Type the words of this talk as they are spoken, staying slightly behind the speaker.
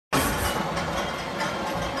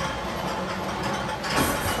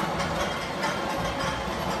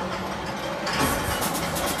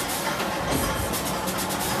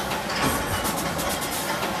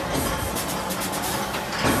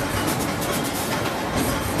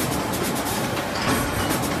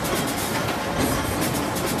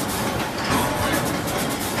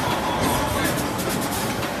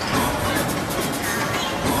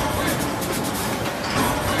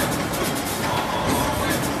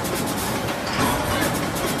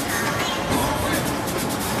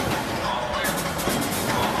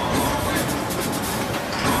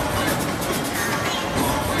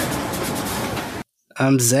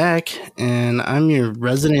I'm Zach, and I'm your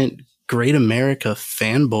resident Great America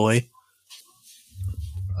fanboy.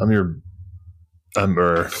 I'm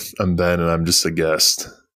Ben, and I'm just a guest.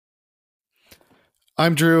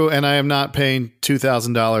 I'm Drew, and I am not paying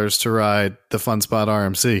 $2,000 to ride the Fun Spot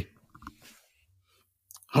RMC.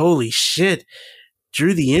 Holy shit.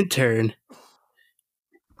 Drew the Intern.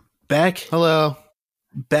 Hello.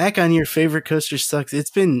 Back on your favorite coaster sucks. It's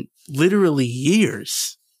been literally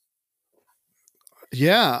years.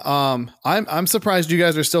 Yeah, I'm surprised you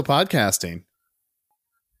guys are still podcasting.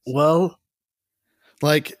 Well,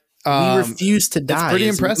 we refuse to die. Pretty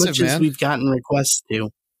impressive, as much man. As we've gotten requests to.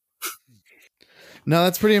 No,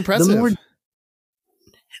 that's pretty impressive.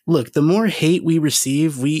 The more hate we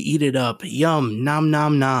receive, we eat it up. Yum, nom,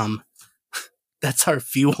 nom, nom. That's our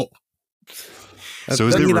fuel. So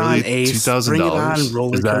is it really $2,000? Bring it on,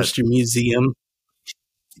 Roller Coaster Museum.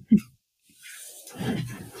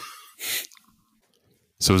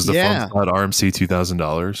 So is the Fun Spot RMC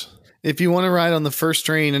 $2,000? If you want to ride on the first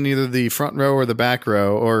train in either the front row or the back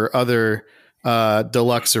row or other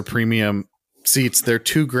deluxe or premium seats, they're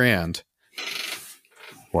 $2,000.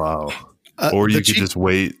 Wow. Or you could just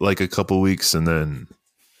wait like a couple weeks and then.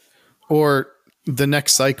 Or the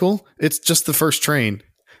next cycle, it's just the first train.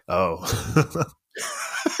 Oh.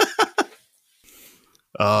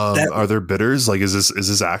 Are there bidders? Like, is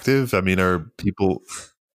this active? I mean, are people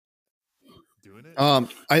doing it?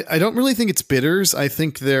 I don't really think it's bidders. I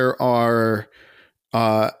think there are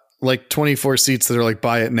like 24 seats that are like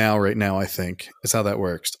buy it now right now, I think is how that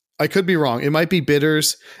works. I could be wrong. It might be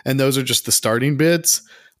bidders and those are just the starting bids.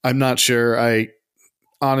 I'm not sure. I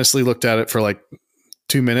honestly looked at it for like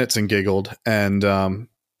 2 minutes and giggled and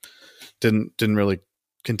didn't really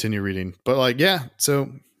continue reading. But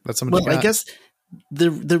so that's how much. Well, I guess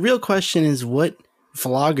the real question is what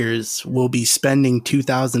vloggers will be spending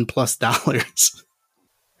 $2,000+.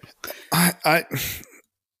 I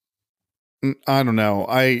don't know.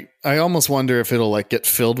 I almost wonder if it'll like get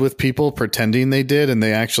filled with people pretending they did and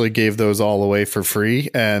they actually gave those all away for free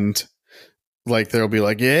and like they'll be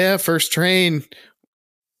like, yeah, first train.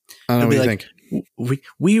 I don't know what you think.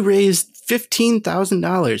 We raised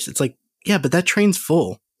 $15,000. It's like, yeah, but that train's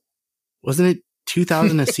full. Wasn't it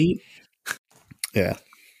 $2,000 a seat? Yeah.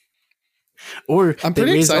 Or I'm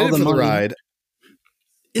pretty excited for the ride.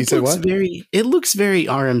 It looks very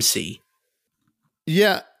RMC.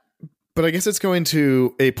 Yeah, but I guess it's going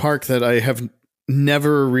to a park that I have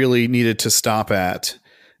never really needed to stop at.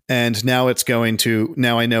 And now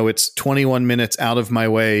I know it's 21 minutes out of my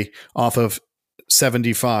way off of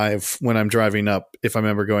 75 when I'm driving up, if I'm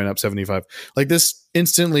ever going up 75. Like this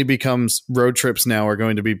instantly becomes road trips now are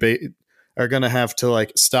going to be are going to have to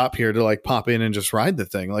like stop here to like pop in and just ride the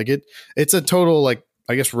thing. Like it's a total, like,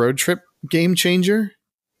 I guess, road trip game changer.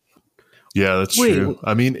 Yeah, that's true.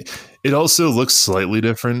 I mean, it also looks slightly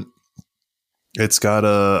different. It's got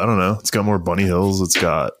I don't know. It's got more bunny hills. It's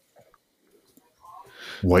got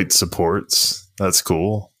white supports. That's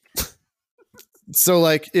cool. So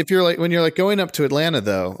like if you're like when you're like going up to Atlanta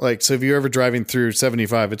though, like so if you're ever driving through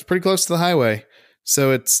 75, it's pretty close to the highway.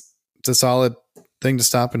 So it's a solid thing to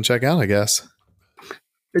stop and check out, I guess.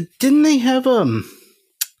 Didn't they have a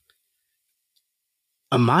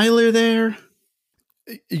miler there?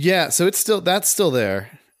 Yeah, so that's still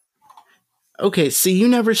there. Okay, so you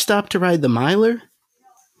never stopped to ride the miler?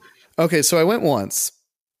 Okay, so I went once.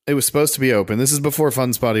 It was supposed to be open. This is before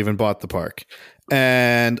Fun Spot even bought the park.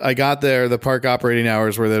 And I got there, the park operating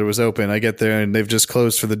hours were that it was open. I get there and they've just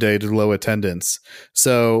closed for the day to low attendance.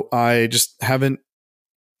 So I just haven't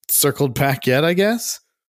circled back yet, I guess.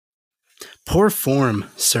 Poor form,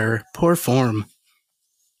 sir. Poor form.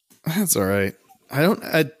 That's all right.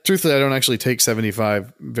 Truthfully, I don't actually take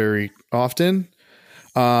 75 very often.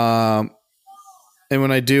 And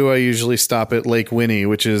when I do, I usually stop at Lake Winnie,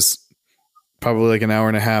 which is probably like an hour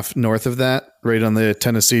and a half north of that, right on the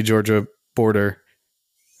Tennessee-Georgia border.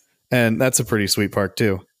 And that's a pretty sweet park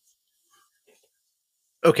too.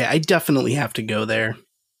 Okay, I definitely have to go there.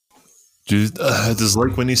 Does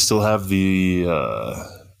Lake Winnie still have the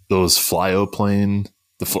those flyoplane,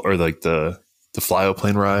 the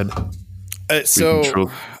flyoplane ride?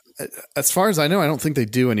 So, as far as I know, I don't think they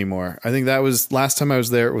do anymore. I think that was last time I was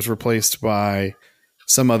there. It was replaced by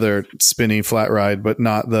some other spinny flat ride, but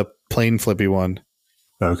not the plane flippy one.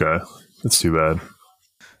 Okay, that's too bad.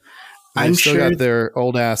 I'm still got their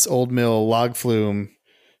old mill log flume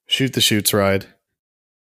shoot the chutes ride.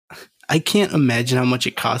 I can't imagine how much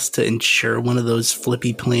it costs to insure one of those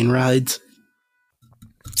flippy plane rides.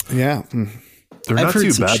 Yeah, I've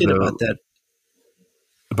heard some shit about that.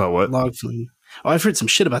 About what? Log flume. Oh, I've heard some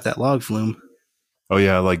shit about that log flume. Oh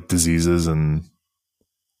yeah, like diseases and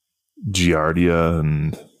Giardia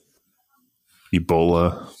and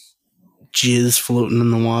Ebola. Jizz floating in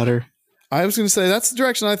the water. I was going to say that's the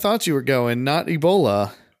direction I thought you were going, not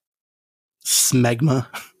Ebola. Smegma.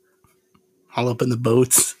 All up in the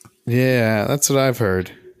boats. Yeah, that's what I've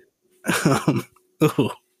heard.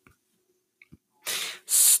 Ooh.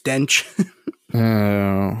 Stench.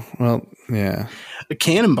 Oh, well, yeah. A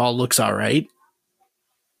cannonball looks all right.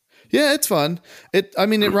 Yeah, it's fun. It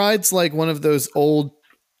rides like one of those old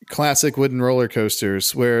classic wooden roller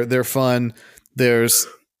coasters where they're fun. There's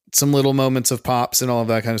some little moments of pops and all of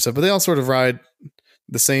that kind of stuff, but they all sort of ride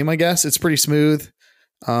the same, I guess. It's pretty smooth.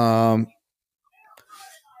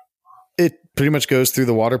 It pretty much goes through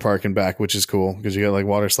the water park and back, which is cool because you got like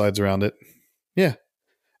water slides around it. Yeah.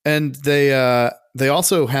 And they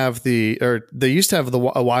also have they used to have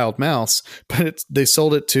a wild mouse, but they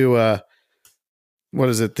sold it to what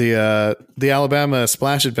is it? The Alabama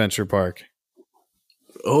Splash Adventure Park.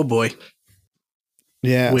 Oh boy.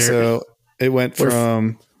 Yeah. So it went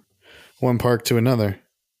from one park to another.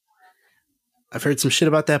 I've heard some shit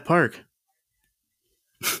about that park.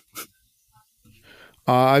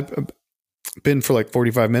 I've been for like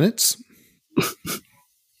 45 minutes. It's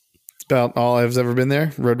about all I've ever been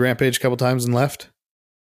there. Rode Rampage a couple times and left.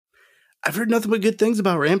 I've heard nothing but good things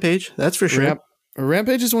about Rampage. That's for sure.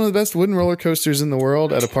 Rampage is one of the best wooden roller coasters in the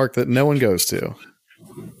world at a park that no one goes to.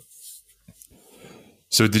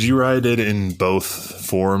 So did you ride it in both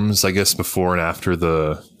forms, I guess, before and after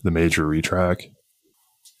the major retrack?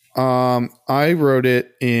 I rode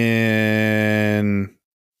it in,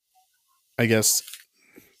 I guess,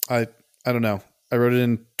 I don't know. I rode it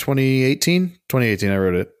in 2018. 2018, I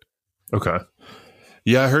rode it. Okay.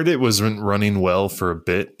 Yeah, I heard it was running well for a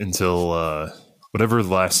bit until whatever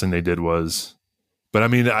the last thing they did was. But I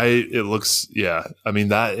mean, it looks, yeah. I mean,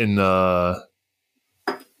 that and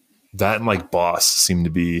like Boss seem to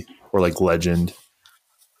be, or like Legend.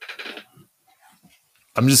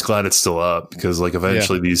 I'm just glad it's still up because like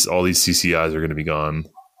eventually all these CCIs are going to be gone.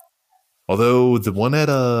 Although the one at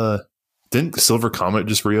didn't Silver Comet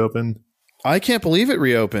just reopen? I can't believe it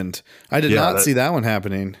reopened. I did not see that one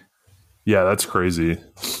happening. Yeah, that's crazy.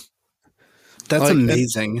 That's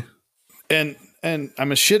amazing. And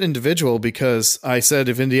I'm a shit individual because I said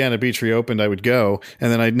if Indiana Beach reopened, I would go.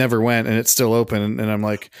 And then I never went and it's still open. And I'm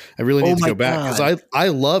like, I really need to go back because I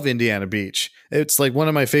love Indiana Beach. It's like one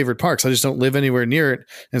of my favorite parks. I just don't live anywhere near it.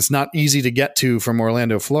 And it's not easy to get to from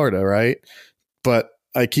Orlando, Florida. Right. But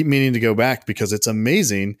I keep meaning to go back because it's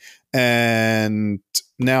amazing. And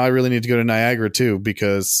now I really need to go to Niagara too,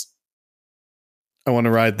 because I want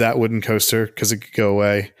to ride that wooden coaster because it could go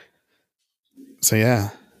away. So,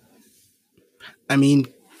 yeah. I mean,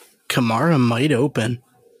 Kamara might open.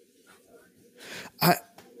 I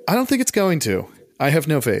don't think it's going to. I have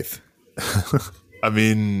no faith. I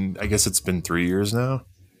mean, I guess it's been 3 years now,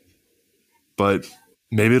 but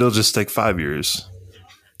maybe it'll just take 5 years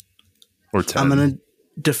or 10. I'm going to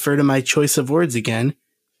defer to my choice of words again.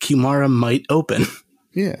 Kamara might open.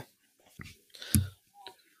 Yeah.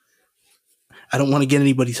 I don't want to get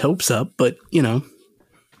anybody's hopes up, but you know.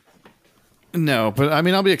 No, but I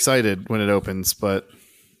mean, I'll be excited when it opens,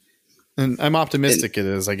 and I'm optimistic it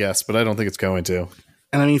is, I guess, but I don't think it's going to.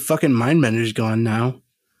 And I mean, fucking Mindbender's gone now.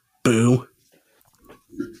 Boo.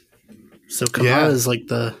 So Kamara is like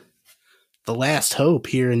the last hope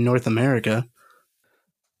here in North America.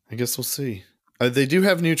 I guess we'll see. They do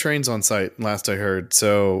have new trains on site, last I heard.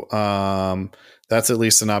 So that's at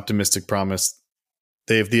least an optimistic promise.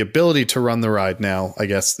 They have the ability to run the ride now. I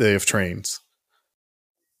guess they have trains.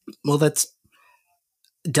 Well, that's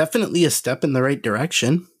definitely a step in the right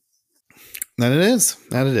direction. That it is.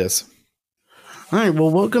 All right. Well,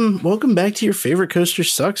 welcome back to your favorite coaster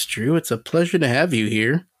sucks, Drew. It's a pleasure to have you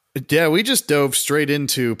here. Yeah, we just dove straight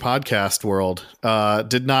into podcast world.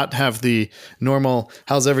 Did not have the normal,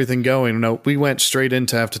 how's everything going? No, we went straight in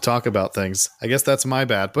to have to talk about things. I guess that's my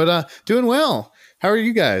bad, but doing well. How are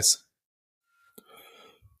you guys?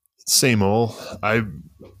 Same old. I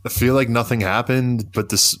feel like nothing happened, but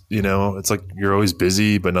this, it's like you're always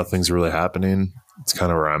busy, but nothing's really happening. It's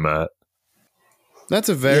kind of where I'm at. That's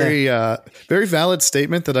a very, very valid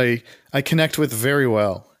statement that I connect with very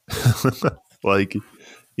well. Like,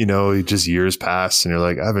 just years pass and you're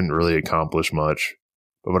like, I haven't really accomplished much,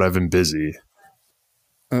 but I've been busy.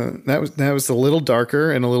 That was a little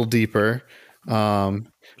darker and a little deeper. Are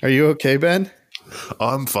you okay, Ben? Oh,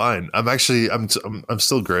 I'm fine. I'm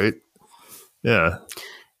still great. Yeah.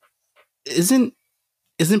 Isn't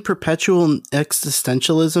perpetual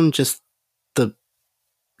existentialism just the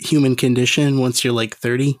human condition once you're like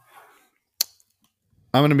 30?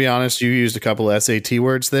 I'm going to be honest. You used a couple of SAT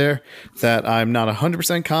words there that I'm not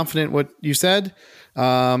 100% confident what you said.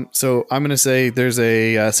 So I'm going to say there's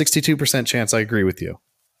a 62% chance I agree with you.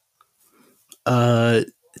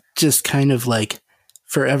 Just kind of like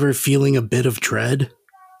forever feeling a bit of dread.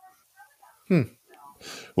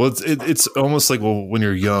 Well, it's almost like, well, when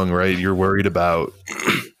you're young, right? You're worried about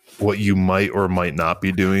what you might or might not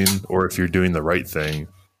be doing, or if you're doing the right thing.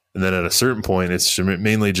 And then at a certain point, it's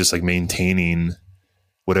mainly just like maintaining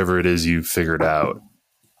whatever it is you've figured out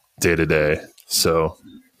day to day. So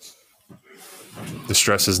the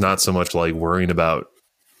stress is not so much like worrying about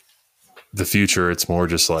the future. It's more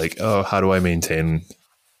just like, oh, how do I maintain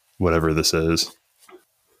whatever this is?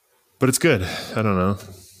 But it's good. I don't know.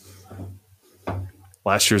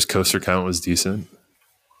 Last year's coaster count was decent.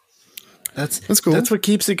 That's cool. That's what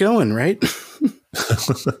keeps it going, right?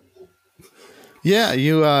 Yeah,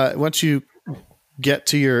 you once you get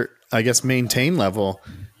to your, I guess, maintain level,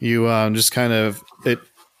 you just kind of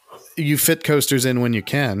you fit coasters in when you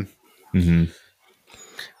can. Mm-hmm.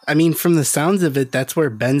 I mean, from the sounds of it, that's where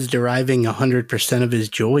Ben's deriving 100% of his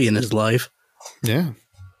joy in his life. Yeah.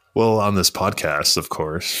 Well, on this podcast, of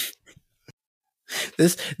course.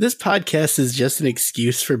 This podcast is just an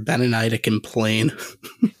excuse for Ben and I to complain.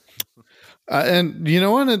 And you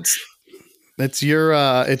know what? It's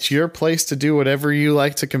your place to do whatever you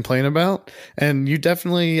like to complain about, and you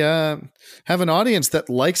definitely have an audience that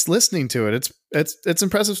likes listening to it. It's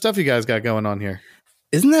impressive stuff you guys got going on here.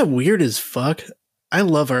 Isn't that weird as fuck? I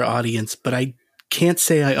love our audience, but I can't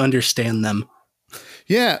say I understand them.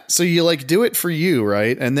 Yeah, so you like do it for you,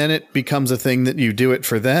 right? And then it becomes a thing that you do it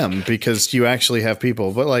for them because you actually have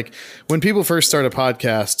people. But like when people first start a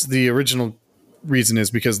podcast, the original reason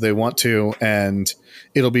is because they want to and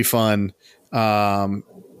it'll be fun.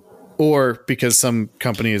 Or because some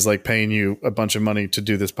company is like paying you a bunch of money to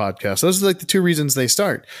do this podcast. Those are like the two reasons they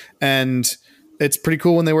start. And it's pretty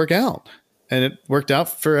cool when they work out. And it worked out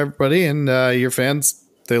for everybody, and your fans,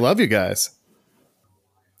 they love you guys.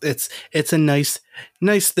 It's a nice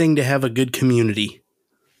thing to have a good community,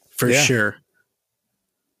 for sure.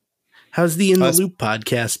 How's the In the Loop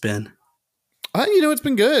podcast been? It's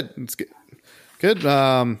been good. It's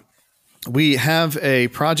good. We have a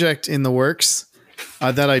project in the works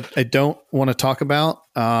that I don't want to talk about,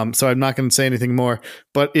 so I'm not going to say anything more.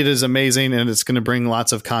 But it is amazing, and it's going to bring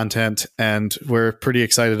lots of content, and we're pretty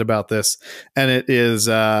excited about this. And it is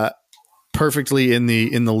perfectly in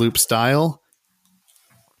the Loop style.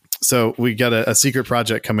 So we got a secret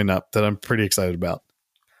project coming up that I'm pretty excited about.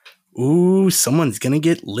 Ooh, someone's going to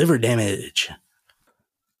get liver damage.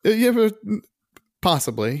 Yeah, but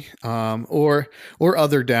possibly. Or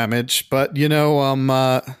other damage. But,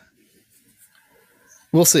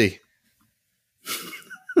 we'll see.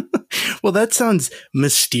 Well, that sounds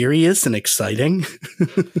mysterious and exciting.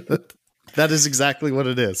 That is exactly what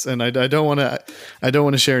it is. And I don't want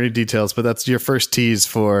to share any details, but that's your first tease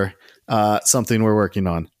for something we're working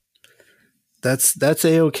on. That's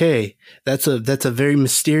a-okay. That's a very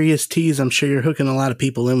mysterious tease. I'm sure you're hooking a lot of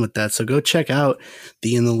people in with that. So go check out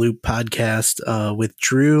the In the Loop podcast with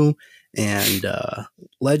Drew and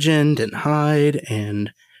Legend and Hyde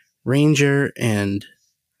and Ranger and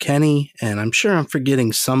Kenny. And I'm sure I'm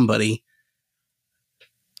forgetting somebody.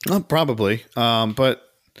 Well, probably. But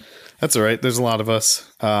that's all right. There's a lot of us.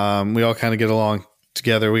 We all kind of get along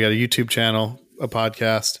together. We got a YouTube channel, a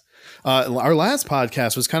podcast. Our last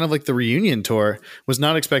podcast was kind of like the reunion tour. Was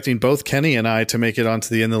not expecting both Kenny and I to make it onto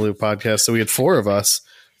the In the Loop podcast. So we had 4 of us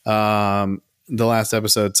the last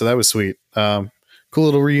episode. So that was sweet. Cool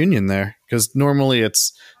little reunion there, because normally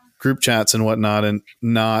it's group chats and whatnot and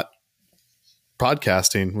not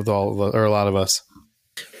podcasting with or a lot of us.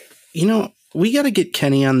 We got to get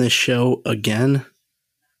Kenny on this show again.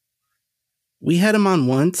 We had him on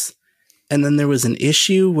once, and then there was an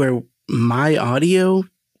issue where my audio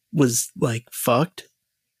was like fucked.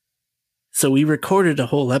 So we recorded a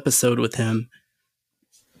whole episode with him,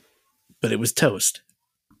 but it was toast.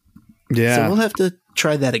 Yeah. So we'll have to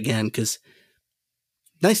try that again, because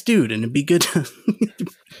nice dude, and it'd be good to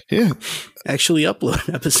actually upload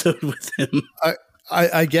an episode with him.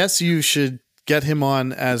 I guess you should get him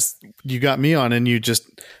on as you got me on, and you just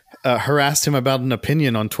harassed him about an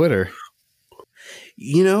opinion on Twitter.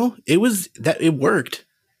 It worked.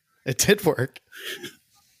 It did work.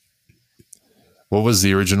 What was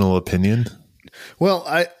the original opinion? Well,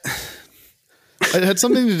 it had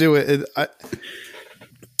something to do with it.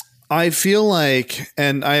 I feel like,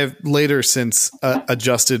 and I have later since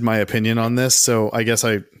adjusted my opinion on this, so I guess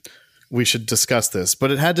we should discuss this.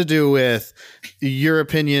 But it had to do with your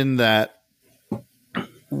opinion that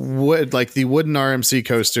wood, like the wooden RMC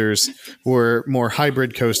coasters were more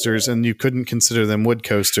hybrid coasters, and you couldn't consider them wood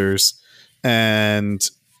coasters, and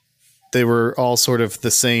they were all sort of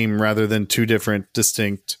the same rather than two different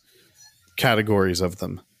distinct categories of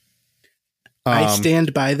them. I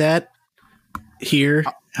stand by that here,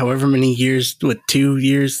 however many years, 2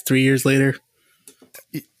 years, 3 years later?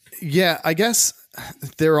 Yeah, I guess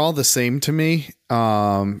they're all the same to me.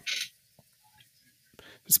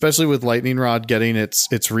 Especially with Lightning Rod getting its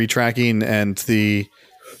retracking and the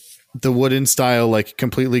wooden style like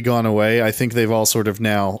completely gone away. I think they've all sort of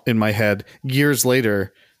now, in my head, years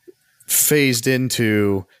later, phased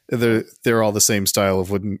into they're all the same style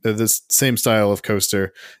of wooden, the same style of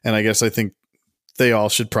coaster. And I guess I think they all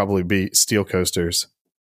should probably be steel coasters.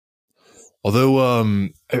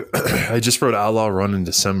 Although I just wrote Outlaw Run in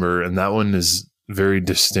December, and that one is very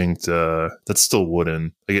distinct. That's still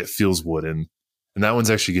wooden. Like, it feels wooden, and that one's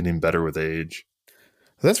actually getting better with age.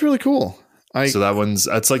 That's really cool. So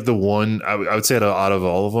that's like the one I would say out of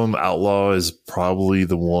all of them, Outlaw is probably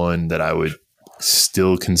the one that I would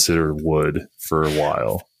still consider wood for a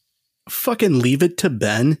while. Fucking leave it to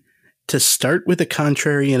Ben to start with a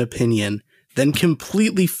contrarian opinion, then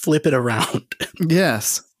completely flip it around.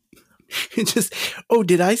 Yes. Just,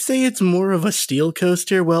 did I say it's more of a steel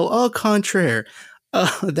coaster? Well, au contraire.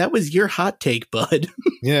 That was your hot take, bud.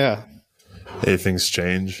 Yeah. Hey, things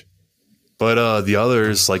change. But the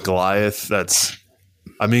others, like Goliath,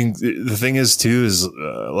 the thing is, too, is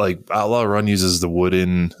like Outlaw Run uses the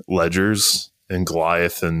wooden ledgers, and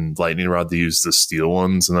Goliath and Lightning Rod, they use the steel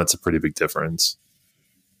ones, and that's a pretty big difference.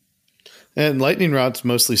 And Lightning Rod's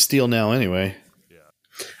mostly steel now anyway. Yeah.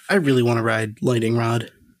 I really want to ride Lightning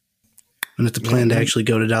Rod. And it's a plan to actually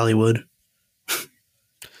go to Dollywood.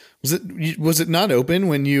 Was it not open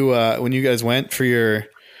when you guys went for your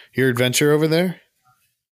adventure over there?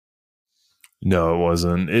 No, it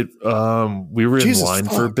wasn't. We were in line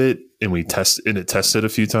for a bit, and it tested a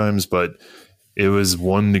few times, but it was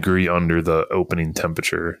 1 degree under the opening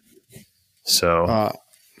temperature. So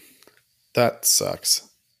that sucks.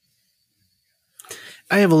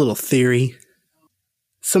 I have a little theory.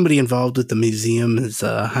 Somebody involved with the museum is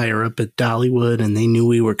higher up at Dollywood, and they knew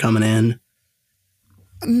we were coming in.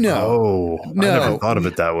 No. I never thought of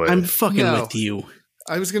it that way. I'm fucking with you.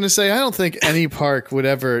 I was going to say, I don't think any park would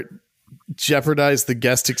ever jeopardize the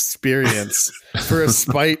guest experience for a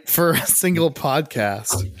single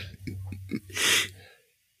podcast.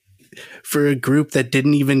 For a group that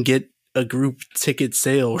didn't even get a group ticket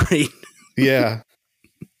sale, right? Yeah.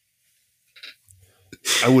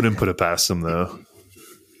 I wouldn't put it past them, though.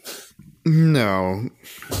 No.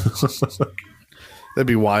 That'd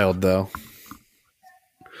be wild, though.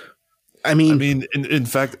 I mean, in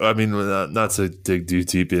fact, not to dig too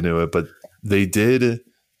deep into it, but they did,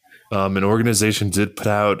 an organization did put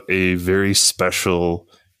out a very special,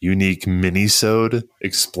 unique mini-sode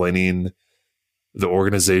explaining the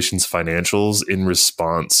organization's financials in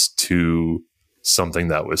response to something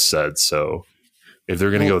that was said. So if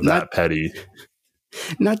they're going to go that petty.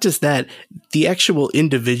 Not just that, the actual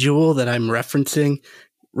individual that I'm referencing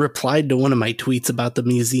replied to one of my tweets about the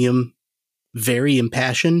museum very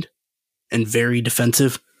impassioned and very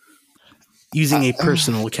defensive using a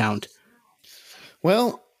personal account.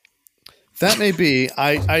 Well, that may be.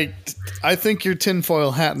 I think you're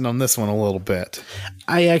tinfoil hatting on this one a little bit.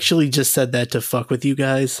 I actually just said that to fuck with you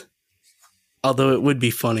guys, although it would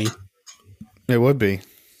be funny. It would be.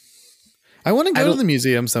 I want to go to the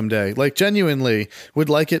museum someday. Like, genuinely would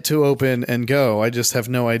like it to open and go. I just have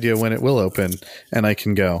no idea when it will open, and I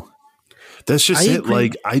can go. That's just it. Agree.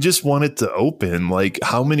 Like, I just want it to open. Like,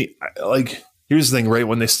 how many? Like, here's the thing, right?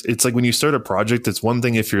 It's like when you start a project, it's one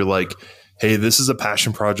thing if you're like, hey, this is a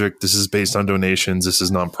passion project. This is based on donations. This is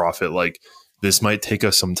nonprofit. Like, this might take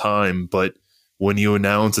us some time, but when you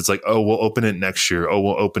announce, it's like, oh, we'll open it next year. Oh,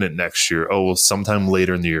 we'll open it next year. Oh, well, sometime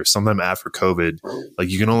later in the year, sometime after COVID. Like,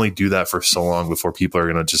 you can only do that for so long before people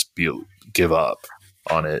are going to just give up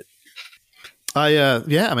on it.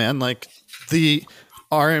 Yeah, man. Like, the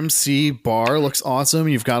RMC bar looks awesome.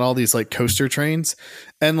 You've got all these like coaster trains,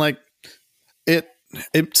 and like it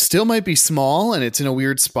still might be small and it's in a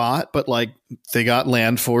weird spot, but like they got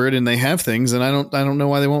land for it and they have things, and I don't know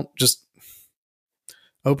why they won't just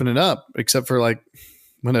open it up, except for like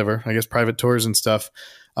whatever, I guess private tours and stuff.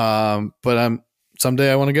 But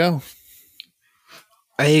someday I want to go.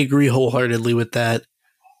 I agree wholeheartedly with that.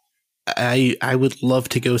 I would love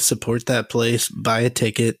to go support that place, buy a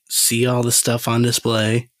ticket, see all the stuff on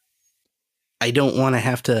display. I don't want to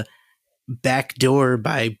have to backdoor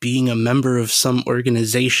by being a member of some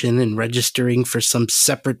organization and registering for some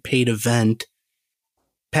separate paid event.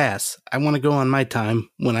 pass. I want to go on my time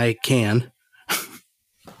when I can.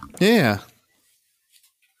 Yeah.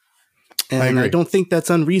 And I don't think that's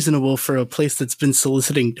unreasonable for a place that's been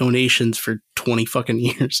soliciting donations for 20 fucking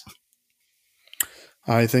years.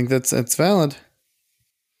 I think that's valid.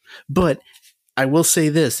 But I will say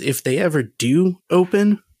this, if they ever do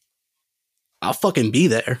open, I'll fucking be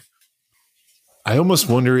there. I almost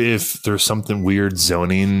wonder if there's something weird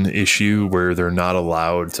zoning issue where they're not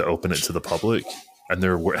allowed to open it to the public, and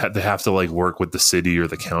they have to like work with the city or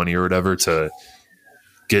the county or whatever to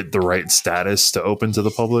get the right status to open to the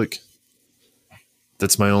public.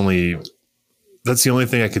 That's the only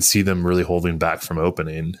thing I could see them really holding back from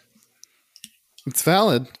opening. It's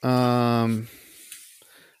valid. I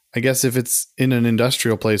guess if it's in an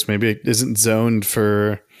industrial place, maybe it isn't zoned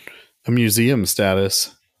for a museum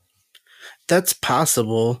status. That's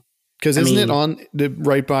possible. Because isn't it on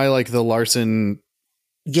right by like the Larson?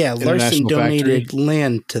 Yeah, Larson donated factory?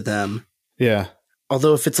 land to them. Yeah.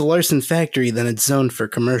 Although if it's a Larson factory, then it's zoned for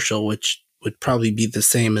commercial, which would probably be the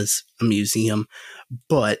same as a museum.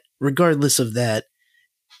 But regardless of that,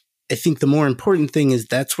 I think the more important thing is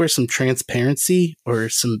that's where some transparency or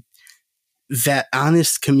some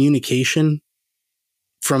honest communication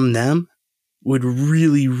from them would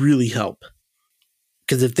really, really help.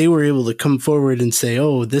 Because if they were able to come forward and say,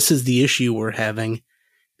 oh, this is the issue we're having,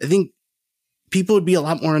 I think people would be a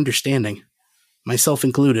lot more understanding, myself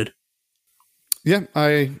included. Yeah,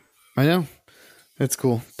 I know. It's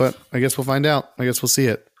cool. But I guess we'll find out. I guess we'll see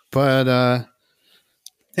it. But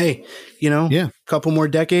hey, a couple more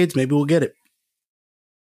decades, maybe we'll get it.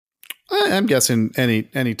 I'm guessing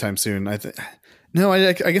anytime soon. I guess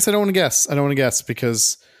I don't want to guess. I don't want to guess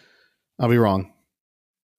because I'll be wrong.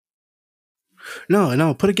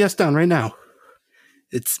 No, put a guess down right now.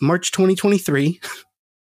 It's March 2023.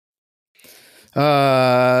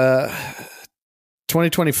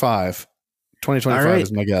 2025. 2025 right.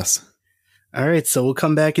 is my guess. All right, so we'll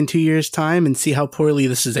come back in 2 years' time and see how poorly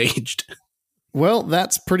this is aged. Well,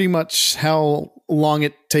 that's pretty much how long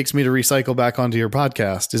it takes me to recycle back onto your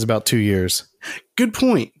podcast, is about 2 years. Good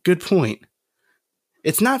point.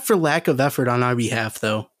 It's not for lack of effort on our behalf,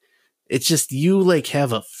 though. It's just you like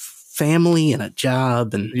have a family and a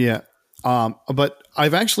job and yeah. But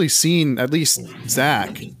I've actually seen at least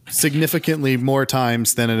Zach significantly more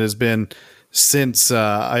times than it has been since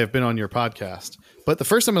I have been on your podcast. But the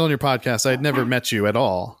first time I was on your podcast, I had never met you at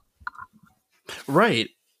all. Right.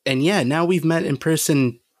 And yeah, now we've met in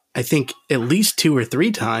person, I think at least 2 or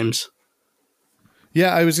 3 times.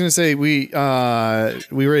 Yeah, I was going to say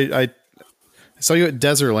I saw you at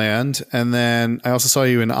Desertland, and then I also saw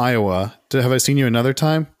you in Iowa. Have I seen you another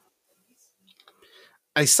time?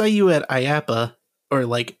 I saw you at IAPA, or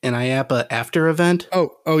like an IAPA after event.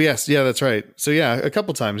 Oh yes. Yeah, that's right. So yeah, a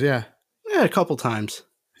couple times. Yeah. Yeah, a couple times.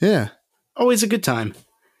 Yeah. Always a good time.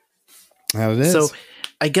 How it is. So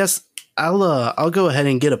I guess I'll go ahead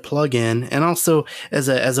and get a plug in, and also as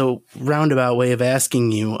a roundabout way of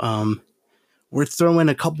asking you, we're throwing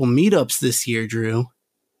a couple meetups this year, Drew.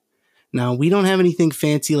 Now we don't have anything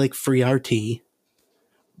fancy like free RT,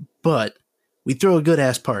 but we throw a good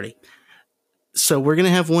ass party. So we're gonna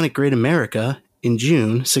have one at Great America in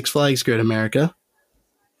June, Six Flags Great America,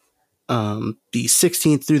 the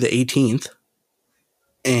 16th through the 18th.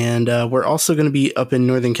 And we're also going to be up in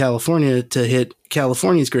Northern California to hit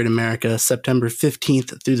California's Great America, September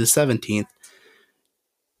 15th through the 17th.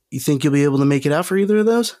 You think you'll be able to make it out for either of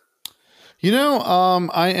those?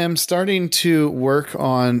 I am starting to work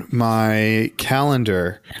on my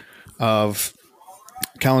calendar of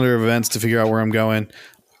events to figure out where I'm going.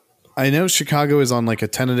 I know Chicago is on like a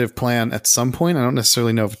tentative plan at some point. I don't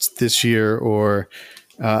necessarily know if it's this year or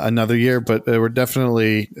another year, but we're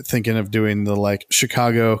definitely thinking of doing the like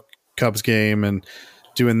Chicago Cubs game and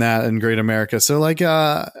doing that in Great America. So like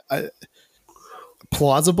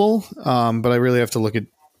plausible, but I really have to look at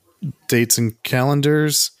dates and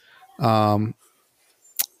calendars. But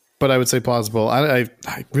I would say plausible. I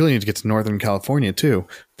really need to get to Northern California too.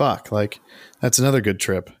 Fuck, like that's another good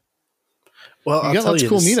trip. Well, you got lots of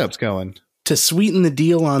cool meetups going. To sweeten the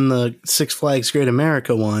deal on the Six Flags Great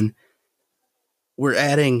America one, we're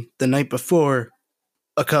adding the night before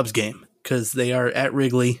a Cubs game because they are at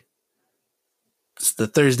Wrigley. It's the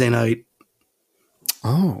Thursday night.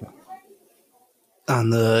 Oh.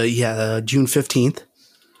 On the June 15th.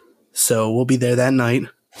 So we'll be there that night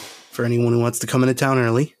for anyone who wants to come into town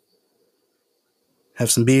early.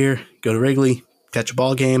 Have some beer, go to Wrigley, catch a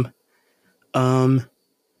ball game.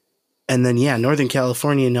 And then, Northern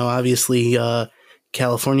California, obviously,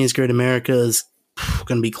 California's Great America is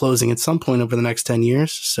going to be closing at some point over the next 10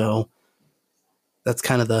 years. So that's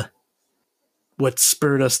kind of what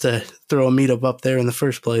spurred us to throw a meetup up there in the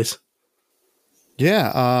first place.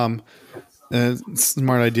 Yeah.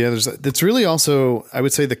 Smart idea. It's really also, I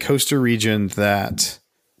would say, the coastal region that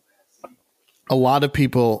a lot of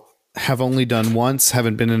people have only done once,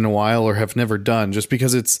 haven't been in a while, or have never done, just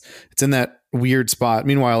because it's in that weird spot.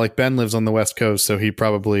 Meanwhile, like Ben lives on the West Coast, so he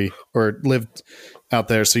probably, or lived out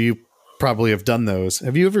there, so you probably have done those.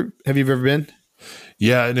 Have you ever been?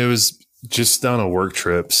 Yeah, and it was just on a work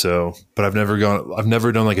trip. So, but I've never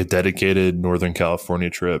done like a dedicated Northern California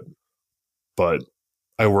trip, but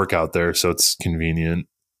I work out there, so it's convenient.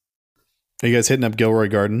 Are you guys hitting up Gilroy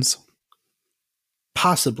Gardens?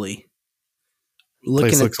 Possibly.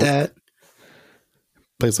 Looking at that.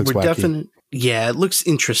 Place looks wacky. Yeah, it looks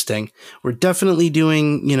interesting. We're definitely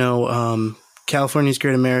doing, California's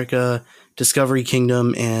Great America, Discovery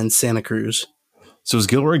Kingdom, and Santa Cruz. So is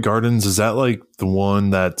Gilroy Gardens, is that like the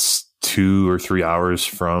one that's 2 or 3 hours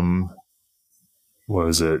from, what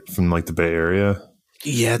is it, from like the Bay Area?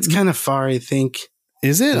 Yeah, it's kind of far, I think.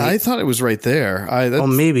 Is it? I thought it was right there.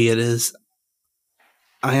 Maybe it is.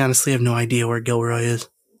 I honestly have no idea where Gilroy is.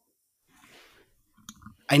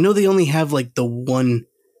 I know they only have like the one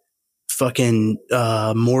fucking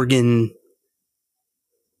Morgan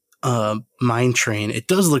mine train. It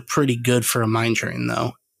does look pretty good for a mine train,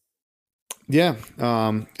 though. Yeah,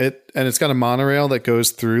 it's got a monorail that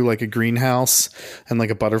goes through like a greenhouse and like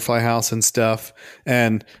a butterfly house and stuff,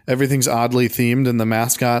 and everything's oddly themed. And the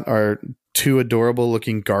mascot are 2 adorable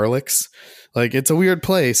looking garlics. Like, it's a weird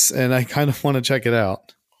place, and I kind of want to check it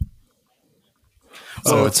out.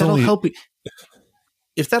 So if that'll help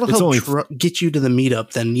get you to the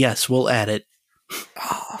meetup, then yes, we'll add it.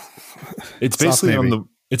 It's basically on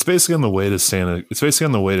the way to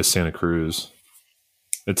Santa Cruz.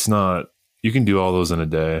 It's not. You can do all those in a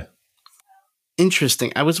day.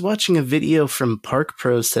 Interesting. I was watching a video from Park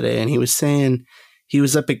Pros today, and he was saying he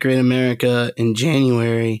was up at Great America in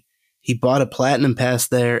January. He bought a platinum pass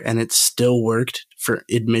there, and it still worked for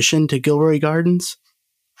admission to Gilroy Gardens.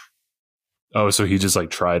 Oh, so he just like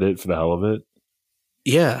tried it for the hell of it?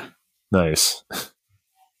 Yeah. Nice.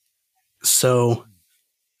 So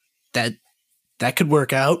that could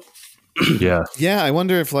work out. Yeah. Yeah, I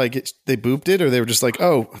wonder if like they booped it, or they were just like,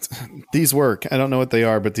 oh, these work. I don't know what they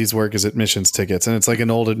are, but these work as admissions tickets. And it's like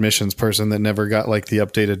an old admissions person that never got like the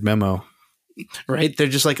updated memo. Right? They're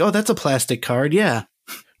just like, oh, that's a plastic card. Yeah.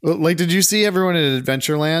 Well, like, did you see everyone at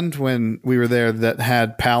Adventureland when we were there that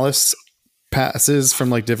had palace passes from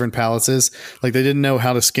like different palaces? Like, they didn't know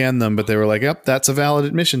how to scan them, but they were like, yep, that's a valid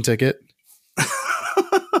admission ticket.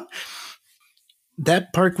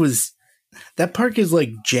 That park is like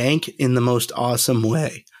jank in the most awesome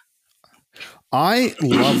way. I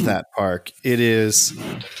love that park. It's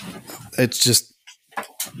just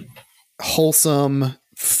wholesome,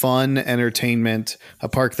 fun entertainment. A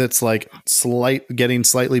park that's like getting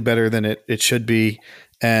slightly better than it should be,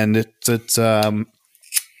 and it's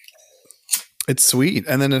sweet.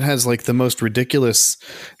 And then it has like the most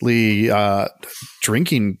ridiculously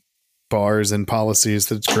drinking bars and policies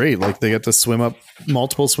that's great. Like, they get to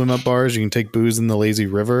multiple swim up bars. You can take booze in the lazy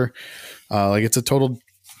river. Like, it's a total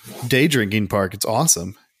day drinking park. It's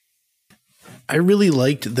awesome. I really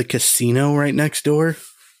liked the casino right next door.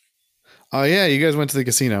 Oh yeah, you guys went to the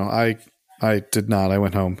casino. I did not. I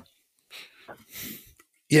went home.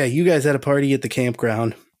 Yeah, you guys had a party at the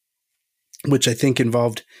campground, which I think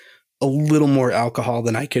involved a little more alcohol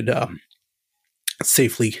than I could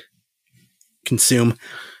safely consume.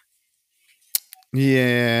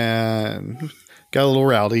 Yeah, got a little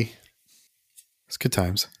rowdy. It's good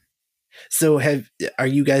times. So are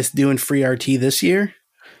you guys doing free RT this year?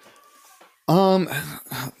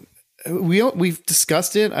 We've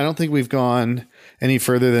discussed it. I don't think we've gone any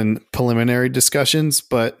further than preliminary discussions,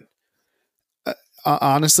 but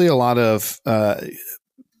honestly, a lot of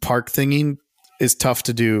park thinging is tough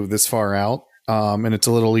to do this far out. And it's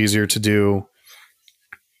a little easier to do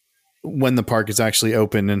when the park is actually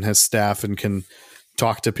open and has staff and can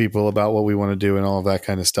talk to people about what we want to do and all of that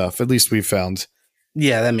kind of stuff. At least we've found.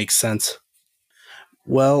 Yeah, that makes sense.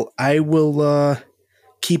 Well, I will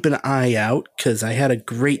keep an eye out, because I had a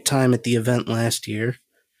great time at the event last year.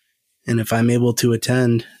 And if I'm able to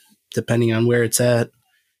attend, depending on where it's at.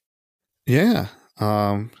 Yeah.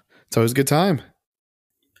 It's always a good time.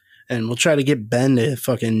 And we'll try to get Ben to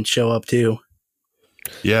fucking show up too.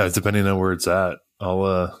 Yeah, depending on where it's at.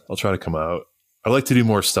 I'll try to come out. I'd like to do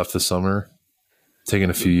more stuff this summer.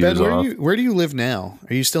 Taking a few years off. Where do you live now?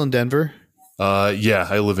 Are you still in Denver? Yeah,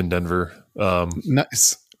 I live in Denver.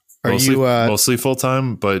 Nice. Mostly full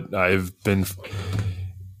time, but I've been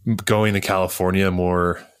going to California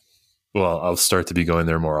more. Well, I'll start to be going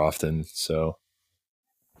there more often. So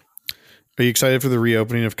Are you excited for the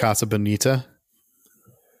reopening of Casa Bonita?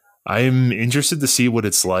 I'm interested to see what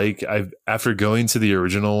it's like. After going to the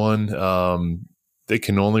original one, they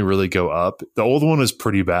can only really go up. The old one is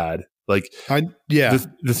pretty bad. Like, the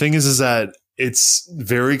thing is that it's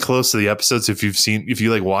very close to the episodes. If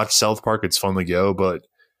you like watch South Park, it's fun to go. But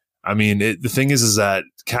I mean, the thing is that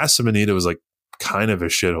Casa Bonita was like kind of a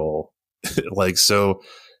shithole. Like, so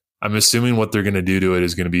I'm assuming what they're going to do to it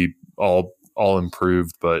is going to be all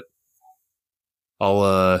improved. But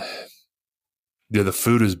yeah, the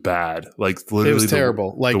food is bad. Like, literally, it was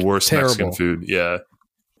terrible. The worst terrible Mexican food. Yeah.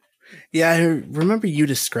 Yeah, I remember you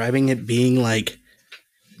describing it being like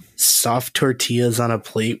soft tortillas on a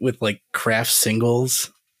plate with like Kraft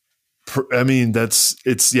singles. I mean,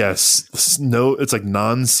 it's like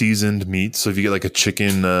non-seasoned meat. So if you get like a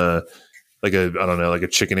chicken, like a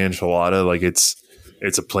chicken enchilada, like it's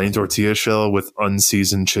a plain tortilla shell with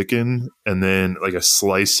unseasoned chicken, and then like a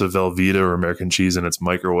slice of Velveeta or American cheese, and it's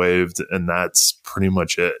microwaved, and that's pretty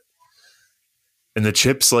much it. And the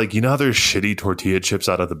chips, like, how there's shitty tortilla chips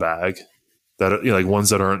out of the bag that are, like ones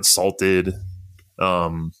that aren't salted,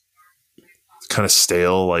 kind of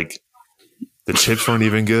stale. Like, the chips weren't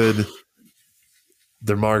even good.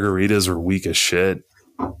 Their margaritas were weak as shit.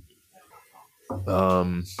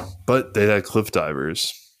 But they had cliff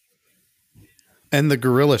divers. And the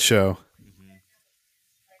Gorilla Show.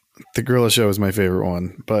 The Gorilla Show is my favorite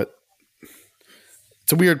one, but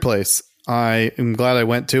it's a weird place. I am glad I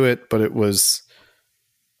went to it, but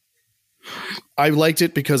I liked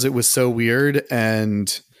it because it was so weird,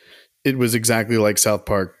 and it was exactly like South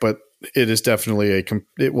Park, but it is definitely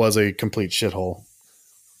it was a complete shithole.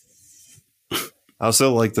 I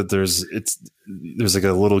also like that there's like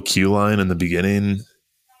a little queue line in the beginning.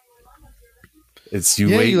 Wait.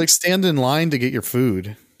 You like stand in line to get your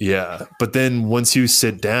food. Yeah, but then once you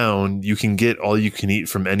sit down, you can get all you can eat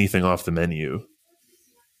from anything off the menu.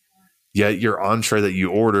 Yet your entree that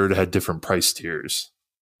you ordered had different price tiers.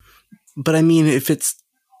 But I mean, if it's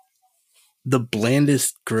the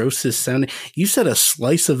blandest, grossest sounding, you said a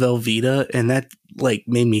slice of Velveeta, and that like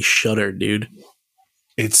made me shudder, dude.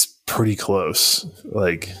 It's pretty close,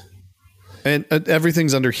 like, and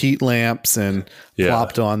everything's under heat lamps and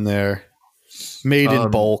plopped on there. Made in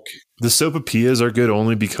bulk. The sopapillas are good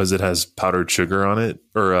only because it has powdered sugar on it,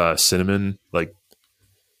 or cinnamon. Like,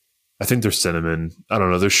 I think they're cinnamon. I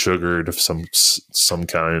don't know. They're sugared of some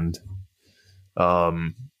kind.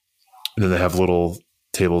 And then they have little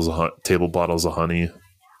table bottles of honey.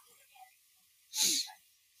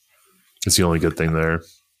 It's the only good thing there.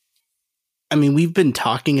 I mean, we've been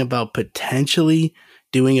talking about potentially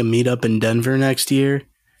doing a meetup in Denver next year.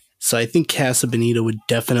 So I think Casa Bonita would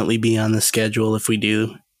definitely be on the schedule if we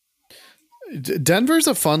do. Denver's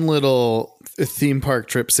a fun little theme park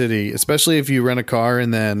trip city, especially if you rent a car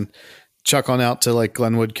and then chuck on out to like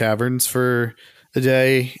Glenwood Caverns for a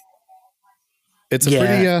day. It's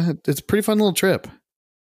a pretty fun little trip.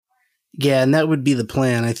 Yeah, and that would be the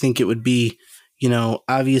plan. I think it would be,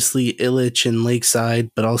 obviously Illich and Lakeside,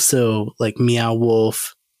 but also like Meow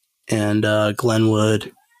Wolf and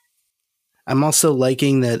Glenwood. I'm also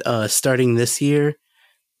liking that starting this year,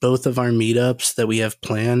 both of our meetups that we have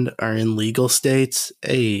planned are in legal states.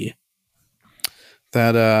 Hey,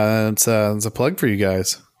 it's a plug for you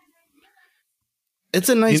guys. It's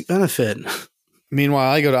a nice benefit.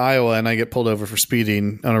 Meanwhile, I go to Iowa and I get pulled over for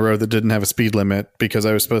speeding on a road that didn't have a speed limit because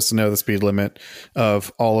I was supposed to know the speed limit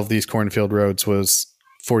of all of these cornfield roads was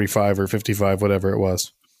 45 or 55, whatever it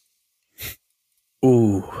was.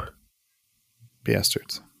 Ooh.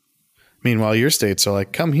 Bastards. Meanwhile, your states are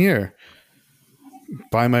like, come here,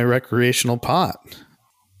 buy my recreational pot.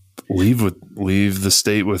 Leave the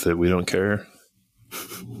state with it. We don't care.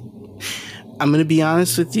 I'm going to be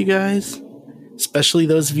honest with you guys, especially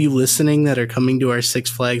those of you listening that are coming to our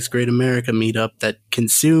Six Flags Great America meetup that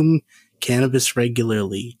consume cannabis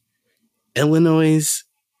regularly. Illinois'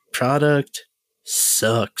 product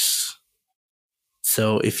sucks.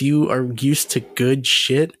 So if you are used to good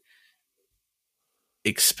shit,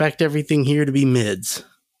 expect everything here to be mids.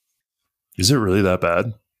 Is it really that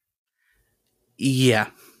bad? Yeah.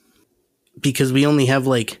 Because we only have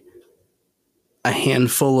like a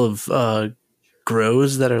handful of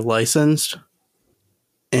grows that are licensed.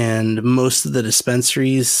 And most of the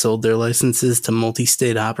dispensaries sold their licenses to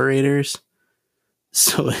multi-state operators.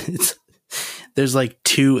 So there's like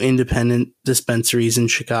 2 independent dispensaries in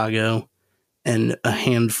Chicago and a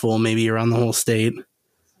handful maybe around the whole state.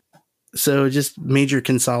 So just major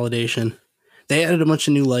consolidation. They added a bunch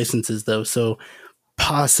of new licenses though, so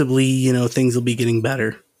possibly, things will be getting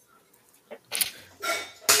better.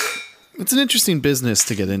 It's an interesting business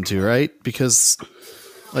to get into, right? Because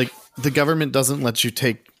like the government doesn't let you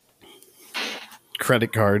take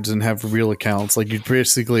credit cards and have real accounts. Like, you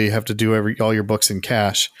basically have to do all your books in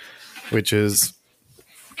cash, which is,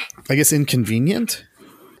 I guess, inconvenient.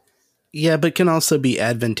 Yeah, but can also be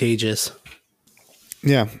advantageous.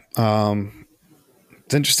 Yeah.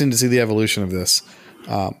 It's interesting to see the evolution of this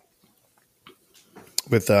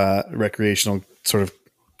with recreational sort of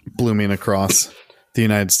blooming across the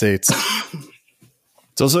United States.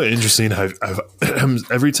 It's also interesting. I've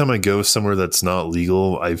every time I go somewhere that's not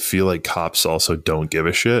legal, I feel like cops also don't give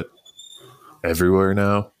a shit everywhere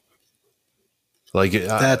now. Like,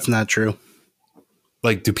 That's not true.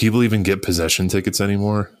 Like, do people even get possession tickets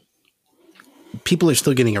anymore? People are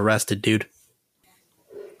still getting arrested, dude.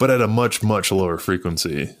 But at a much, much lower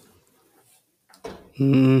frequency.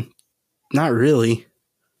 Not really.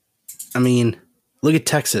 I mean, look at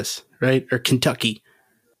Texas, right? Or Kentucky,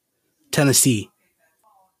 Tennessee,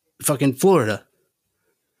 fucking Florida.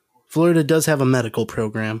 Florida does have a medical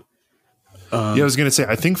program. Yeah, I was going to say,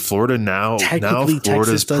 I think Florida now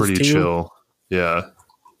Florida's pretty chill. Yeah.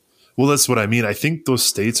 Well, that's what I mean. I think those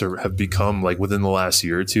states have become, like, within the last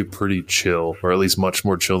year or two, pretty chill, or at least much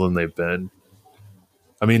more chill than they've been.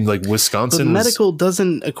 I mean, like, Wisconsin. But medical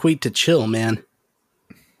doesn't equate to chill, man.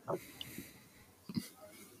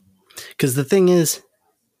 Because the thing is,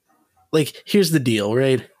 like, here's the deal,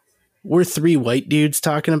 right? We're 3 white dudes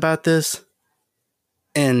talking about this.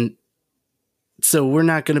 And so we're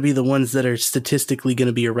not going to be the ones that are statistically going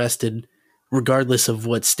to be arrested, regardless of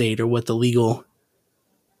what state or what the legal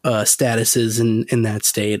status is in that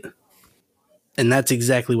state. And that's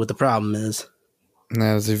exactly what the problem is.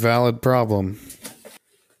 That is a valid problem.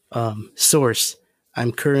 Source: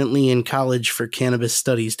 I'm currently in college for cannabis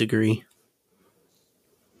studies degree.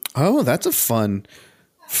 Oh, that's a fun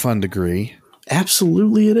degree.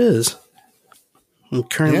 Absolutely it is. I'm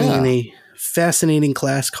currently in a fascinating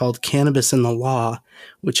class called Cannabis and the Law,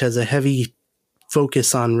 which has a heavy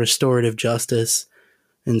focus on restorative justice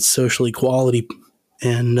and social equality.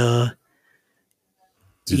 And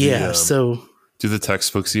do the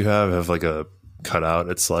textbooks you have like a cutout?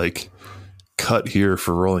 It's like, cut here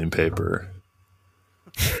for rolling paper.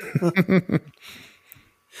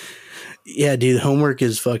 Yeah, dude, homework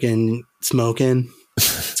is fucking smoking.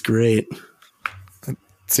 It's great. It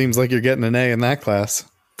seems like you're getting an A in that class.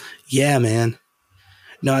 Yeah, man.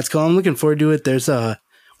 No, it's cool. I'm looking forward to it. There's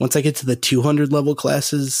once I get to the 200 level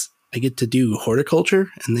classes, I get to do horticulture,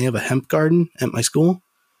 and they have a hemp garden at my school.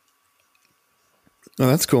 Oh,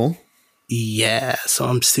 that's cool. Yeah, so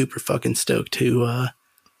I'm super fucking stoked to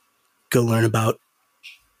go learn about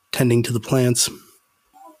tending to the plants.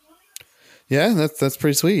 Yeah, that's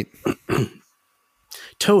pretty sweet.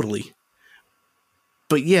 Totally.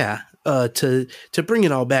 But yeah, to bring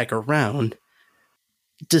it all back around,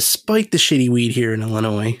 despite the shitty weed here in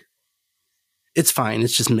Illinois, it's fine.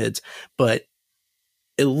 It's just mids. But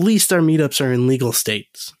at least our meetups are in legal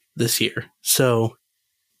states this year. So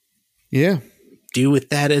yeah, do with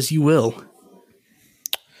that as you will.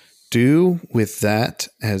 Do with that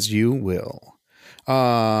as you will.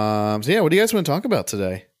 So yeah, what do you guys want to talk about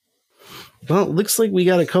today? Well, it looks like we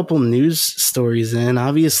got a couple news stories in.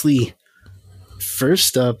 Obviously,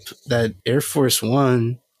 first up, that Air Force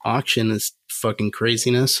One auction is fucking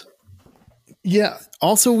craziness. Yeah.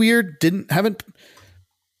 Also weird. Haven't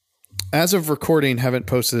as of recording, haven't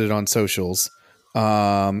posted it on socials.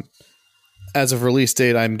 As of release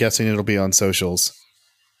date, I'm guessing it'll be on socials.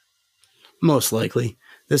 Most likely.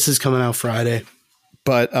 This is coming out Friday.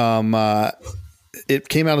 But it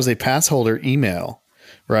came out as a pass holder email,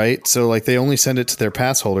 right? So like they only send it to their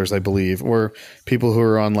pass holders, I believe, or people who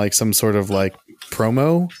are on like some sort of like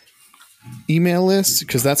promo email list,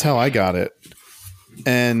 because that's how I got it.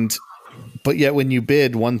 But yet when you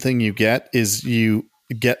bid, one thing you get is you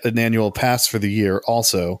get an annual pass for the year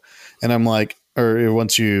also. And I'm like, or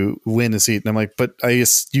once you win a seat, and I'm like, but I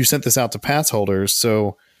guess you sent this out to pass holders,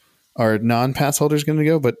 so are non-pass holders going to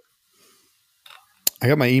go? But I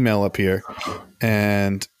got my email up here,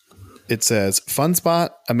 and it says, FunSpot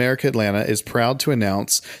America Atlanta is proud to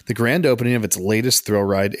announce the grand opening of its latest thrill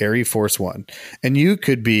ride, Air Force One. And you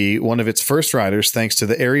could be one of its first riders thanks to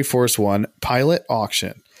the Air Force One pilot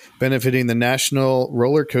auction, benefiting the National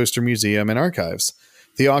Roller Coaster Museum and Archives.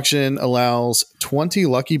 The auction allows 20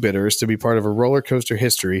 lucky bidders to be part of a roller coaster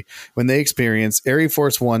history when they experience Air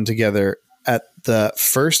Force One together at the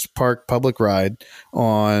first park public ride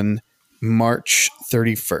on March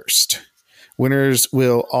 31st. Winners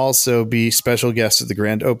will also be special guests at the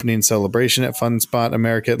grand opening celebration at FunSpot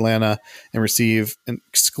America Atlanta and receive an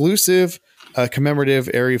exclusive commemorative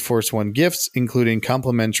Air Force One gifts, including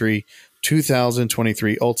complimentary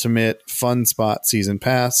 2023 Ultimate Fun Spot Season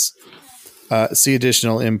Pass. See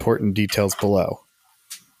additional important details below.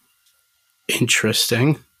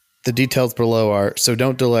 Interesting. The details below are, so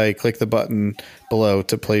don't delay. Click the button below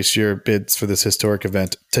to place your bids for this historic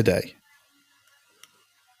event today.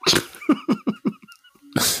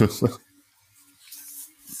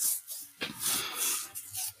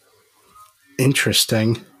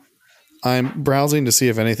 Interesting. I'm browsing to see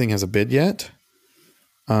if anything has a bid yet.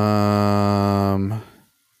 Yeah,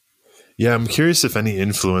 I'm curious if any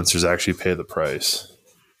influencers actually pay the price.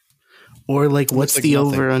 Or like, what's like the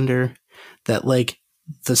nothing. over under that like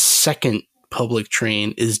the second public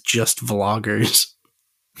train is just vloggers?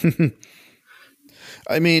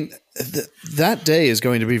 I mean, that day is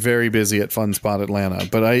going to be very busy at Fun Spot Atlanta,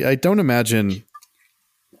 but I don't imagine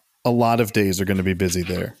a lot of days are going to be busy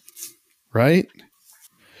there, right?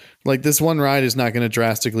 Like this one ride is not going to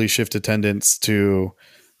drastically shift attendance to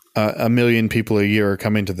 1 million people a year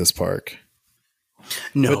coming to this park.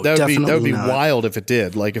 No, But that would be not. wild if it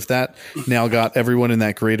did. Like if that now got everyone in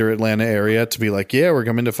that greater Atlanta area to be like, yeah, we're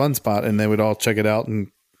coming to Fun Spot, and they would all check it out and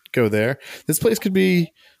go there. This could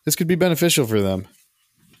be beneficial for them.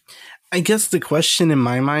 I guess the question in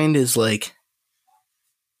my mind is like,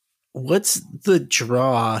 what's the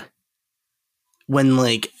draw when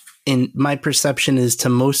like, in my perception is to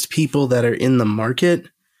most people that are in the market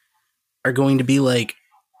are going to be like,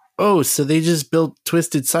 oh, so they just built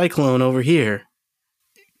Twisted Cyclone over here.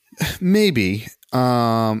 Maybe.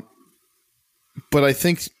 But I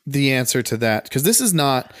think the answer to that, because this is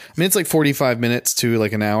not, I mean, it's like 45 minutes to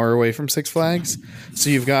like an hour away from Six Flags. So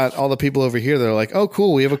you've got all the people over here that are like, oh,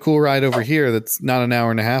 cool, we have a cool ride over here that's not an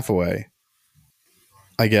hour and a half away,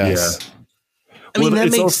 I guess. Yeah. I mean,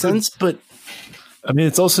 that makes also sense, but I mean,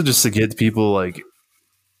 it's also just to get people like,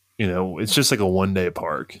 it's just like a 1-day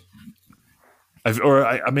park.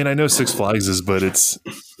 I mean, I know Six Flags is, but it's,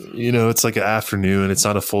 it's like an afternoon. It's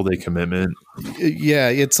not a full day commitment. Yeah,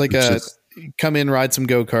 it's like come in, ride some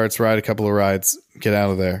go-karts, ride a couple of rides, get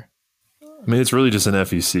out of there. I mean, it's really just an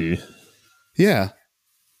FEC. Yeah.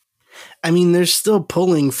 I mean, they're still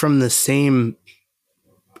pulling from the same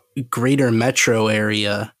greater metro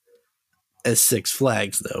area as Six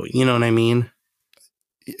Flags, though. You know what I mean?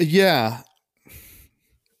 Yeah.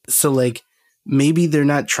 So, like, maybe they're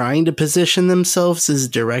not trying to position themselves as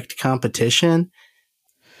direct competition.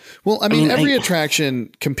 Well, I mean, every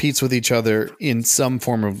attraction competes with each other in some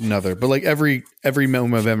form or another, but like every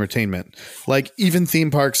moment of entertainment, like even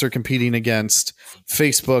theme parks are competing against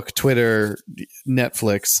Facebook, Twitter,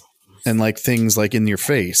 Netflix, and like things like in your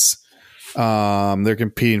face. They're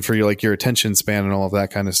competing for your attention span and all of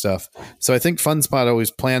that kind of stuff. So I think Fun Spot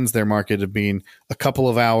always plans their market of being a couple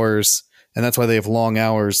of hours, and that's why they have long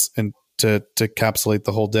hours and to encapsulate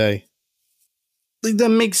the whole day. Like, that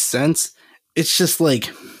makes sense. It's just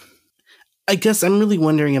like, I guess I'm really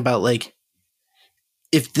wondering about like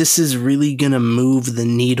if this is really going to move the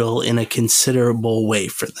needle in a considerable way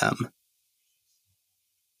for them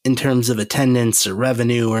in terms of attendance or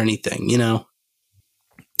revenue or anything,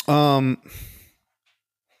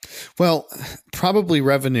 Well, probably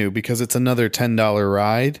revenue because it's another $10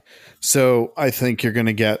 ride. So I think you're going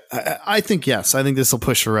to get, I think this will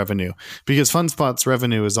push for revenue because Fun Spot's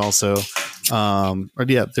revenue is also,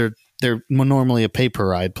 they're normally a pay per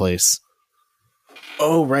ride place.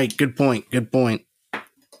 Oh, right. Good point.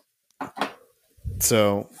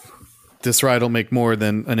 So this ride will make more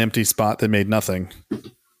than an empty spot that made nothing.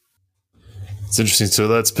 It's interesting. So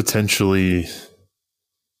that's potentially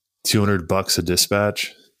 $200 a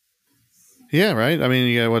dispatch. Yeah, right. I mean,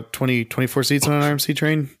 you got 24 seats on an RMC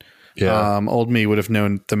train. Yeah. Old me would have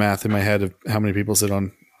known the math in my head of how many people sit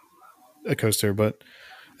on a coaster, but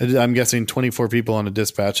I'm guessing 24 people on a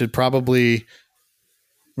dispatch. It probably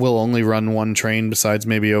will only run one train besides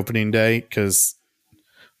maybe opening day because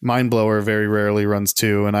Mindblower very rarely runs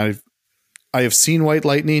two. And I have seen White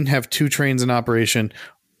Lightning have 2 trains in operation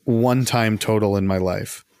one time total in my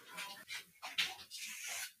life.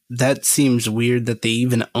 That seems weird that they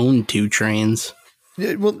even own 2 trains.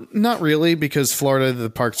 Yeah, well, not really, because Florida, the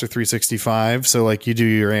parks are 365. So like you do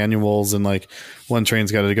your annuals and like one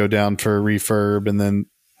train's got to go down for a refurb and then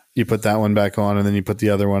you put that one back on and then you put the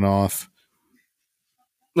other one off.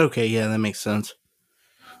 Okay, yeah, that makes sense.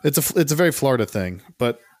 It's a very Florida thing,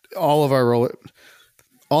 but all of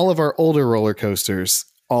our older roller coasters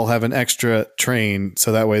all have an extra train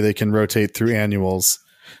so that way they can rotate through annuals.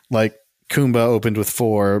 Like Kumba opened with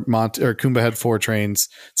 4, Kumba had 4 trains,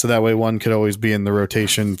 so that way one could always be in the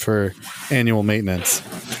rotation for annual maintenance.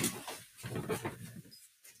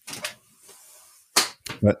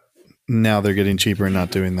 But now they're getting cheaper and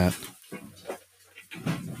not doing that.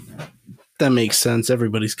 That makes sense.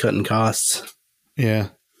 Everybody's cutting costs. Yeah.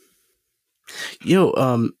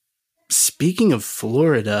 Yo, speaking of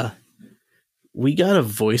Florida, we got a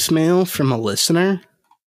voicemail from a listener.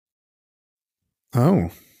 Oh,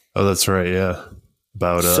 that's right. Yeah.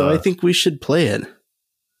 About, So I think we should play it.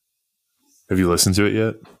 have you listened to it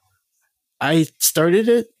yet? I started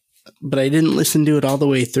it, but I didn't listen to it all the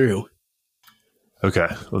way through. Okay,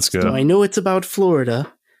 let's go. So I know it's about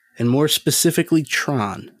Florida, and more specifically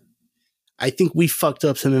Tron. I think we fucked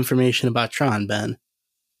up some information about Tron, Ben.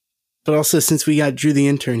 But also, since we got Drew the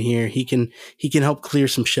intern here, he can help clear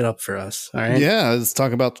some shit up for us. All right. yeah. Let's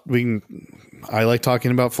talk about. I like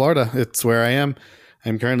talking about Florida. It's where I am.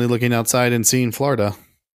 I'm currently looking outside and seeing Florida.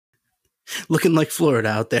 Looking like Florida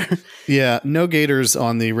out there. Yeah, no gators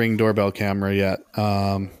on the Ring doorbell camera yet.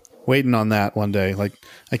 Waiting on that one day. Like,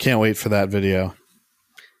 I can't wait for that video.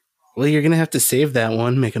 Well, you're gonna have to save that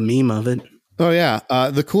one, make a meme of it. Oh yeah,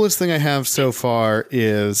 the coolest thing I have so far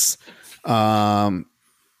is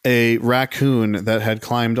a raccoon that had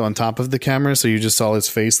climbed on top of the camera, so you just saw his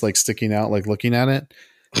face like sticking out, like looking at it,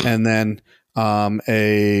 and then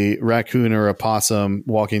a raccoon or a possum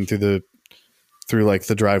walking through like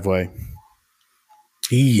the driveway.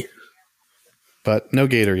 Eee. But no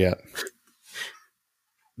gator yet.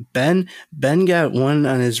 Ben got one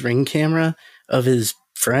on his Ring camera of his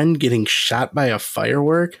friend getting shot by a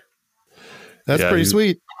firework. That's pretty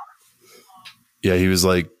sweet. Yeah, he was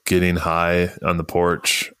like getting high on the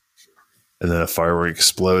porch, and then a firework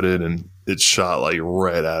exploded, and it shot like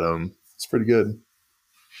right at him. It's pretty good.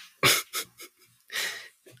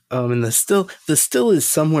 And the still is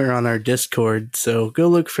somewhere on our Discord, so go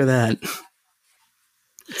look for that.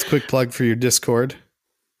 It's a quick plug for your Discord.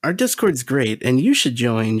 Our Discord's great, and you should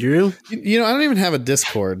join, Drew. You know, I don't even have a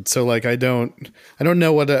Discord, so like I don't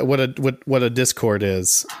know what a Discord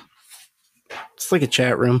is. It's like a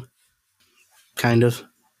chat room, kind of.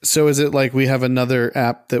 So is it like we have another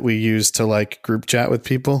app that we use to like group chat with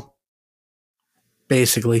people?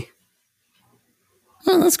 Basically.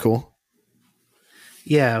 Oh, that's cool.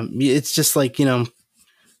 Yeah, it's just like, the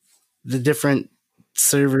different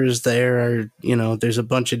servers there are, there's a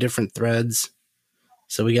bunch of different threads.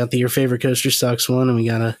 So we got the Your Favorite Coaster Sucks one, and we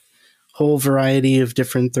got a whole variety of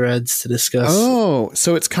different threads to discuss. Oh,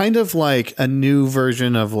 so it's kind of like a new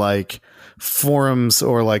version of like forums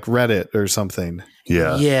or like Reddit or something.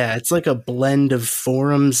 Yeah. Yeah, it's like a blend of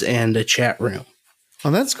forums and a chat room.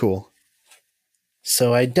 Oh, that's cool.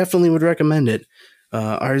 So I definitely would recommend it.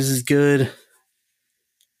 Ours is good.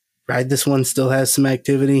 Ride This One still has some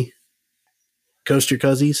activity. Coaster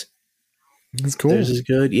Cuzzies. That's cool. Theirs is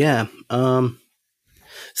good. Yeah.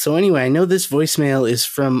 So anyway, I know this voicemail is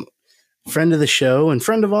from friend of the show and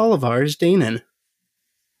friend of all of ours, Danon.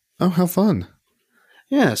 Oh, how fun.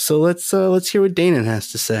 Yeah, so let's hear what Danon has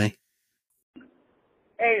to say.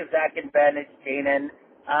 Hey, Zach and Ben, it's Danon.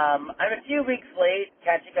 I'm a few weeks late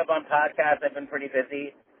catching up on podcasts. I've been pretty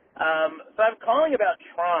busy. So I'm calling about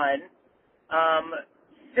Tron.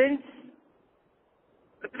 Since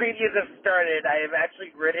the previews have started, I have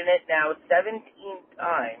actually ridden it now 17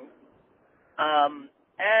 times.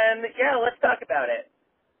 And yeah, let's talk about it.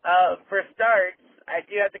 For starts, I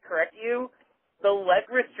do have to correct you. The leg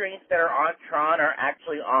restraints that are on Tron are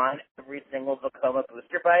actually on every single Vekoma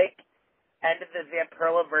booster bike. And the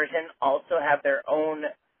Zamperla version also have their own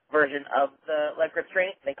version of the leg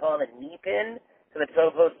restraint. They call it a knee pin, so the toe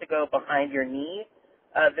post to go behind your knee.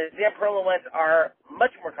 The Zamperla ones are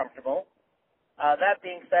much more comfortable. That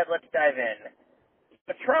being said, let's dive in.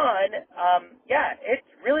 Tron, yeah, it's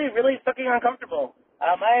really, really fucking uncomfortable.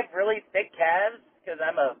 I have really thick calves because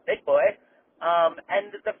I'm a big boy. And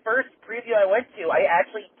the first preview I went to, I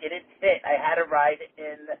actually didn't fit. I had to ride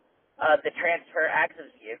in the transfer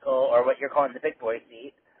access vehicle, or what you're calling the big boy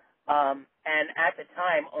seat. And at the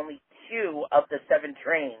time, only 2 of the 7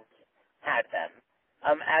 trains had them.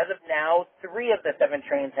 As of now, 3 of the 7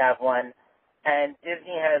 trains have one, and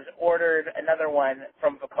Disney has ordered another one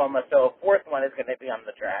from Vekoma, so a 4th one is going to be on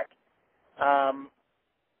the track.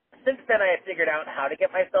 Since then, I have figured out how to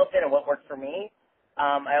get myself in and what works for me.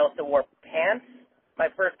 I also wore pants. My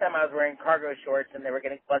first time I was wearing cargo shorts, and they were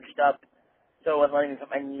getting bunched up, so it wasn't letting me put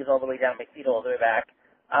my knees all the way down, my feet all the way back.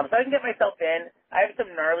 So I can get myself in. I have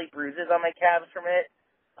some gnarly bruises on my calves from it.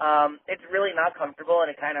 It's really not comfortable, and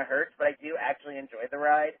it kind of hurts, but I do actually enjoy the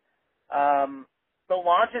ride. The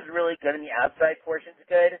launch is really good, and the outside portion's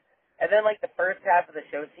good. And then, like, the first half of the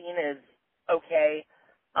show scene is okay.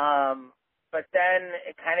 But then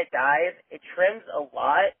it kind of dies. It trims a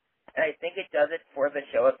lot, and I think it does it for the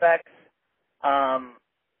show effects.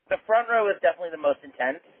 The front row is definitely the most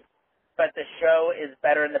intense, but the show is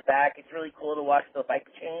better in the back. It's really cool to watch the bike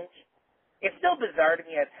change. It's still bizarre to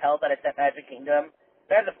me as hell that it's at Magic Kingdom.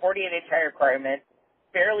 It has a 48-inch height requirement.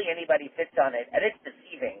 Barely anybody fits on it, and it's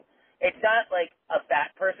deceiving. It's not like a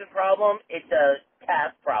fat person problem. It's a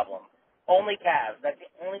calf problem. Only calves. That's the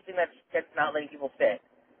only thing that's not letting people fit.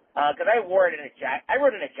 Because I wore it in a jacket. I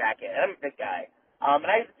rode in a jacket, and I'm a big guy. And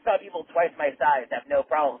I saw people twice my size have no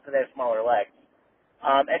problems because they have smaller legs.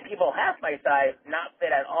 And people half my size not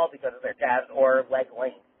fit at all because of their calves or leg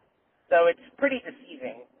length. So it's pretty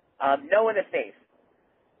deceiving. No one is safe.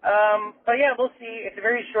 But yeah, we'll see. It's a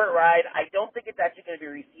very short ride. I don't think it's actually going to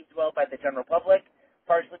be received well by the general public,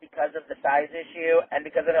 partially because of the size issue and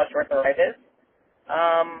because of how short the ride is.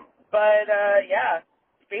 Yeah,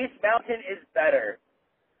 Space Mountain is better.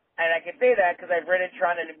 And I can say that because I've ridden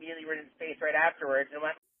Tron and immediately ridden Space right afterwards and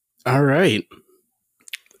went, All right.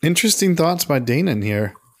 Interesting thoughts by Danon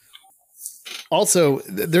here. Also,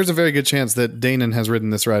 there's a very good chance that Danon has ridden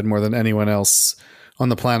this ride more than anyone else on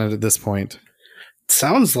the planet at this point.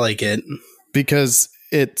 Sounds like it. Because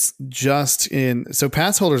it's just so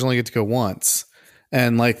pass holders only get to go once.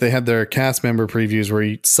 And like they had their cast member previews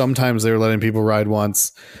where sometimes they were letting people ride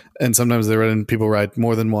once and sometimes they were letting people ride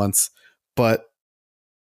more than once. But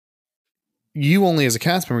you only as a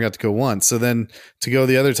cast member got to go once. So then to go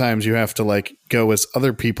the other times, you have to like go as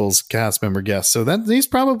other people's cast member guests. So that he's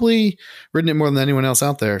probably ridden it more than anyone else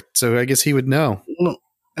out there. So I guess he would know. Well,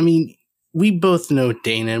 I mean, we both know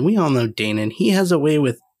Danon. We all know Danon. He has a way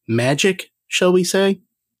with magic, shall we say?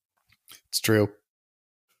 It's true.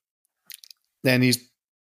 And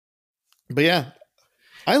but yeah,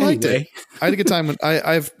 I liked it. I had a good time.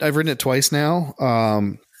 I've ridden it twice now.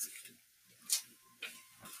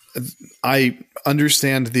 I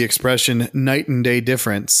understand the expression night and day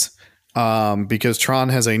difference because Tron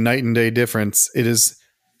has a night and day difference. It is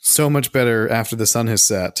so much better after the sun has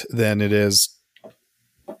set than it is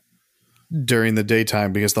during the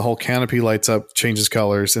daytime because the whole canopy lights up, changes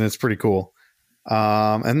colors, and it's pretty cool.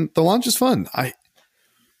 And the launch is fun.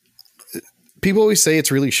 People always say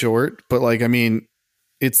it's really short, but like, I mean,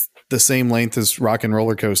 it's the same length as Rock and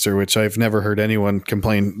Roller Coaster, which I've never heard anyone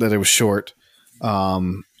complain that it was short.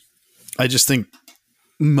 I just think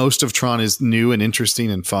most of Tron is new and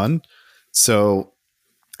interesting and fun. So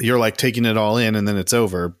you're like taking it all in and then it's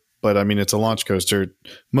over. But I mean, it's a launch coaster.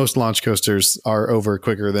 Most launch coasters are over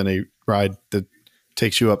quicker than a ride that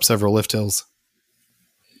takes you up several lift hills.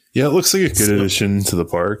 Yeah, it looks like a good addition to the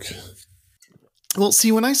park. Well,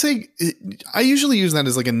 see, when I say, I usually use that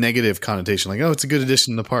as like a negative connotation, like, oh, it's a good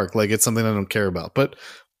addition to the park. Like it's something I don't care about. But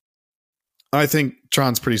I think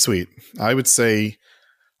Tron's pretty sweet. I would say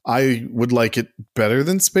I would like it better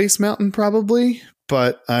than Space Mountain probably,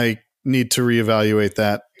 but I need to reevaluate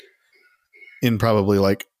that in probably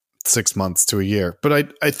like 6 months to a year.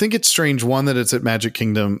 But I think it's strange, one, that it's at Magic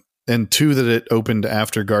Kingdom, and two, that it opened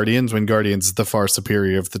after Guardians, when Guardians is the far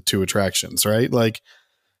superior of the two attractions, right? Like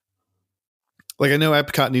I know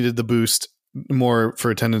Epcot needed the boost more for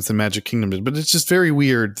attendance than Magic Kingdom did, but it's just very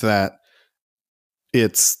weird that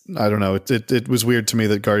I don't know. It was weird to me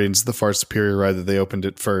that Guardians is the far superior ride that they opened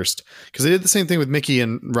it first, because they did the same thing with Mickey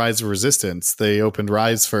and Rise of Resistance. They opened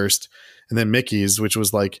Rise first and then Mickey's, which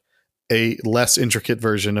was like a less intricate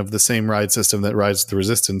version of the same ride system that Rise of the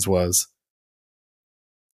Resistance was.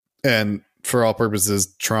 And for all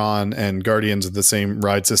purposes, Tron and Guardians are the same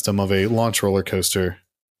ride system of a launch roller coaster,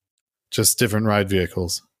 just different ride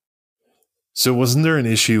vehicles. So wasn't there an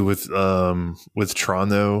issue with Tron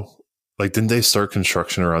though? Like, didn't they start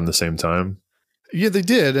construction around the same time? Yeah, they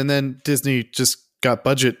did. And then Disney just got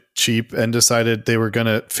budget cheap and decided they were going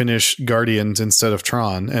to finish Guardians instead of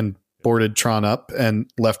Tron, and boarded Tron up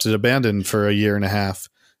and left it abandoned for a year and a half,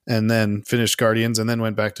 and then finished Guardians and then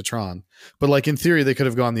went back to Tron. But like in theory, they could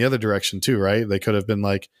have gone the other direction too, right? They could have been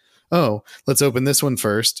like, oh, let's open this one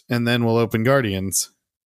first and then we'll open Guardians.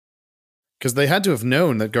 Because they had to have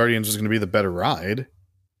known that Guardians was going to be the better ride.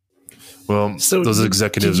 Well, so those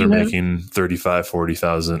executives are making 35,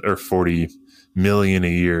 40,000 or 40 million a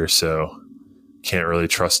year, so can't really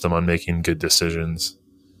trust them on making good decisions.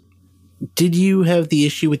 Did you have the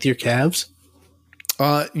issue with your calves?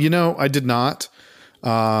 I did not.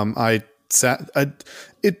 It's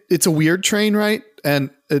a weird train, right?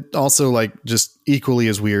 And it also, like, just equally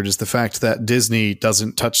as weird is the fact that Disney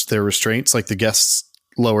doesn't touch their restraints. Like, the guests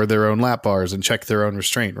lower their own lap bars and check their own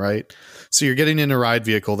restraint, right? So you're getting in a ride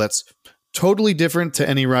vehicle that's totally different to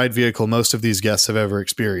any ride vehicle most of these guests have ever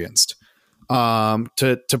experienced.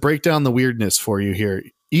 To break down the weirdness for you here,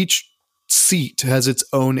 each seat has its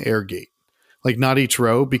own air gate. Like, not each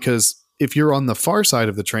row, because if you're on the far side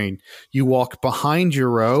of the train, you walk behind your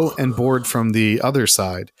row and board from the other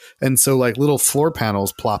side. And so, like, little floor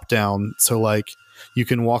panels plop down. So, like, you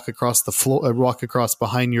can walk across the floor, walk across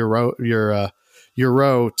behind your row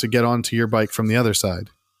to get onto your bike from the other side.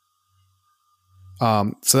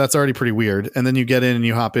 So that's already pretty weird. And then you get in and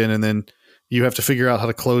you hop in, and then you have to figure out how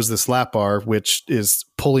to close this lap bar, which is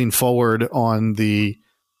pulling forward on the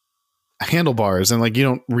handlebars. And like, you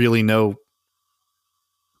don't really know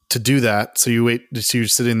to do that. So you wait, so you're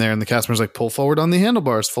sitting there and the cast member's like, pull forward on the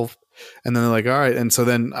handlebars, and then they're like, all right. And so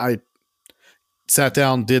then I sat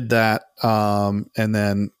down, did that, and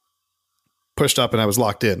then pushed up and I was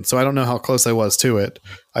locked in. So I don't know how close I was to it.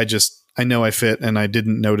 I know I fit and I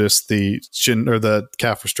didn't notice the shin or the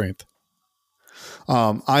calf restraint.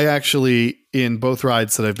 I actually, in both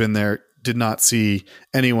rides that I've been there, did not see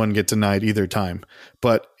anyone get denied either time,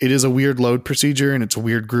 but it is a weird load procedure and it's a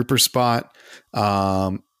weird grouper spot.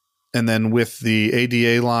 And then with the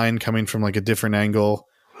ADA line coming from like a different angle,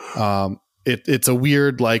 it's a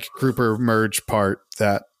weird like grouper merge part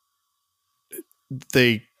that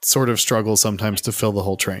they sort of struggle sometimes to fill the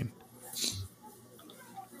whole train.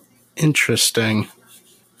 Interesting.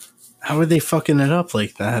 How are they fucking it up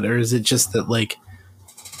like that? Or is it just that like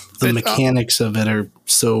the mechanics of it are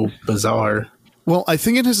so bizarre? Well, I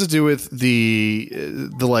think it has to do with the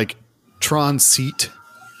like Tron seat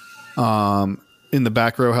in the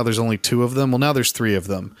back row, how there's only 2 of them. Well, now there's 3 of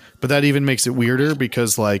them, but that even makes it weirder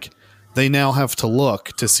because like they now have to look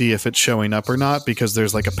to see if it's showing up or not, because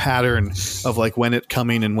there's like a pattern of like when it's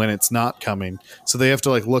coming and when it's not coming. So they have to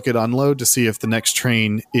like look at unload to see if the next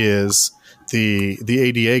train is the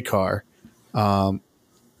ADA car. And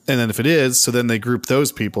then if it is, so then they group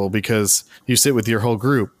those people because you sit with your whole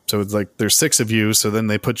group. So it's like there's 6 of you. So then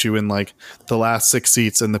they put you in like the last 6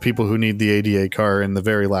 seats and the people who need the ADA car in the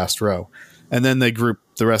very last row. And then they group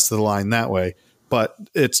the rest of the line that way. But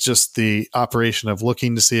it's just the operation of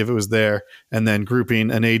looking to see if it was there and then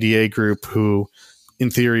grouping an ADA group who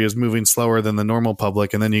in theory is moving slower than the normal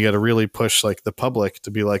public. And then you got to really push like the public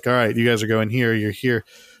to be like, all right, you guys are going here, you're here.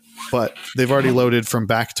 But they've already loaded from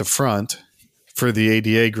back to front for the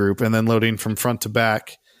ADA group and then loading from front to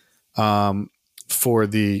back for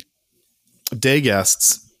the day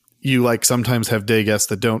guests. You like sometimes have day guests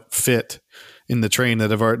that don't fit in the train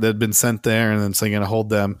that have been sent there, and then so you're going to hold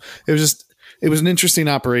them. It was an interesting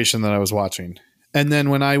operation that I was watching. And then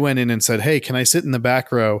when I went in and said, hey, can I sit in the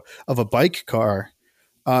back row of a bike car?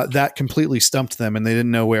 That completely stumped them and they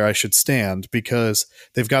didn't know where I should stand because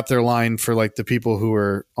they've got their line for like the people who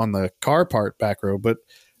are on the car part back row, but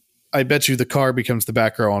I bet you the car becomes the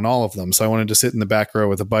back row on all of them. So I wanted to sit in the back row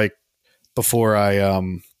with a bike before I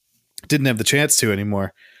didn't have the chance to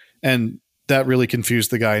anymore. And that really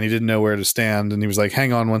confused the guy and he didn't know where to stand. And he was like,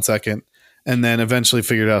 hang on 1 second. And then eventually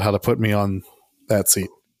figured out how to put me on that seat.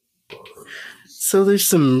 So there's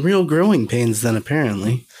some real growing pains then,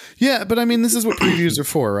 apparently. Yeah, but I mean, this is what previews are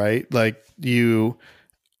for, right? Like you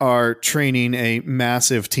are training a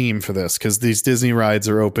massive team for this because these Disney rides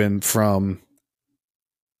are open from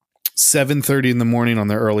 7:30 in the morning on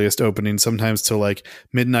their earliest opening, sometimes till like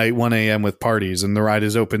midnight, 1 a.m. with parties, and the ride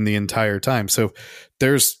is open the entire time. So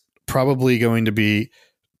there's probably going to be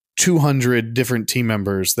 200 different team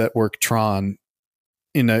members that work Tron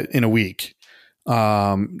in a week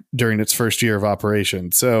during its first year of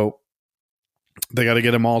operation. So they got to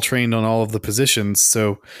get them all trained on all of the positions.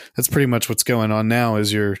 So that's pretty much what's going on now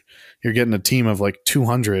is you're getting a team of like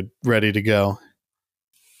 200 ready to go.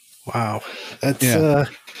 Wow. That's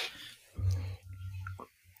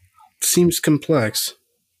seems complex.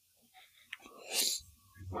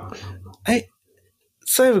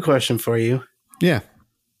 So I have a question for you. Yeah.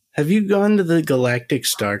 Have you gone to the Galactic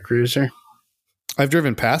Star Cruiser? I've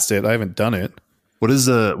driven past it. I haven't done it. What does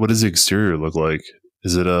the exterior look like?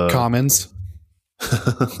 Is it a Commons?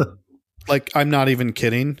 Like, I'm not even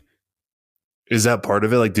kidding. Is that part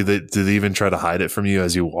of it? Like, do they even try to hide it from you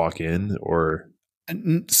as you walk in, or?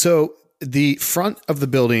 So the front of the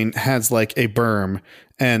building has like a berm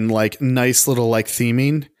and like nice little like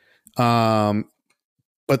theming.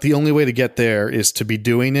 But the only way to get there is to be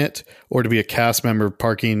doing it or to be a cast member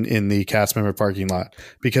parking in the cast member parking lot,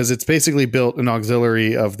 because it's basically built an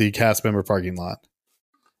auxiliary of the cast member parking lot.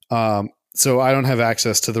 So I don't have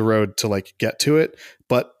access to the road to like get to it,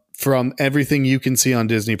 but from everything you can see on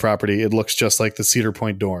Disney property, it looks just like the Cedar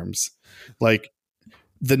Point dorms, like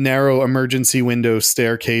the narrow emergency window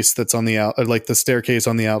staircase that's on the like the staircase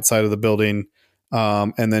on the outside of the building.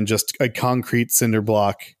 And then just a concrete cinder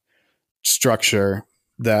block structure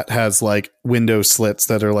that has like window slits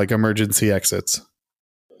that are like emergency exits.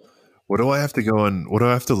 What do I have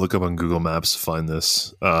to look up on Google Maps to find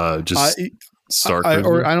this? I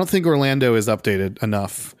don't think Orlando is updated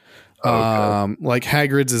enough. Okay. Like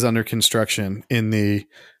Hagrid's is under construction in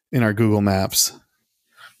our Google Maps.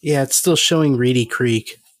 Yeah, it's still showing Reedy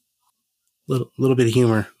Creek. Little bit of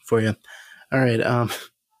humor for you. All right.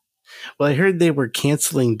 Well, I heard they were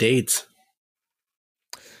canceling dates.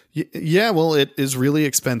 Yeah, well, it is really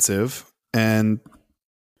expensive, and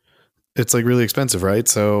it's like really expensive, right?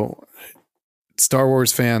 So Star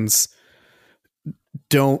Wars fans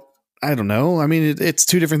don't. I don't know. I mean, it's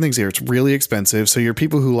two different things here. It's really expensive. So your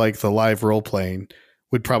people who like the live role playing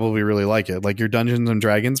would probably really like it. Like your Dungeons and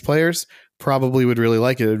Dragons players probably would really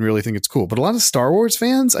like it and really think it's cool. But a lot of Star Wars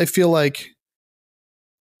fans, I feel like,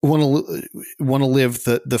 want to live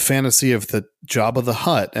the fantasy of the Jabba the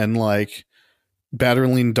Hutt and like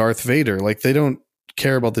battling Darth Vader. Like they don't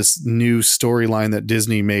care about this new storyline that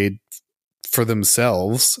Disney made for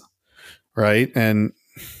themselves, right? And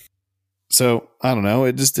so I don't know.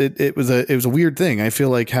 It just it was a weird thing. I feel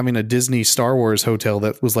like having a Disney Star Wars hotel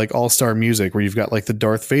that was like all star music, where you've got like the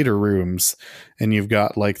Darth Vader rooms and you've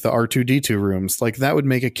got like the R2D2 rooms, like that would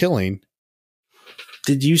make a killing.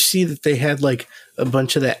 Did you see that they had like a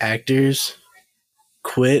bunch of the actors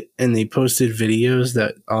quit and they posted videos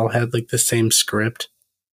that all had like the same script?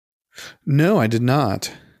 No, I did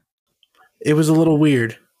not. It was a little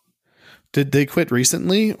weird. Did they quit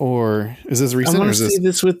recently, or is this recent? I want to say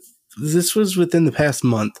this was within the past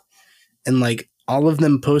month, and like all of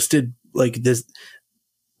them posted like this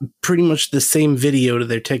pretty much the same video to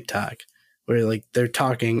their TikTok, where like they're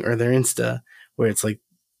talking, or their Insta, where it's like,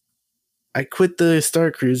 I quit the Star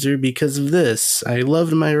Cruiser because of this. I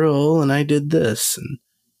loved my role and I did this.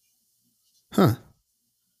 And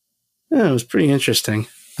yeah, it was pretty interesting.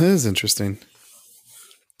 That is interesting.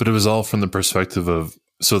 But it was all from the perspective of,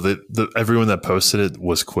 so that everyone that posted it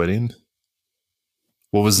was quitting.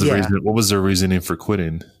 What was the reason? What was their reasoning for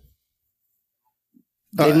quitting?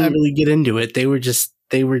 They didn't really get into it. They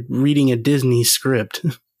were reading a Disney script.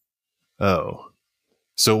 Oh,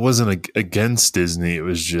 so it wasn't against Disney. It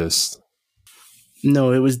was just,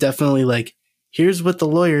 no, it was definitely like, here's what the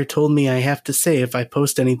lawyer told me I have to say if I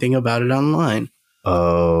post anything about it online.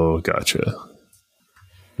 Oh, gotcha.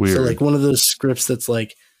 Weird. So like one of those scripts that's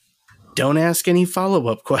like, don't ask any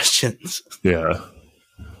follow-up questions. Yeah.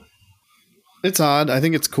 It's odd. I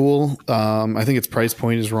think it's cool. I think its price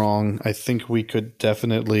point is wrong. I think we could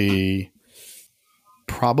definitely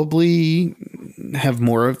probably have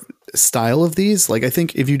more of style of these. Like I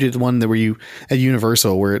think if you did one that where you at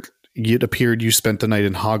Universal where it appeared you spent the night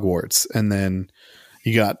in Hogwarts and then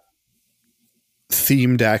you got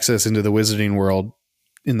themed access into the Wizarding World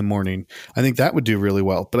in the morning, I think that would do really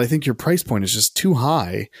well. But I think your price point is just too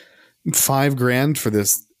high. $5,000 for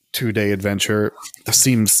this 2-day adventure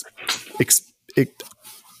seems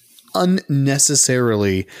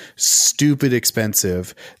unnecessarily stupid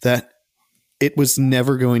expensive that it was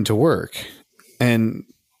never going to work. And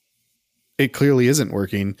it clearly isn't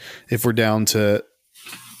working if we're down to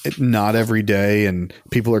it not every day and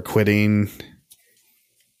people are quitting.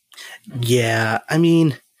 Yeah, I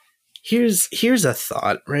mean, here's a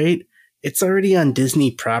thought, right? It's already on Disney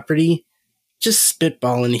property. Just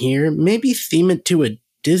spitballing here. Maybe theme it to a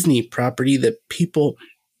Disney property that people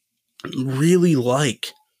really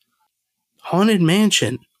like. Haunted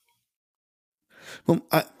Mansion. Well,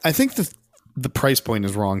 I think the price point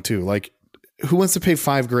is wrong too. Like, who wants to pay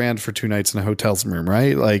 $5,000 for 2 nights in a hotel room,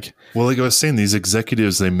 right? Like, well, like I was saying, these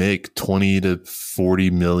executives, they make 20 to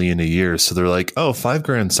 40 million a year. So they're like, oh,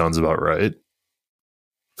 $5,000 sounds about right.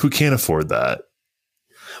 Who can't afford that?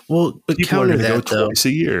 Well, but people counter are going to that go though. Twice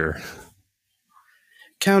a year.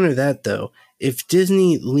 Counter that though. If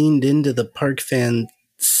Disney leaned into the park fan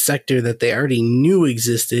sector that they already knew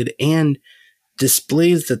existed and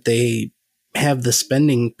displays that they have the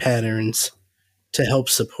spending patterns to help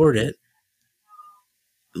support it,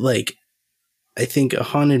 like, I think a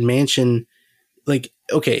Haunted Mansion, like,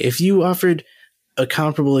 okay, if you offered a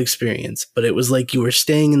comparable experience, but it was like you were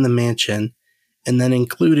staying in the mansion and then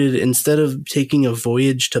included, instead of taking a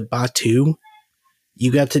voyage to Batu,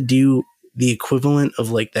 you got to do the equivalent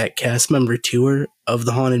of like that cast member tour of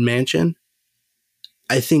the Haunted Mansion,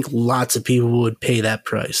 I think lots of people would pay that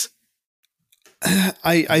price.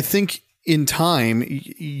 I think in time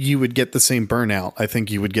you would get the same burnout. I think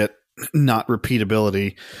you would get not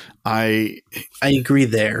repeatability. I agree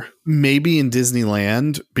there. Maybe in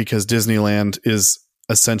Disneyland, because Disneyland is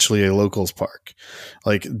essentially a locals park.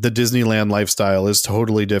 Like the Disneyland lifestyle is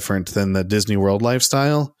totally different than the Disney World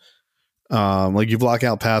lifestyle. Like you block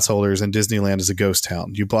out pass holders and Disneyland is a ghost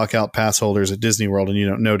town. You block out pass holders at Disney World and you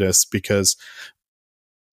don't notice because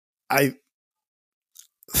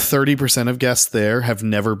 30% of guests there have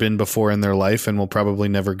never been before in their life and will probably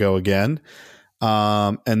never go again.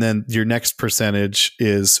 And then your next percentage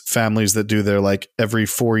is families that do their like every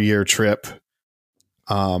 4-year trip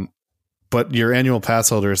But your annual pass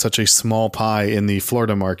holder is such a small pie in the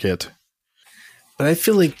Florida market. But I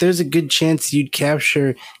feel like there's a good chance you'd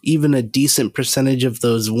capture even a decent percentage of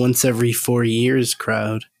those once every 4 years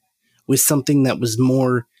crowd with something that was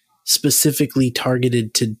more specifically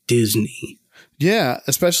targeted to Disney. Yeah,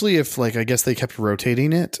 especially if, like, I guess they kept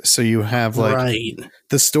rotating it. So you have, like, right.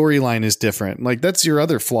 The storyline is different. Like, that's your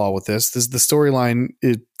other flaw with this. The storyline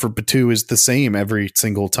for Batuu is the same every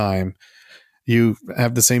single time. You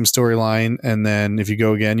have the same storyline, and then if you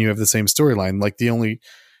go again, you have the same storyline. Like,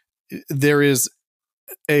 there is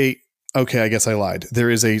I guess I lied. There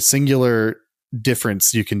is a singular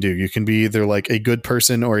difference you can do. You can be either like a good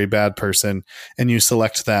person or a bad person, and you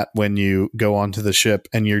select that when you go onto the ship,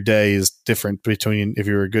 and your day is different between if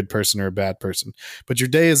you're a good person or a bad person. But your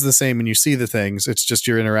day is the same and you see the things. It's just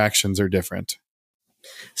your interactions are different.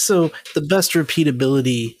 So the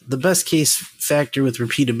best case factor with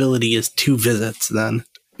repeatability is 2 visits then.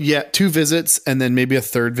 Yeah, 2 visits, and then maybe a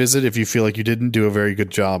third visit if you feel like you didn't do a very good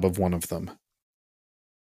job of one of them.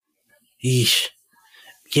 Eesh.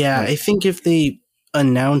 Yeah, I think if they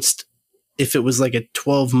announced if it was like a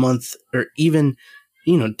 12-month or even,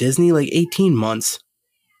 Disney, like 18 months,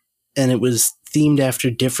 and it was themed after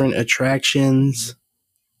different attractions,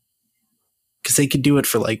 because they could do it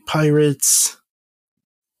for like Pirates,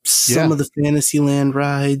 some of the Fantasyland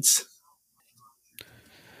rides.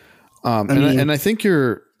 I think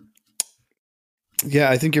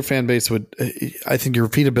I think your fan base I think your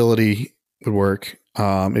repeatability would work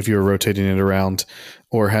if you were rotating it around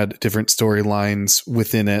or had different storylines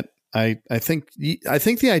within it. I think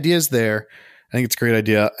the idea is there. I think it's a great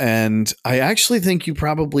idea. And I actually think you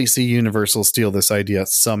probably see Universal steal this idea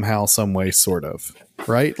somehow, some way, sort of.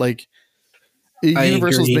 Right? Like,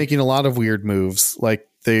 Universal's making a lot of weird moves. Like,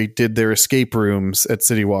 they did their escape rooms at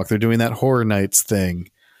City Walk. They're doing that Horror Nights thing.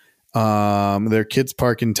 Their kids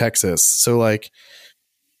park in Texas. So, like,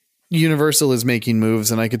 Universal is making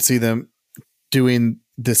moves, and I could see them doing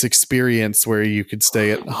this experience where you could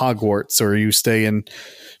stay at Hogwarts or you stay in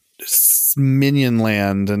Minion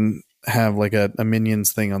Land and have like a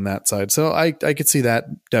Minions thing on that side. So I could see that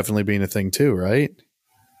definitely being a thing too, right?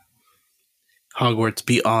 Hogwarts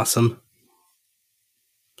be awesome.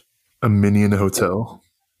 A Minion hotel.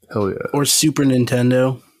 Hell yeah. Or Super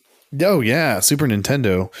Nintendo. Oh yeah, Super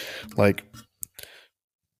Nintendo. Like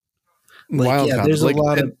wild yeah, there's a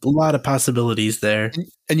lot of possibilities there.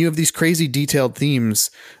 And you have these crazy detailed themes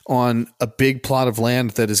on a big plot of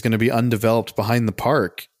land that is going to be undeveloped behind the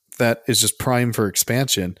park that is just prime for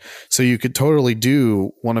expansion. So you could totally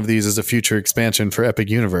do one of these as a future expansion for Epic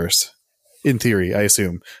Universe. In theory, I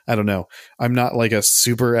assume. I don't know. I'm not like a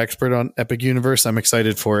super expert on Epic Universe. I'm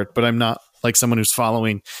excited for it, but I'm not like someone who's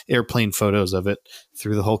following airplane photos of it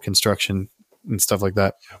through the whole construction and stuff like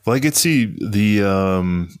that. Well, I could see the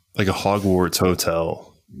like a Hogwarts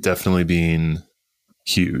hotel definitely being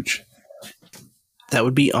huge. That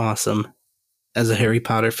would be awesome. As a Harry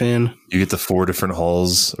Potter fan, you get the 4 different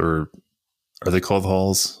halls, or are they called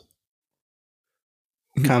halls?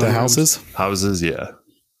 Kind of houses. Houses, yeah.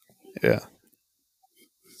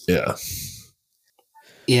 Yeah,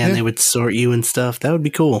 and they would sort you and stuff. That would be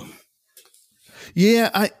cool. Yeah,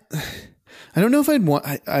 I don't know if I'd want.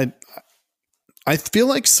 I feel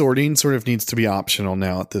like sorting sort of needs to be optional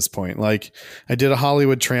now at this point. Like, I did a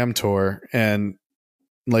Hollywood tram tour and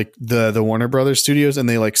like the Warner Brothers studios, and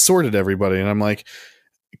they like sorted everybody, and I'm like,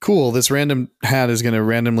 cool, this random hat is going to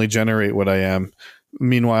randomly generate what I am.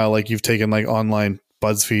 Meanwhile, like, you've taken like online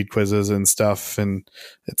BuzzFeed quizzes and stuff, and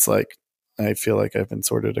it's like, I feel like I've been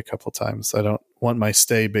sorted a couple times. I don't want my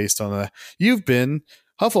stay based on that. You've been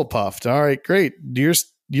Hufflepuffed. All right, great.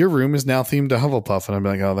 Your room is now themed to Hufflepuff, and I'm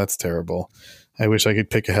like, oh, that's terrible. I wish I could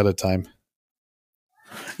pick ahead of time.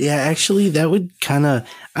 Yeah, actually, that would kind of...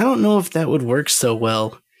 I don't know if that would work so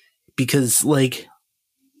well, because, like,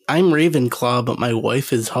 I'm Ravenclaw, but my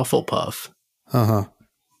wife is Hufflepuff. Uh-huh.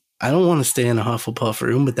 I don't want to stay in a Hufflepuff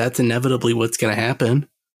room, but that's inevitably what's going to happen.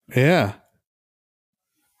 Yeah.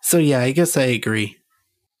 So, yeah, I guess I agree.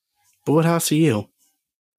 But what house are you?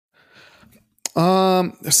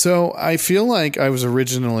 So I feel like I was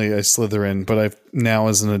originally a Slytherin, but now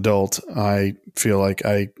as an adult, I feel like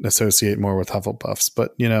I associate more with Hufflepuffs,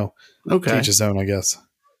 but okay. Each his own, I guess.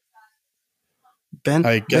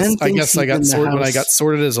 I guess I got sorted when I got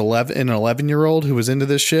sorted as an 11-year-old who was into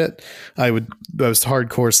this shit. I was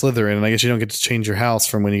hardcore Slytherin, and I guess you don't get to change your house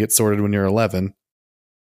from when you get sorted when you're 11.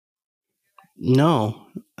 No,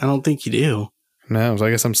 I don't think you do. No, so I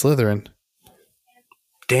guess I'm Slytherin.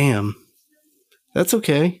 Damn. That's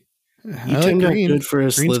okay. You turned out good for a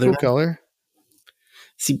Slytherin. Cool color.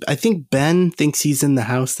 See, I think Ben thinks he's in the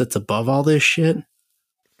house that's above all this shit.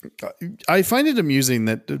 I find it amusing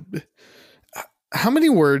that how many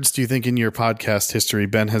words do you think in your podcast history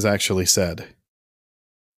Ben has actually said?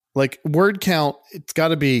 Like word count, it's got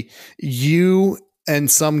to be you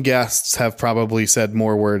and some guests have probably said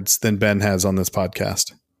more words than Ben has on this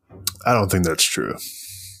podcast. I don't think that's true.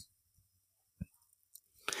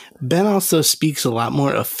 Ben also speaks a lot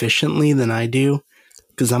more efficiently than I do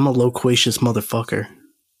because I'm a loquacious motherfucker.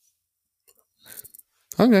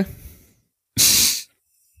 Okay.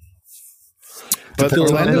 But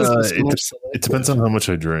it depends on how much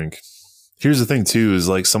I drink. Here's the thing too, is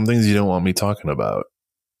like some things you don't want me talking about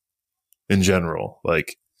in general.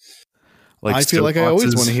 Like I feel like I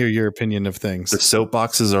always want to hear your opinion of things. The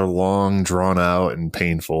soapboxes are long, drawn out, and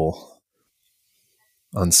painful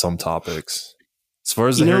on some topics. As far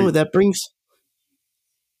as that brings.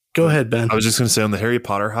 Go ahead, Ben. I was just going to say on the Harry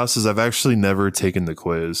Potter houses, I've actually never taken the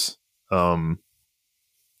quiz.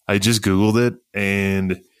 I just Googled it,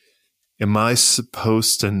 and am I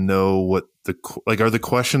supposed to know what are the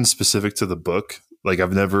questions specific to the book? Like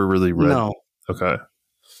I've never really read. No. Okay.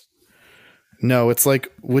 No, it's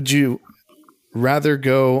like, would you rather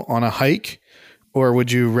go on a hike or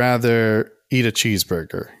would you rather eat a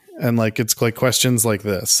cheeseburger? And like, it's like questions like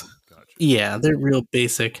this. Yeah, they're real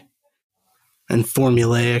basic and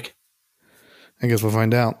formulaic. I guess we'll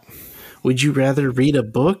find out. Would you rather read a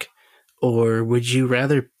book or would you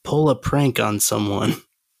rather pull a prank on someone?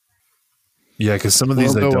 Yeah, because some of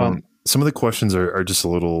these some of the questions are just a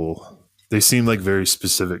little. They seem like very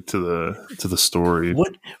specific to the story.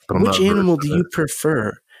 Which animal do you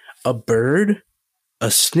prefer? A bird,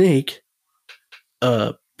 a snake,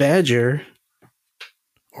 a badger,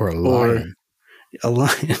 or a lion? A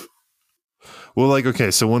lion. Well, like,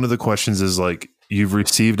 okay, so one of the questions is like, you've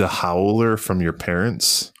received a howler from your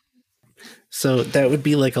parents. So that would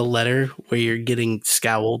be like a letter where you're getting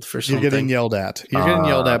scowled for something. You're getting yelled at. You're getting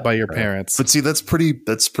yelled at by your parents. But see, that's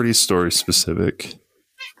pretty story specific.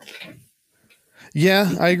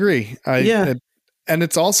 Yeah, I agree. And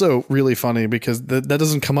it's also really funny because that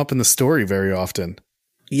doesn't come up in the story very often.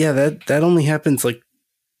 Yeah, that only happens like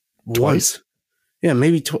twice. Once. Yeah,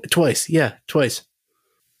 maybe twice. Yeah, twice.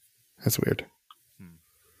 That's weird.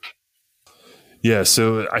 Yeah,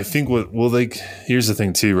 so I think here's the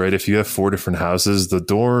thing too, right? If you have 4 different houses, the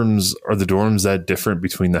dorms that different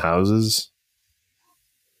between the houses?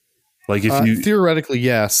 Like if you theoretically,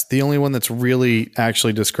 yes. The only one that's really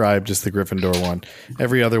actually described is the Gryffindor one.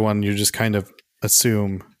 Every other one you just kind of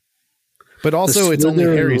assume. But also it's only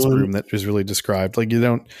Harry's room that is really described. Like you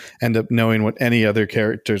don't end up knowing what any other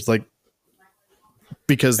characters like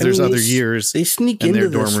because there's other years they sneak and into their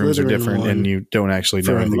dorm rooms are different and you don't actually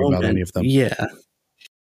know anything about any of them. Yeah.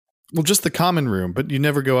 Well, just the common room, but you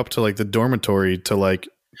never go up to like the dormitory to like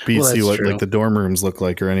see what like the dorm rooms look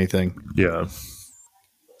like or anything. Yeah.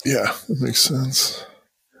 Yeah, that makes sense.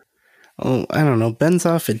 Oh, I don't know. Ben's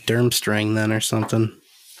off at Durmstrang then or something.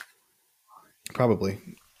 Probably.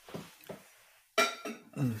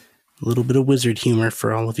 A little bit of wizard humor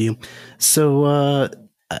for all of you. So,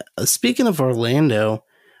 speaking of Orlando,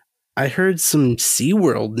 I heard some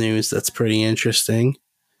SeaWorld news that's pretty interesting.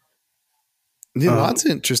 Yeah, lots of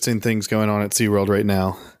interesting things going on at SeaWorld right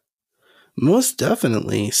now. Most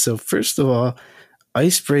definitely. So, first of all,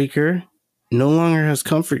 Icebreaker no longer has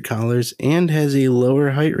comfort collars and has a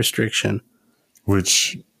lower height restriction.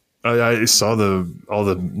 Which I saw all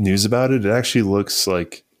the news about it. It actually looks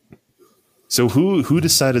like. So who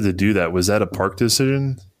decided to do that? Was that a park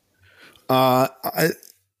decision?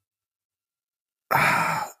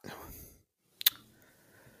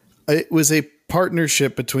 It was a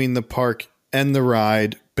partnership between the park and the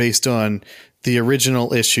ride based on the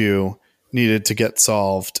original issue needed to get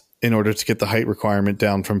solved in order to get the height requirement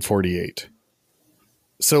down from 48.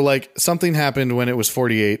 So like something happened when it was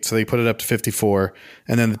 48, so they put it up to 54,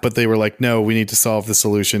 but they were like, no, we need to solve the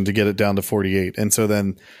solution to get it down to 48. And so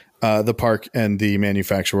then the park and the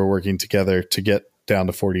manufacturer were working together to get down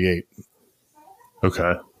to 48.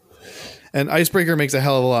 Okay. And Icebreaker makes a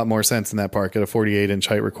hell of a lot more sense in that park at a 48-inch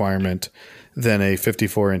height requirement than a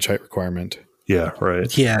 54-inch height requirement. Yeah,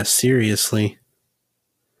 right. Yeah, seriously.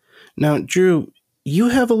 Now, Drew, you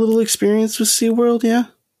have a little experience with SeaWorld, yeah?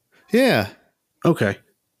 Yeah. Okay.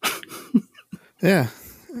 Yeah.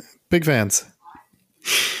 Big fans.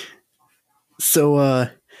 So,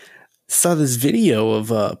 saw this video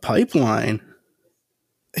of Pipeline.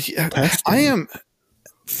 Yeah, I am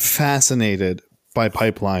fascinated by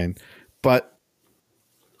Pipeline, but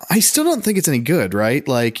I still don't think it's any good, right?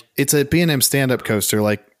 Like it's a B&M stand-up coaster.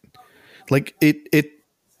 Like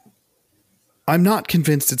I'm not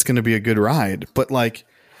convinced it's going to be a good ride, but like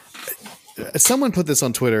someone put this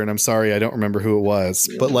on Twitter, and I'm sorry, I don't remember who it was,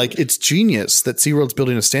 but like, it's genius that SeaWorld's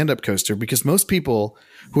building a stand-up coaster, because most people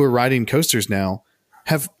who are riding coasters now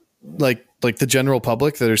have like the general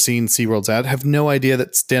public that are seeing SeaWorld's ad have no idea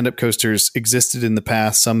that stand-up coasters existed in the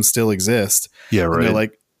past. Some still exist. Yeah, right. And they're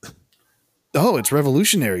like, oh, it's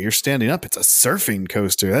revolutionary. You're standing up. It's a surfing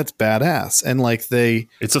coaster. That's badass. And like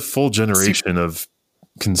it's a full generation of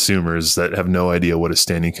consumers that have no idea what a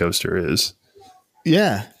standing coaster is.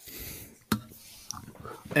 Yeah.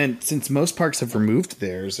 And since most parks have removed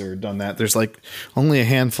theirs or done that, there's like only a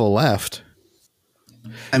handful left.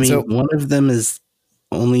 I mean, one of them is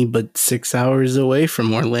only but 6 hours away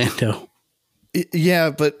from Orlando. Yeah,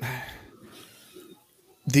 but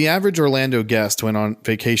the average Orlando guest went on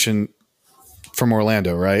vacation from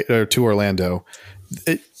Orlando, right? Or to Orlando.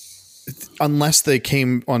 Unless they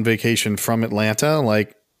came on vacation from Atlanta,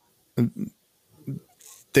 like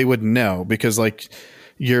they wouldn't know, because like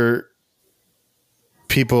you're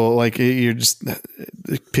people, like you're just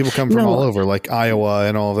people come from all over, like Iowa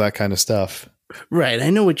and all of that kind of stuff. Right. I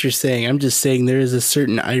know what you're saying. I'm just saying there is a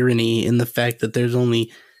certain irony in the fact that there's only,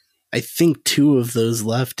 I think, 2 of those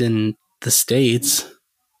left in the States.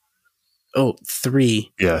 Oh, 3.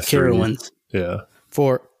 Yeah. Carowinds. 3. Yeah.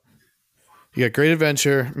 4. You got Great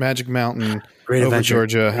Adventure, Magic Mountain, Great over Adventure,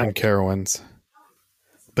 Georgia, and Carowinds.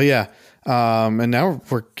 But yeah, and now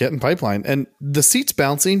we're getting pipeline. And the seats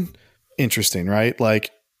bouncing, interesting, right?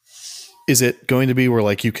 Like, is it going to be where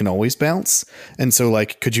like you can always bounce? And so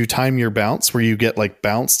like, could you time your bounce where you get like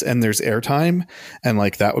bounced and there's airtime, and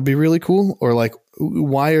like that would be really cool? Or like,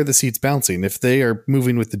 why are the seats bouncing? If they are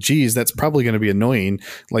moving with the G's, that's probably going to be annoying,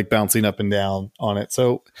 like bouncing up and down on it.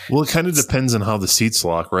 So, well, it kind of depends on how the seats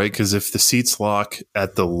lock, right? Because if the seats lock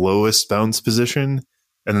at the lowest bounce position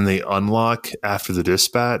and then they unlock after the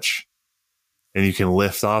dispatch and you can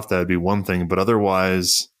lift off, that'd be one thing. But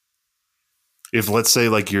otherwise, if let's say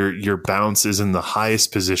like your bounce is in the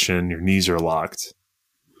highest position, your knees are locked,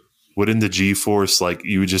 wouldn't the G-force, like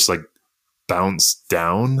you would just like bounce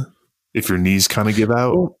down if your knees kind of give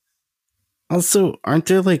out? Well, also, aren't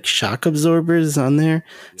there like shock absorbers on there?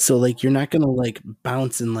 So like you're not going to like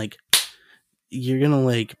bounce and like you're going to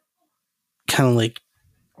like kind of like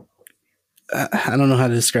I don't know how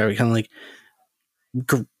to describe it, kind of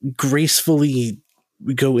like gracefully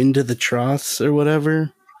go into the troughs or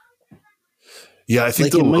whatever. Yeah, I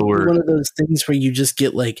think like the it might lower, be one of those things where you just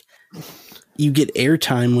get like you get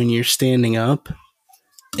airtime when you're standing up,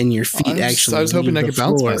 and your feet actually. I was hoping I leave could the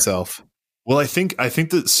bounce floor. myself. well, I think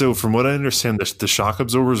that, so from what I understand, the shock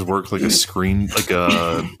absorbers work like a screen, like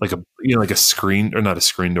a like a screen, or not a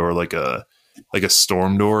screen door, like a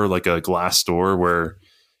storm door, like a glass door where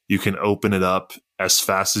you can open it up as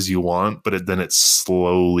fast as you want, but then it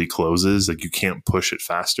slowly closes. Like you can't push it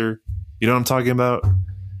faster. You know what I'm talking about?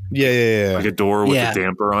 Yeah. Like a door with Yeah. a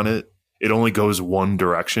damper on it. It only goes one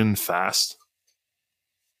direction fast.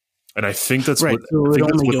 And I think that's Right, what, so I it think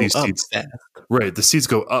that's only what go these up seats. fast. Right, the seats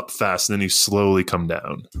go up fast, and then you slowly come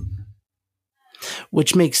down.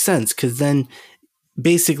 Which makes sense, because then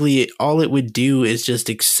basically all it would do is just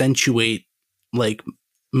accentuate like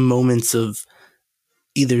moments of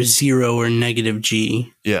either 0 or negative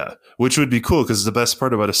G. Yeah, which would be cool, because the best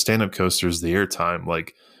part about a stand-up coaster is the airtime.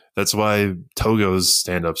 Like that's why Togo's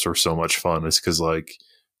stand-ups are so much fun. Is because like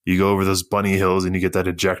you go over those bunny hills and you get that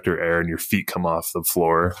ejector air, and your feet come off the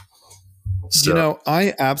floor. So, You know,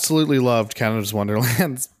 I absolutely loved Canada's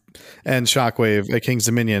Wonderlands and Shockwave at King's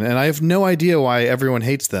Dominion, and I have no idea why everyone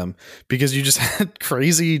hates them, because you just had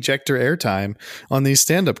crazy ejector airtime on these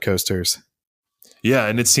stand-up coasters. yeah,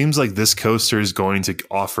 and it seems like this coaster is going to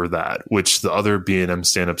offer that, which the other B&M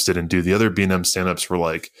stand-ups didn't do. The other B&M stand-ups were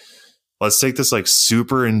like, let's take this like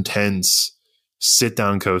super intense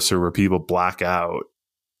sit-down coaster where people black out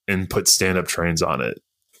and put stand-up trains on it.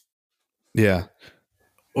 Yeah.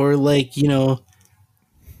 Or like, you know,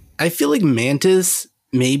 I feel like Mantis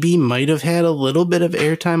maybe might have had a little bit of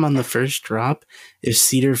airtime on the first drop if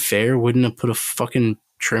Cedar Fair wouldn't have put a fucking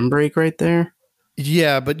trim brake right there.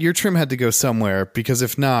 Yeah, but your trim had to go somewhere, because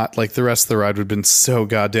if not, like the rest of the ride would have been so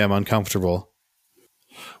goddamn uncomfortable.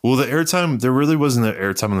 Well, the airtime, there really wasn't an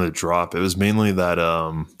airtime on the drop. It was mainly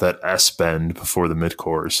that S bend before the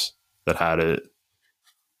mid-course that had it.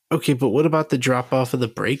 Okay, but what about the drop off of the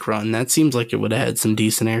brake run? That seems like it would have had some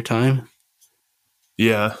decent airtime.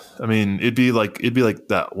 Yeah, I mean, it'd be like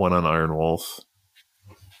that one on Iron Wolf.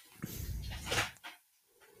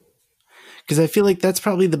 Because I feel like that's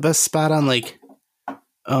probably the best spot on like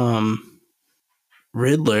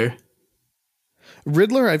Riddler.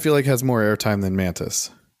 Riddler, I feel like, has more airtime than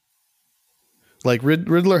Mantis. Like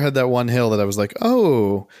Riddler had that one hill that I was like,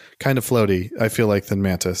 oh, kind of floaty, I feel like, than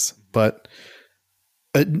Mantis. but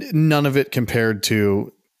none of it compared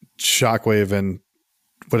to Shockwave and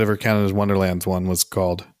whatever Canada's Wonderlands one was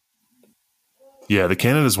called. Yeah, the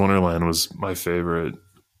Canada's Wonderland was my favorite.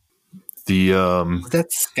 The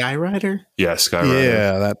That's Skyrider? yeah, Skyrider.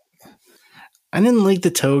 Yeah, that I didn't like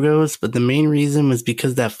the Togos, but the main reason was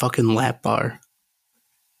because that fucking lap bar.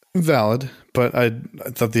 valid, but I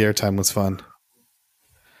thought the airtime was fun.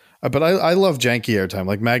 But I love janky airtime.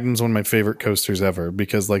 Like Magnum's one of my favorite coasters ever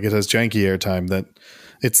because like it has janky airtime that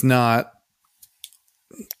it's not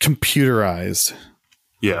computerized.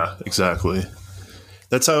 Yeah, exactly.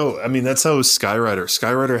 That's how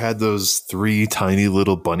Skyrider had those 3 tiny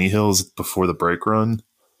little bunny hills before the brake run.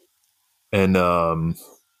 And the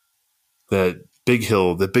big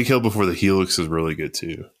hill before the Helix is really good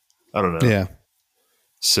too. I don't know. Yeah.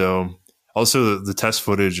 So also the test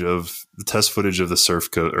footage of the surf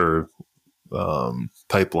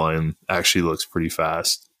pipeline actually looks pretty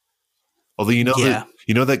fast. Although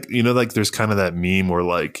like there's kind of that meme where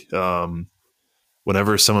like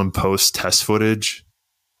whenever someone posts test footage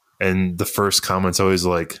and the first comment's always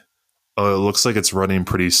like, oh, it looks like it's running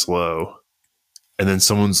pretty slow. And then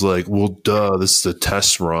someone's like, well, duh, this is a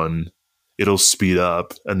test run. It'll speed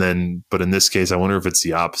up. And then, but in this case, I wonder if it's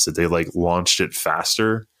the opposite. They like launched it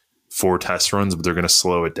faster for test runs, but they're going to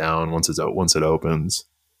slow it down once it opens.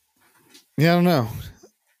 Yeah, I don't know.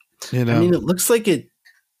 You know, I mean, it looks like it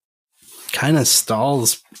kind of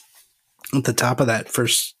stalls at the top of that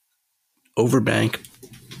first overbank.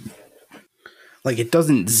 Like it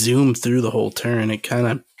doesn't zoom through the whole turn. It kind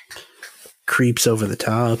of creeps over the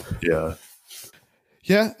top. Yeah.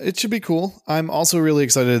 Yeah, it should be cool. I'm also really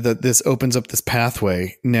excited that this opens up this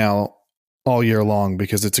pathway now all year long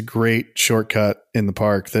because it's a great shortcut in the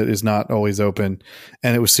park that is not always open.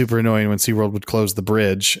 And it was super annoying when SeaWorld would close the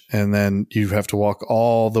bridge and then you have to walk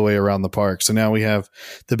all the way around the park. So now we have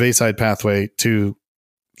the Bayside pathway so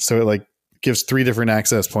it like gives 3 different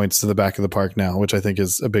access points to the back of the park now, which I think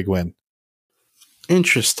is a big win.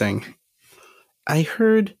 Interesting. I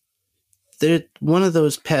heard that one of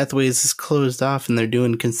those pathways is closed off and they're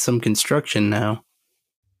doing some construction now.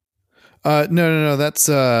 No. That's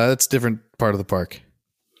a different part of the park.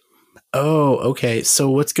 Oh, okay. So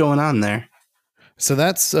what's going on there? So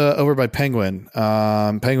that's over by Penguin.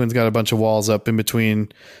 Penguin's got a bunch of walls up in between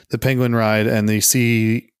the Penguin ride and the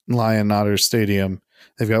Sea Lion Otter Stadium.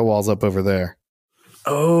 They've got walls up over there.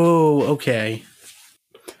 Oh, okay.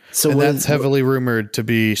 So that's heavily rumored to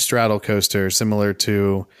be straddle coaster, similar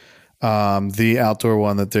to the outdoor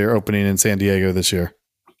one that they're opening in San Diego this year.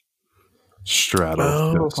 Straddle.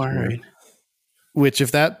 Oh, all right. Which,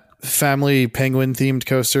 if that family penguin themed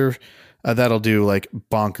coaster, that'll do like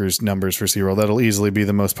bonkers numbers for SeaWorld. That'll easily be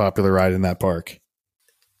the most popular ride in that park.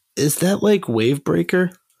 Is that like Wave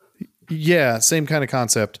Breaker? Yeah, same kind of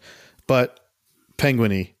concept, but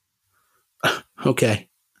penguin-y. Okay.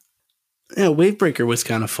 Yeah, Wave Breaker was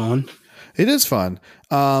kind of fun. It is fun.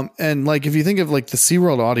 And like, if you think of like the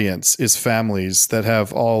SeaWorld audience is families that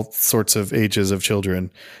have all sorts of ages of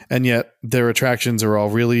children, and yet their attractions are all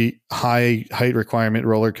really high height requirement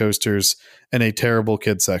roller coasters and a terrible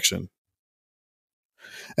kid section.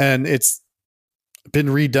 And it's been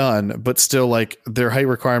redone, but still like their height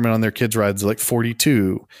requirement on their kids rides are like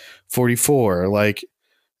 42, 44. Like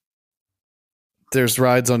there's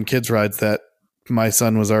rides on kids rides that my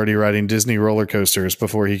son was already riding Disney roller coasters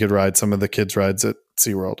before he could ride some of the kids' rides at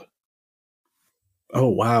SeaWorld. Oh,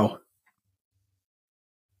 wow.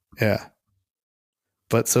 Yeah.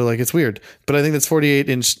 But so like, it's weird, but I think this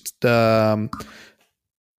 48-inch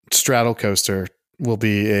straddle coaster will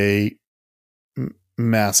be a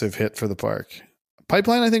massive hit for the park.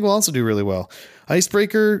 Pipeline, I think, will also do really well.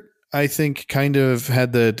 Icebreaker, I think, kind of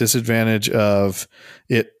had the disadvantage of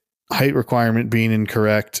it height requirement being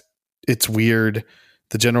incorrect. It's weird.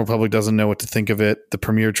 The general public doesn't know what to think of it. The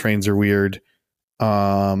premier trains are weird.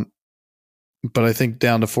 But I think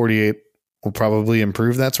down to 48 will probably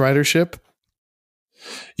improve that's ridership.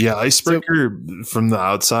 Yeah, Icebreaker from the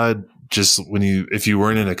outside, just if you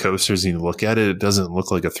weren't in a coasters and you look at it, it doesn't look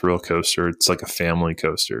like a thrill coaster. It's like a family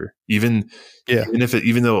coaster. Even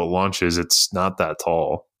though it launches, it's not that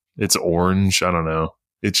tall. It's orange. I don't know.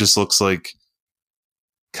 It just looks like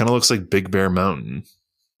Big Bear Mountain.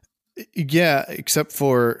 Yeah, except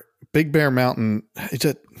for Big Bear Mountain.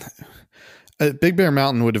 Big Bear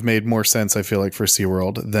Mountain would have made more sense, I feel like, for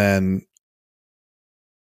SeaWorld than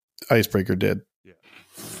Icebreaker did. Yeah.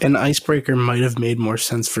 And Icebreaker might have made more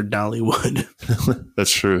sense for Dollywood.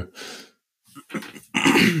 That's true.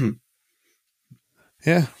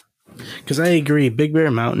 Yeah. Because I agree, Big Bear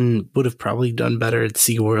Mountain would have probably done better at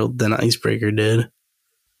SeaWorld than Icebreaker did.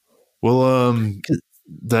 Well,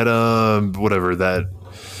 That whatever that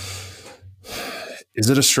is,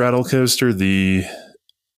 it a straddle coaster, the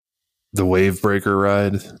wave breaker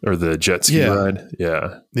ride or the jet ski ride?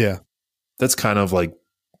 Yeah. That's kind of like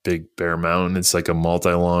Big Bear Mountain. It's like a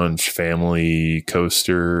multi-launch family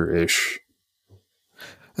coaster ish.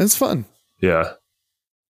 It's fun. Yeah.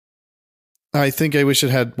 I think I wish it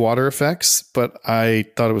had water effects, but I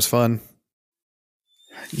thought it was fun.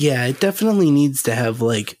 Yeah, it definitely needs to have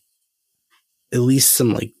like at least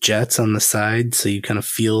some like jets on the side, so you kind of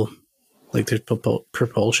feel like there's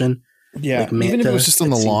propulsion. Yeah, like even if it was just on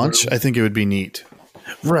the launch, SeaWorld. I think it would be neat.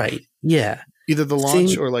 Right. Yeah. Either the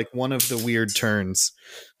launch Same- or like one of the weird turns.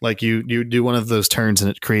 Like you do one of those turns and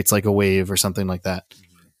it creates like a wave or something like that.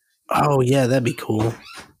 Oh yeah, that'd be cool.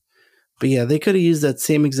 But yeah, they could have used that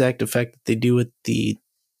same exact effect that they do with the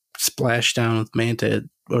splashdown with Manta at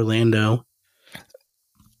Orlando.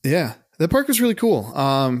 Yeah, the park was really cool.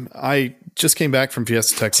 I just came back from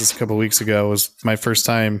Fiesta, Texas a couple of weeks ago. It was my first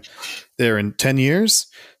time there in 10 years.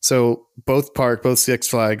 So both Six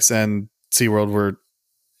Flags and SeaWorld were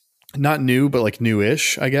not new, but like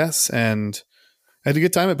newish, I guess. And I had a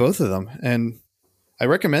good time at both of them. And I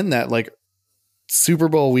recommend that like Super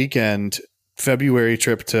Bowl weekend, February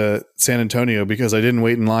trip to San Antonio, because I didn't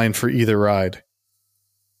wait in line for either ride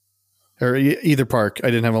or either park. I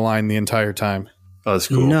didn't have a line the entire time. Oh, that's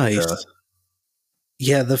cool. Nice.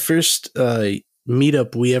 Yeah, the first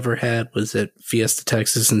meetup we ever had was at Fiesta,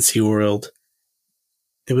 Texas and SeaWorld.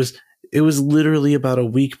 It was literally about a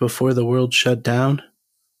week before the world shut down.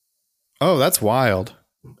 Oh, that's wild.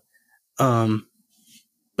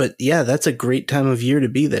 But yeah, that's a great time of year to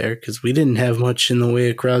be there because we didn't have much in the way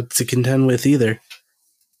of crowds to contend with either.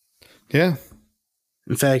 Yeah.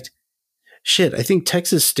 In fact, shit, I think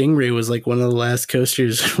Texas Stingray was like one of the last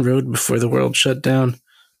coasters rode before the world shut down.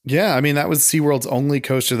 Yeah, I mean, that was SeaWorld's only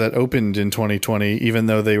coaster that opened in 2020, even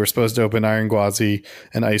though they were supposed to open Iron Gwazi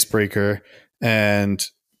and Icebreaker and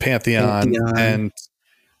Pantheon. And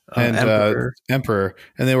Emperor,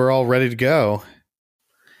 and they were all ready to go.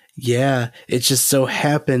 Yeah, it just so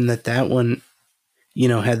happened that one,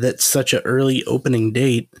 had that such an early opening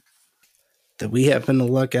date that we happened to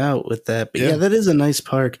luck out with that. But yeah, that is a nice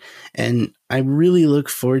park, and I really look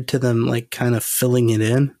forward to them like kind of filling it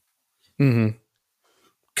in. Mm-hmm.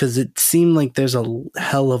 Because it seemed like there's a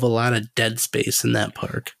hell of a lot of dead space in that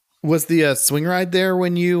park. Was the swing ride there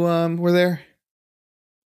when you were there?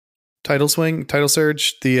 Tidal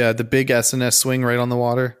Surge, the big S&S swing right on the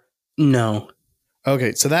water? No.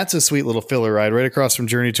 Okay, so that's a sweet little filler ride right across from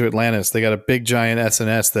Journey to Atlantis. They got a big giant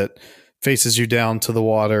S&S that faces you down to the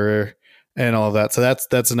water and all of that. So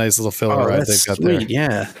that's a nice little filler ride they've got there.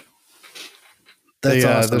 Yeah. That's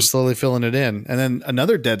awesome. They're slowly filling it in. And then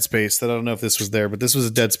another dead space that I don't know if this was there, but this was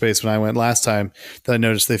a dead space when I went last time that I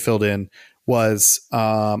noticed they filled in was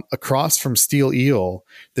across from Steel Eel.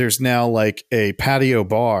 There's now like a patio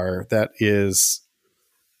bar that is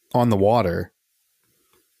on the water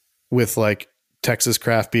with like Texas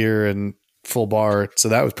craft beer and full bar. So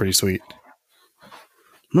that was pretty sweet.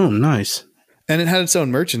 Oh, nice. And it had its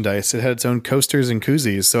own merchandise. It had its own coasters and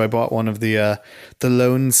koozies. So I bought one of the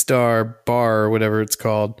Lone Star bar, or whatever it's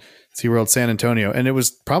called, SeaWorld San Antonio. And it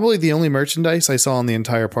was probably the only merchandise I saw in the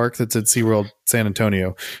entire park that said SeaWorld San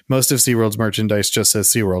Antonio. Most of SeaWorld's merchandise just says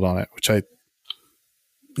SeaWorld on it, which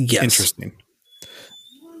interesting.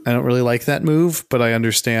 I don't really like that move, but I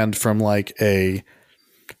understand from like a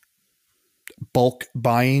bulk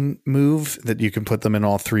buying move that you can put them in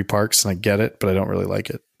all three parks, and I get it, but I don't really like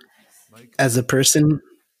it. As a person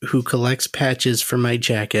who collects patches for my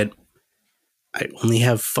jacket, I only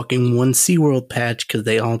have fucking one SeaWorld patch because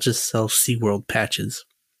they all just sell SeaWorld patches.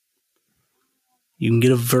 You can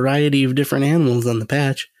get a variety of different animals on the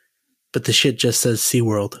patch, but the shit just says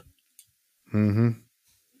SeaWorld. Mm-hmm.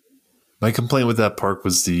 My complaint with that park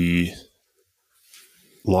was the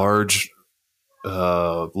large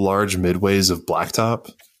midways of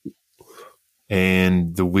blacktop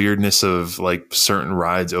and the weirdness of like certain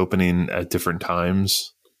rides opening at different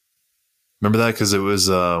times. Remember that? Because it was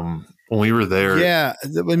when we were there. Yeah,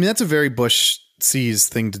 I mean that's a very Busch Seas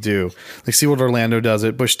thing to do. Like SeaWorld Orlando does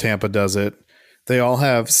it, Busch Tampa does it. They all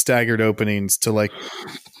have staggered openings to like,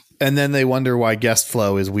 and then they wonder why guest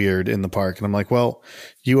flow is weird in the park. And I'm like, well,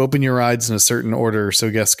 you open your rides in a certain order, so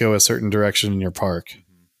guests go a certain direction in your park.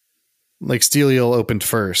 Like Steel Eel opened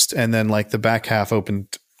first, and then like the back half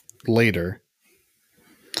opened later.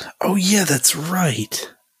 Oh yeah, that's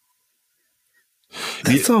right.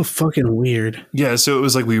 That's all fucking weird. Yeah, so it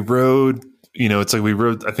was like we rode, it's like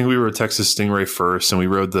I think we rode Texas Stingray first and we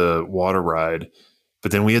rode the water ride,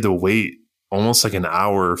 but then we had to wait almost like an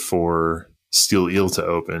hour for Steel Eel to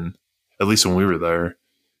open. at least when we were there.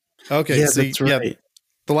 Okay, Yeah, see, that's right.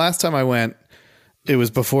 the last time I went, it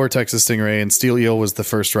was before Texas Stingray, and Steel Eel was the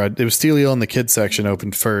first ride. It was Steel Eel in the kids section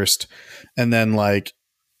opened first, and then like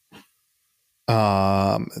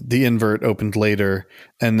the invert opened later,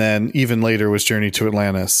 and then even later was Journey to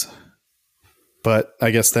Atlantis. But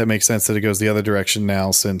I guess that makes sense that it goes the other direction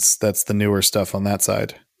now, since that's the newer stuff on that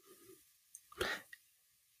side.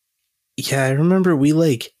 Yeah, I remember we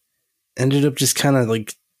like ended up just kind of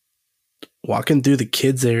like walking through the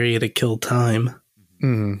kids area to kill time.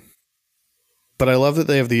 Mm-hmm. But I love that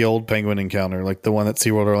they have the old penguin encounter, like the one that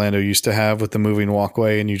SeaWorld Orlando used to have with the moving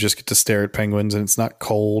walkway, and you just get to stare at penguins and it's not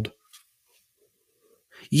cold.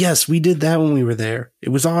 Yes, we did that when we were there. It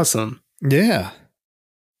was awesome. Yeah.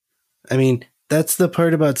 I mean, that's the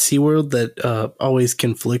part about SeaWorld that always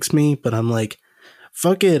conflicts me, but I'm like,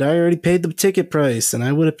 fuck it, I already paid the ticket price, and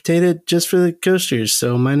I would have paid it just for the coasters,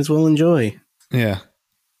 so might as well enjoy. Yeah.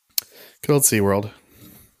 Good old SeaWorld.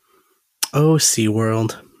 Oh,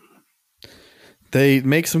 SeaWorld. They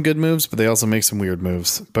make some good moves, but they also make some weird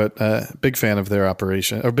moves. But big fan of their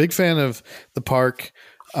operation, or big fan of the park.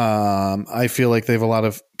 I feel like they have a lot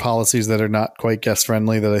of policies that are not quite guest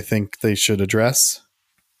friendly that I think they should address.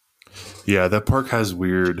 Yeah, that park has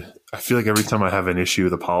weird. I feel like every time I have an issue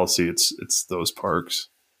with a policy, it's those parks.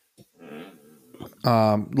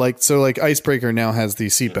 Like Icebreaker now has the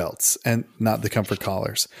seatbelts and not the comfort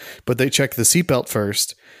collars, but they check the seatbelt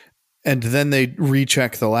first. And then they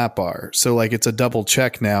recheck the lap bar. So like it's a double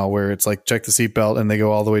check now where it's like check the seatbelt and they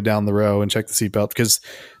go all the way down the row and check the seatbelt, because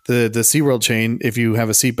the SeaWorld chain, if you have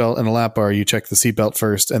a seatbelt and a lap bar, you check the seatbelt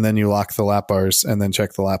first and then you lock the lap bars and then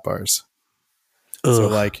check the lap bars. Ugh. So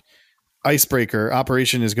like Icebreaker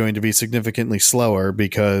operation is going to be significantly slower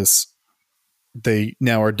because they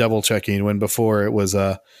now are double checking, when before it was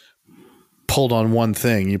pulled on one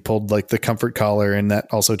thing. You pulled like the comfort collar and that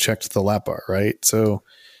also checked the lap bar, right? So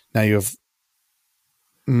now you have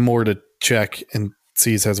more to check, and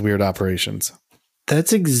Seas has weird operations.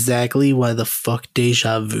 That's exactly why the fuck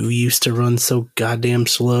Deja Vu used to run so goddamn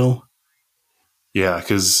slow. Yeah,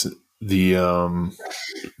 because the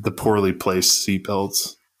poorly placed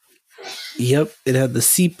seatbelts. Yep, it had the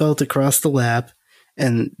seatbelt across the lap,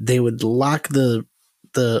 and they would lock the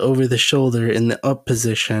over the shoulder in the up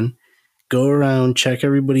position, go around, check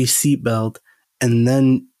everybody's seatbelt, and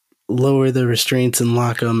then lower the restraints and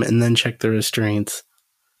lock them, and then check the restraints.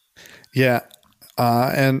 Yeah,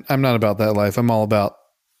 and I'm not about that life. I'm all about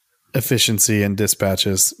efficiency and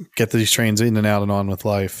dispatches. Get these trains in and out and on with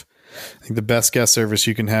life. I think the best guest service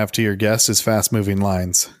you can have to your guests is fast-moving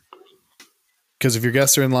lines. Because if your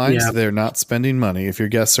guests are in lines, they're not spending money. If your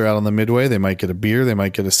guests are out on the midway, they might get a beer, they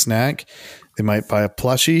might get a snack, they might buy a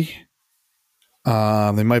plushie.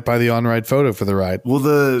 They might buy the on-ride photo for the ride. Well,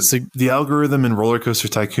 the algorithm in Roller Coaster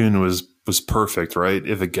Tycoon was perfect, right?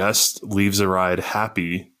 If a guest leaves a ride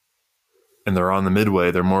happy and they're on the midway,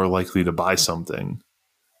 they're more likely to buy something.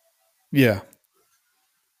 Yeah.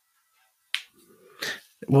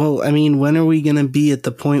 Well, I mean, when are we going to be at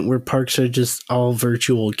the point where parks are just all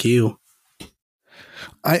virtual queue?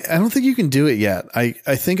 I don't think you can do it yet. I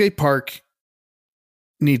think a park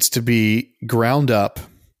needs to be ground up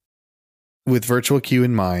with virtual queue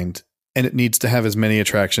in mind, and it needs to have as many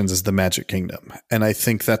attractions as the Magic Kingdom. And I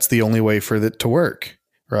think that's the only way for it to work,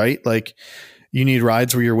 right? Like, you need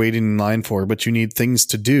rides where you're waiting in line for, but you need things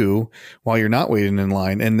to do while you're not waiting in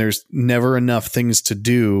line. And there's never enough things to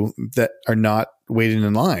do that are not waiting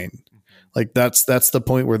in line. Like that's the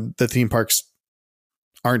point where the theme parks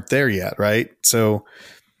aren't there yet, right? So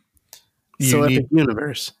Epic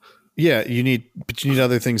Universe. Yeah, but you need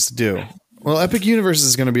other things to do. Well, Epic Universe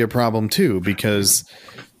is going to be a problem too, because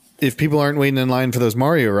if people aren't waiting in line for those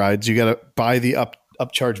Mario rides, you got to buy the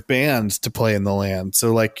upcharge bands to play in the land.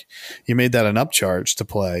 So like you made that an upcharge to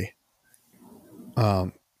play.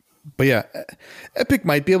 But yeah, Epic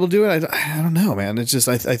might be able to do it. I don't know, man. It's just,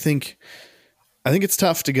 I think it's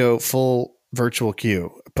tough to go full virtual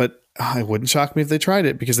queue, but it wouldn't shock me if they tried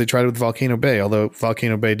it, because they tried it with Volcano Bay, although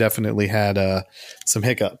Volcano Bay definitely had some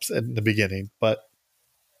hiccups at the beginning. But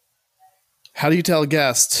how do you tell a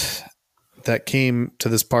guest that came to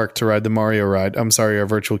this park to ride the Mario ride, I'm sorry, our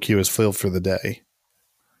virtual queue is filled for the day?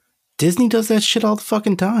 Disney does that shit all the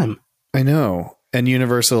fucking time. I know. And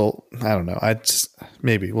Universal, I don't know.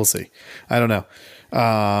 Maybe we'll see. I don't know.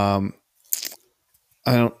 I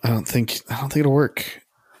don't think it'll work.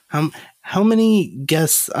 How many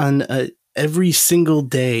guests on every single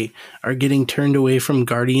day are getting turned away from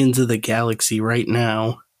Guardians of the Galaxy right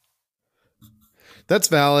now? That's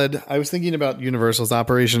valid. I was thinking about Universal's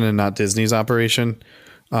operation and not Disney's operation.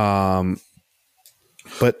 But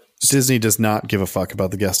Disney does not give a fuck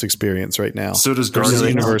about the guest experience right now. So does Versus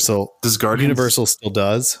Guardians? Universal. Does Guardians? Universal still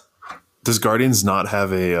does. Does Guardians not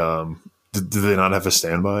have a? Do they not have a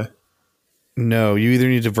standby? No, you either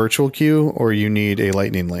need a virtual queue or you need a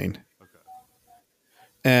lightning lane.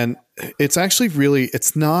 And it's actually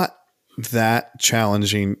it's not that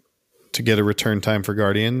challenging to get a return time for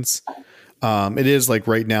Guardians. It is like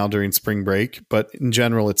right now during spring break, but in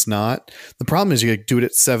general, it's not. The problem is you do it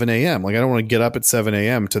at 7 a.m. Like I don't want to get up at 7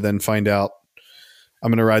 a.m. to then find out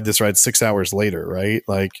I'm going to ride this ride 6 hours later, right?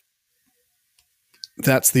 Like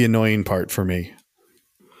that's the annoying part for me.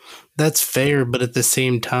 That's fair, but at the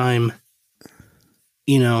same time,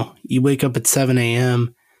 you know, you wake up at 7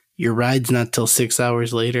 a.m., your ride's not till 6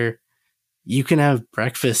 hours later. You can have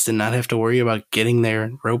breakfast and not have to worry about getting there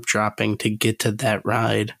and rope dropping to get to that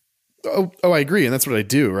ride. Oh, I agree. And that's what I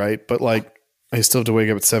do. Right. But like, I still have to wake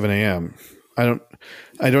up at 7 a.m. I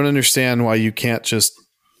don't understand why you can't just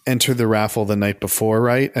enter the raffle the night before.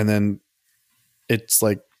 Right. And then it's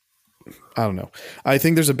like, I don't know. I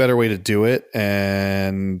think there's a better way to do it.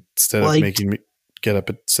 And instead of making me get up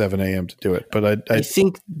at 7 a.m. to do it. But I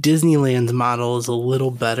think Disneyland's model is a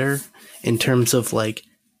little better in terms of like,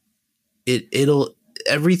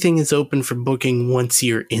 everything is open for booking once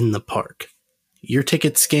you're in the park. Your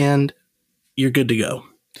ticket's scanned, you're good to go.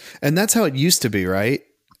 And that's how it used to be, right?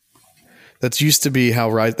 That's used to be how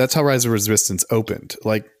Rise of Resistance opened.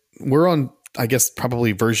 Like we're on, I guess,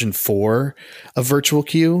 probably version 4 of Virtual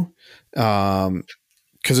Queue.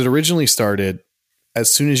 Because it originally started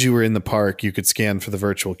as soon as you were in the park, you could scan for the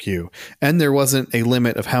virtual queue. And there wasn't a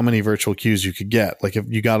limit of how many virtual queues you could get. Like if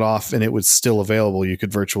you got off and it was still available, you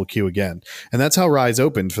could virtual queue again. And that's how Rise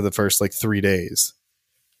opened for the first 3 days.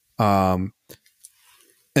 And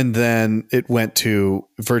then it went to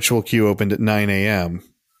virtual queue opened at 9 a.m.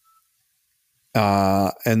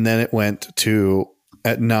 And then it went to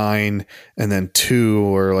at 9 and then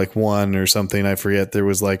 2 or 1 or something. I forget. There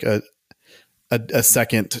was a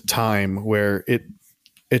second time where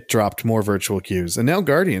it dropped more virtual queues. And now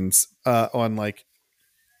Guardians has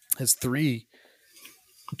 3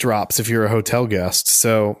 drops if you're a hotel guest.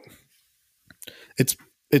 So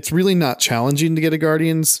it's really not challenging to get a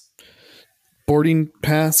Guardians boarding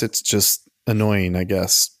pass. It's just annoying, I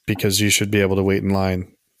guess, because you should be able to wait in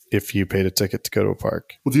line if you paid a ticket to go to a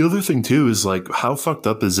park. Well, the other thing too is how fucked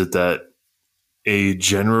up is it that a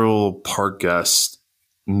general park guest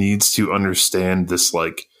needs to understand this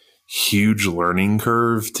huge learning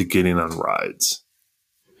curve to getting on rides?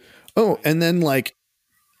 Oh, and then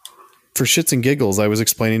for shits and giggles, I was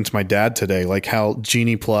explaining to my dad today, how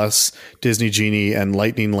Genie Plus, Disney Genie, and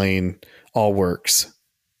Lightning Lane all works.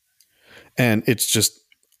 And it's just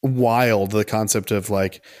wild, the concept of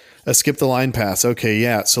a skip the line pass. Okay,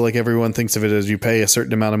 yeah. So everyone thinks of it as you pay a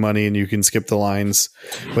certain amount of money and you can skip the lines,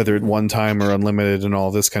 whether at one time or unlimited and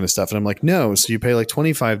all this kind of stuff. And I'm like, no. So you pay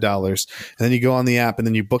 $25 and then you go on the app and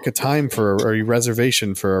then you book a time or a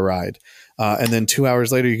reservation for a ride. And then 2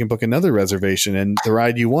 hours later, you can book another reservation. And the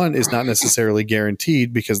ride you want is not necessarily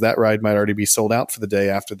guaranteed because that ride might already be sold out for the day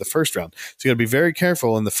after the first round. So you got to be very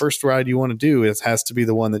careful. And the first ride you want to do has to be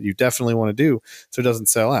the one that you definitely want to do so it doesn't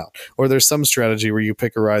sell out. Or there's some strategy where you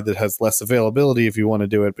pick a ride that has less availability if you want to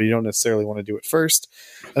do it, but you don't necessarily want to do it first.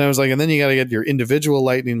 And I was and then you got to get your individual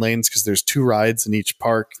lightning lanes because there's 2 rides in each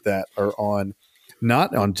park that are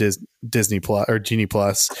not on Disney Plus or Genie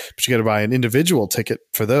Plus, but you got to buy an individual ticket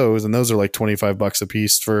for those. And those are $25 a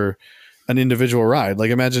piece for an individual ride.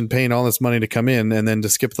 Imagine paying all this money to come in and then to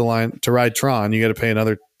skip the line to ride Tron, you got to pay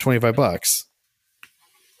another $25.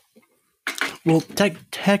 Well,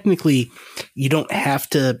 technically you don't have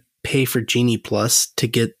to pay for Genie Plus to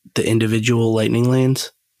get the individual lightning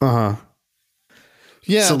lanes. Uh-huh.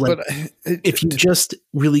 Yeah. So but if you just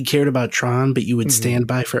really cared about Tron, but you would stand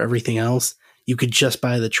by for everything else, you could just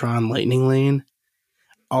buy the Tron Lightning Lane.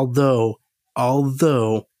 Although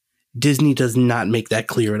Disney does not make that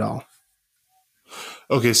clear at all.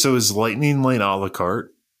 Okay, so is Lightning Lane a la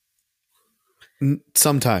carte?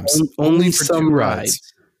 Sometimes. Only for some 2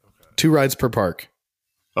 rides. 2 rides per park.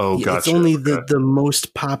 Oh, yeah, gotcha. It's only the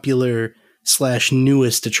most popular /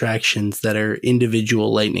 newest attractions that are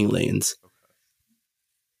individual Lightning Lanes.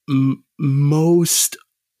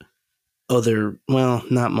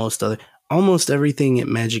 Almost everything at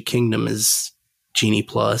Magic Kingdom is Genie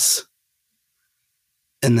Plus.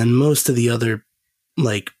 And then most of the other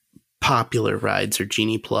popular rides are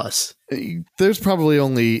Genie Plus. There's probably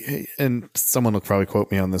only, and someone will probably quote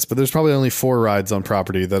me on this, but there's probably only 4 rides on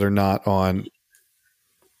property that are not on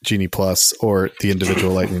Genie Plus or the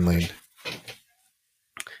individual Lightning Lane.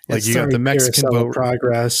 You got the Mexican boat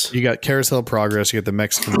Progress. You got Carousel Progress. You got the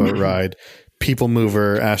Mexican boat ride, People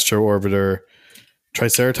Mover, Astro Orbiter,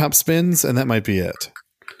 Triceratops spins, and that might be it.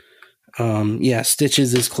 Yeah,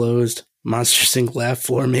 Stitches is closed. Monsters Inc. Laugh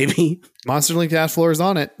Floor, maybe. Monster Link Dash Floor is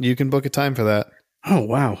on it. You can book a time for that. Oh,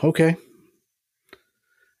 wow. Okay.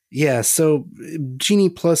 Yeah, so Genie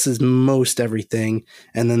Plus is most everything,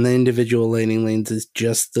 and then the individual lightning lanes is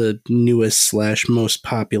just the newest / most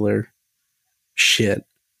popular shit.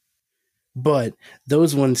 But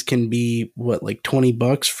those ones can be, what, like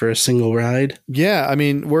 $20 for a single ride? Yeah, I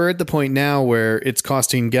mean, we're at the point now where it's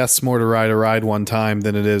costing guests more to ride a ride one time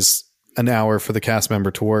than it is an hour for the cast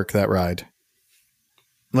member to work that ride.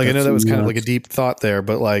 Like, I know that was kind of like a deep thought there,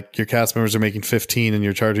 but like your cast members are making $15 and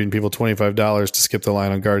you're charging people $25 to skip the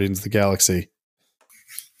line on Guardians of the Galaxy.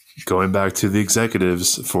 Going back to the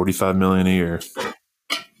executives, $45 million a year.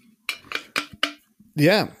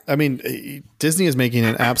 Yeah, I mean, Disney is making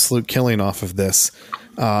an absolute killing off of this.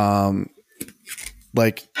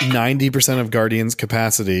 Like 90% of Guardians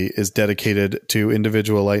capacity is dedicated to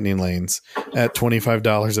individual lightning lanes at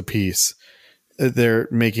 $25 a piece. They're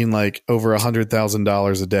making like over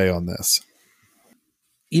 $100,000 a day on this.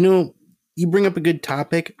 You know, you bring up a good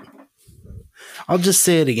topic. I'll just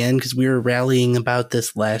say it again because we were rallying about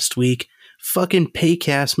this last week. Fucking pay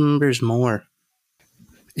cast members more.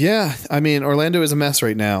 Yeah, I mean, Orlando is a mess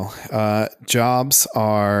right now. Jobs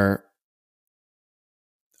are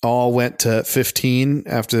all went to 15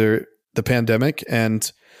 after the pandemic,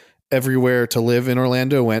 and everywhere to live in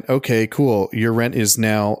Orlando went, okay, cool. Your rent is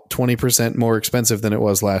now 20% more expensive than it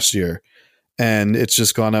was last year. And it's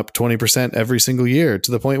just gone up 20% every single year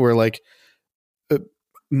to the point where like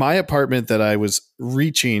my apartment that I was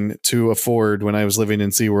reaching to afford when I was living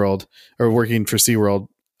in SeaWorld or working for SeaWorld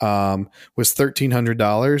was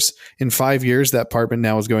 $1,300. In 5 years, that apartment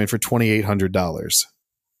now is going for $2,800.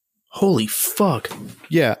 Holy fuck.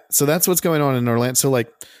 Yeah. So that's what's going on in Orlando. So like,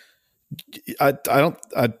 I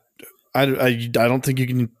don't think you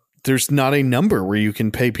can, there's not a number where you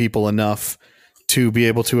can pay people enough to be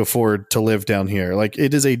able to afford to live down here. Like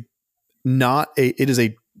it is a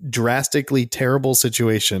drastically terrible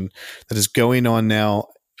situation that is going on now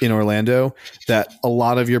in Orlando, that a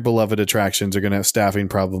lot of your beloved attractions are going to have staffing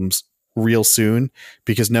problems real soon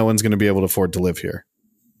because no one's going to be able to afford to live here.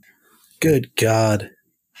 Good God.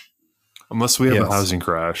 Unless we have a housing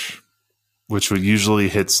crash, which would usually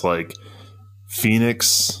hits like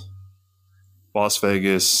Phoenix, Las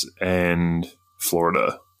Vegas, and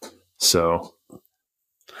Florida. So,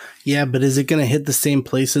 yeah, but is it going to hit the same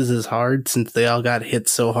places as hard since they all got hit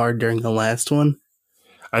so hard during the last one?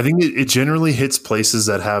 I think it generally hits places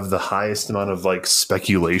that have the highest amount of like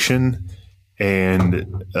speculation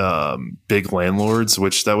and big landlords,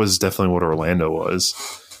 which that was definitely what Orlando was.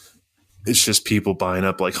 It's just people buying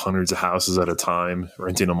up like hundreds of houses at a time,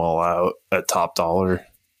 renting them all out at top dollar.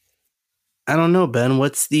 I don't know, Ben.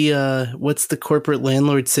 What's the corporate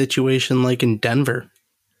landlord situation like in Denver?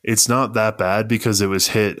 It's not that bad because it was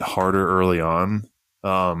hit harder early on.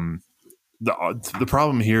 The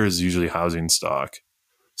problem here is usually housing stock.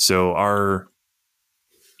 So our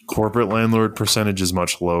corporate landlord percentage is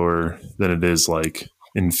much lower than it is like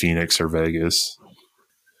in Phoenix or Vegas.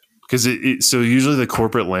 Because so usually the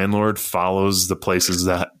corporate landlord follows the places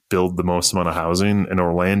that build the most amount of housing, and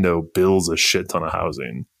Orlando builds a shit ton of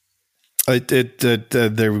housing. They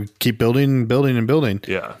keep building, and building.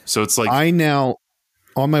 Yeah. So it's like I now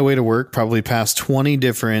on my way to work probably passed 20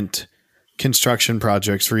 different construction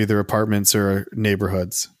projects for either apartments or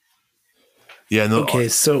neighborhoods. Yeah. Okay.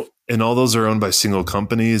 So and all those are owned by single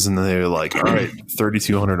companies, and then they're like, all right,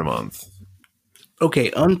 $3,200 a month. Okay.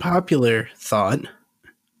 Unpopular thought.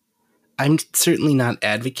 I'm certainly not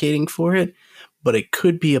advocating for it, but it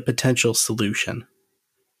could be a potential solution.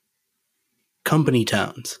 Company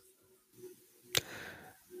towns.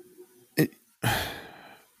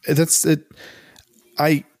 That's it.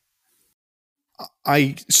 I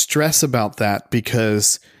stress about that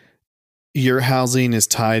because your housing is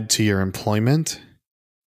tied to your employment.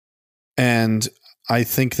 And I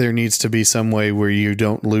think there needs to be some way where you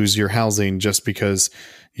don't lose your housing just because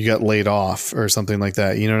you got laid off or something like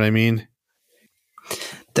that. You know what I mean?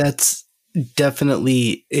 That's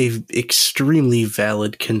definitely a extremely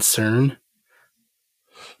valid concern.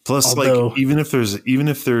 Plus, although, like even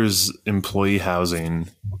if there's employee housing,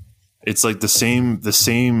 it's like the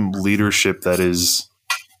same leadership that is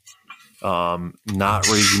not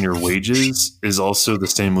raising your wages is also the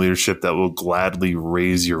same leadership that will gladly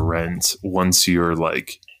raise your rent once you're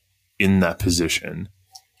like in that position.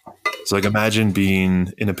 So like imagine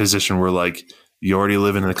being in a position where like you already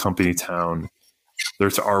live in a company town,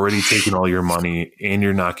 they're already taking all your money and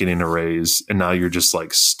you're not getting a raise, and now you're just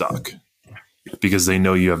like stuck. because they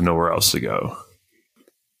know you have nowhere else to go.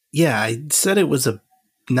 Yeah, I said it was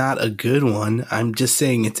not a good one. I'm just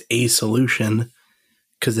saying it's a solution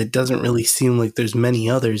because it doesn't really seem like there's many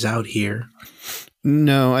others out here.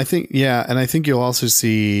 No, I think, yeah. And I think you'll also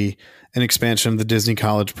see an expansion of the Disney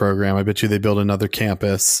College program. I bet you they build another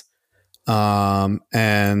campus.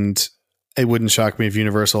 And it wouldn't shock me if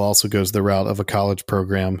Universal also goes the route of a college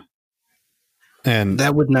program. And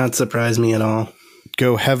that would not surprise me at all.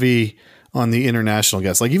 Go heavy on the international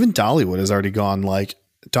guests. Like even Dollywood has already gone, like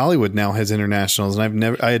Dollywood now has internationals, and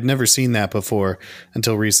I had never seen that before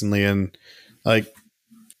until recently. And like,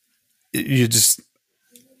 they just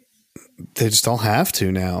all have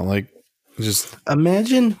to now. Like, just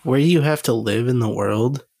imagine where you have to live in the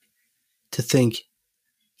world to think,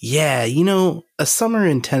 yeah, you know, a summer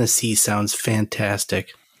in Tennessee sounds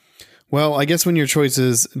fantastic. Well, I guess when your choice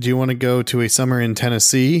is, do you want to go to a summer in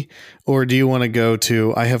Tennessee, or do you want to go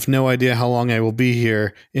to, I have no idea how long I will be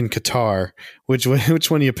here in Qatar? Which one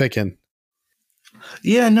are you picking?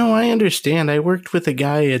 Yeah, no, I understand. I worked with a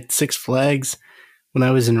guy at Six Flags when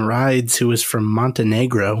I was in rides who was from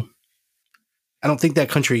Montenegro. I don't think that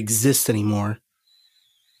country exists anymore.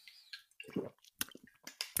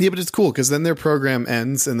 Yeah, but it's cool because then their program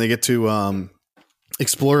ends and they get to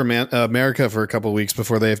explore America for a couple of weeks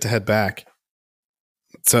before they have to head back.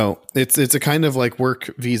 So it's a kind of like work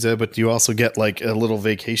visa, but you also get like a little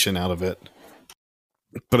vacation out of it.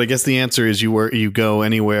 But I guess the answer is you go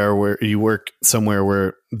anywhere where you work somewhere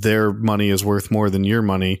where their money is worth more than your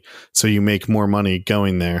money, so you make more money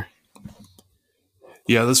going there.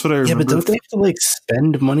 Yeah, that's what I remember. Yeah, but don't they have to like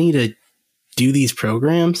spend money to do these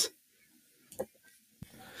programs?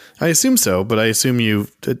 I assume so, but I assume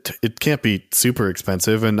it can't be super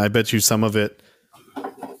expensive, and I bet you some of it,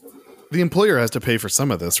 the employer has to pay for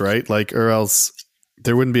some of this, right? Like, or else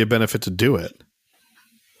there wouldn't be a benefit to do it.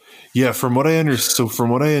 Yeah, from what I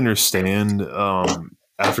understand,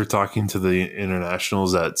 after talking to the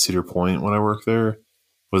internationals at Cedar Point when I worked there,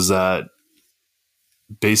 was that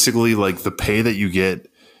basically like the pay that you get,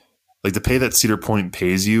 like the pay that Cedar Point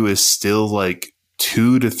pays you is still like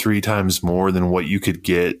 2 to 3 times more than what you could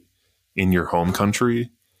get in your home country.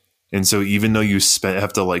 And so even though you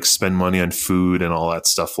have to like spend money on food and all that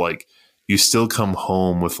stuff, like you still come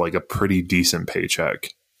home with like a pretty decent paycheck.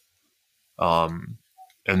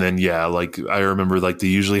 And then, yeah, like I remember like they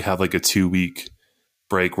usually have like a 2-week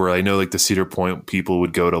break where I know like the Cedar Point people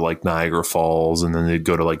would go to like Niagara Falls and then they'd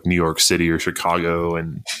go to like New York City or Chicago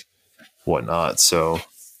and whatnot. So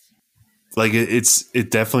like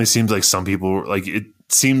it definitely seems like some people, like it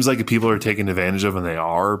seems like people are taking advantage of, and they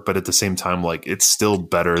are, but at the same time, like it's still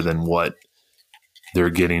better than what they're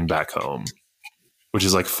getting back home, which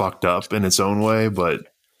is like fucked up in its own way, but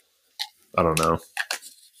I don't know.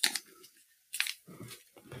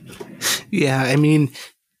 Yeah, I mean,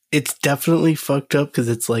 it's definitely fucked up because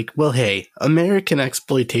it's like, well, hey, American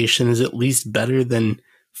exploitation is at least better than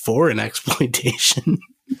foreign exploitation.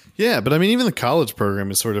 Yeah, but I mean, even the college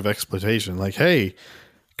program is sort of exploitation. Like, hey,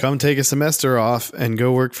 come take a semester off and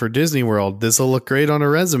go work for Disney World. This will look great on a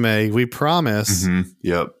resume. We promise. Mm-hmm.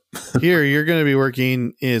 Yep. Here, you're going to be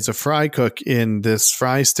working as a fry cook in this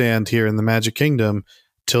fry stand here in the Magic Kingdom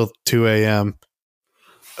till 2 a.m.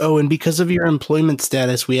 Oh, and because of your employment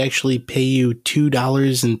status, we actually pay you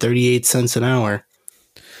 $2.38 an hour.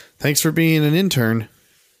 Thanks for being an intern.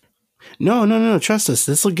 No. Trust us.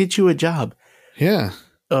 This will get you a job. Yeah.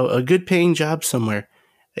 Oh, a good paying job somewhere.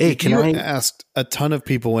 Hey, can I asked a ton of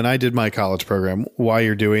people when I did my college program why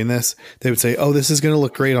you're doing this? They would say, "Oh, this is going to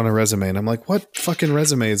look great on a resume." And I'm like, "What fucking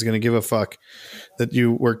resume is going to give a fuck that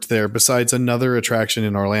you worked there besides another attraction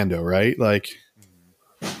in Orlando, right?" Like,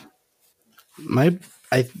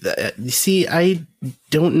 I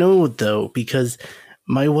don't know though, because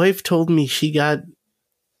my wife told me she got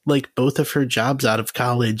like both of her jobs out of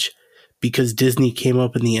college because Disney came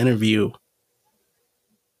up in the interview.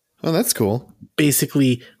 Oh, that's cool.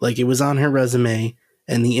 Basically, like it was on her resume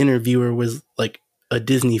and the interviewer was like a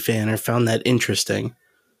Disney fan or found that interesting.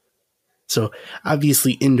 So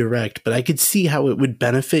obviously indirect, but I could see how it would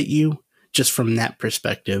benefit you just from that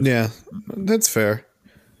perspective. Yeah, that's fair.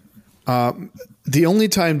 The only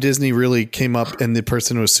time Disney really came up and the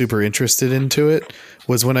person was super interested into it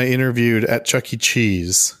was when I interviewed at Chuck E.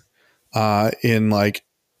 Cheese in like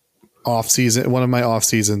one of my off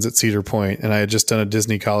seasons at Cedar Point, and I had just done a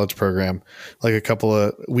Disney college program like a couple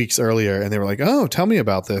of weeks earlier, and they were like, "Oh, tell me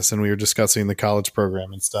about this," and we were discussing the college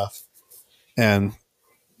program and stuff, and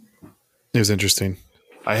it was interesting.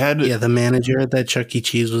 The manager at that Chuck E.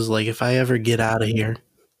 Cheese was like, "If I ever get out of here."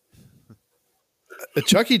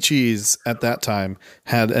 Chuck E. Cheese at that time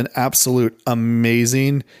had an absolute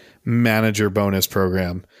amazing manager bonus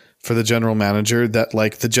program for the general manager that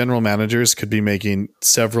like the general managers could be making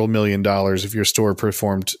several $1,000,000 if your store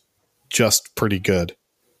performed just pretty good.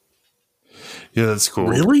 Yeah, that's cool.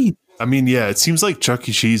 Really? I mean, yeah, it seems like Chuck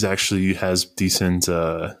E. Cheese actually has decent,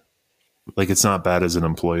 like it's not bad as an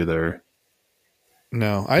employee there.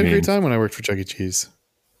 No, I had a great time when I worked for Chuck E. Cheese.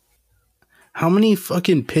 How many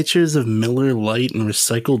fucking pitchers of Miller Lite and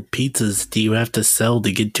recycled pizzas do you have to sell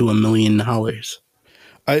to get to $1 million?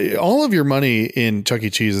 All of your money in Chuck E.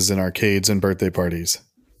 Cheese is in arcades and birthday parties.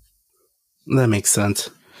 That makes sense.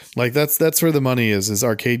 Like that's where the money is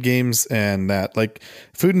arcade games, and that like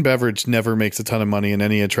food and beverage never makes a ton of money in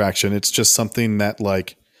any attraction. It's just something that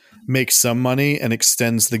like makes some money and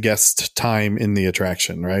extends the guest time in the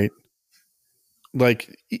attraction, right?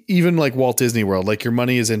 Like even like Walt Disney World, like your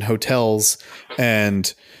money is in hotels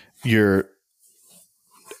and your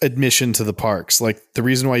admission to the parks. Like the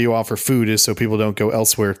reason why you offer food is so people don't go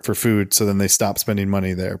elsewhere for food, so then they stop spending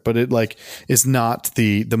money there. But it like is not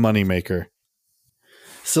the money maker.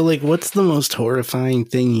 So, like, what's the most horrifying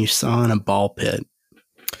thing you saw in a ball pit?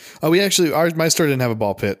 Oh, my store didn't have a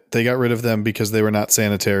ball pit. They got rid of them because they were not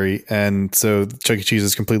sanitary. And so Chuck E. Cheese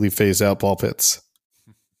has completely phased out ball pits.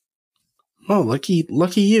 Oh,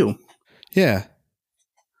 lucky you. Yeah.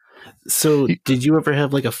 So did you ever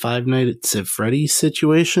have like a Five Nights at Freddy's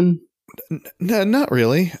situation? No, not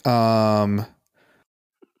really.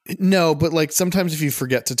 No, but like sometimes if you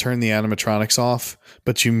forget to turn the animatronics off,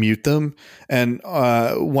 but you mute them, and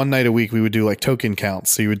one night a week we would do like token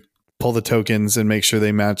counts. So you would pull the tokens and make sure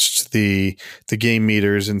they matched the game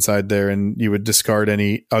meters inside there, and you would discard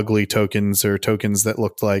any ugly tokens or tokens that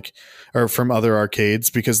looked like or from other arcades,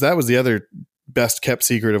 because that was the other best kept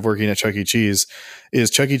secret of working at Chuck E. Cheese is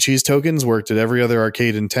Chuck E. Cheese tokens worked at every other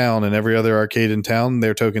arcade in town, and every other arcade in town,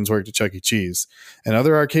 their tokens worked at Chuck E. Cheese, and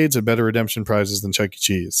other arcades had better redemption prizes than Chuck E.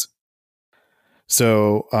 Cheese.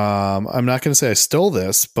 So I'm not going to say I stole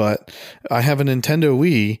this, but I have a Nintendo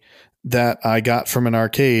Wii that I got from an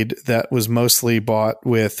arcade that was mostly bought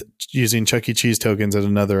with using Chuck E. Cheese tokens at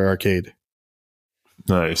another arcade.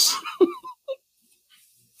 Nice.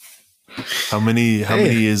 How many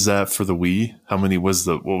is that for the Wii?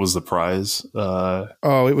 What was the prize?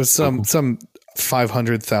 It was some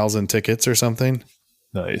 500,000 tickets or something.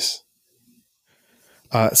 Nice.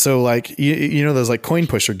 So like, you know, those like coin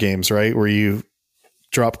pusher games, right? Where you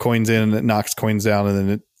drop coins in and it knocks coins down and then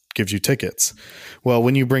it gives you tickets. Well,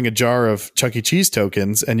 when you bring a jar of Chuck E. Cheese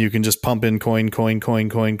tokens and you can just pump in coin,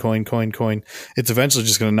 it's eventually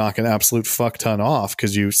just going to knock an absolute fuck ton off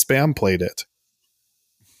because you spam played it.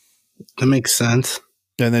 That makes sense.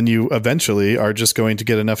 And then you eventually are just going to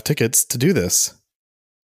get enough tickets to do this.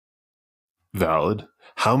 Valid.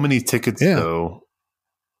 How many tickets, though,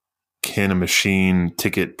 can a machine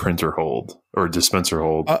ticket printer hold or dispenser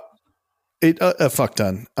hold? A fuck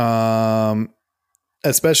ton.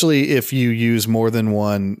 Especially if you use more than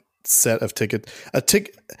one set of tickets.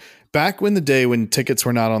 Back when the day when tickets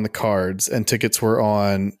were not on the cards and tickets were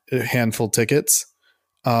on handful tickets,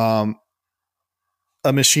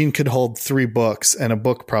 a machine could hold 3 books, and a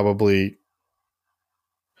book probably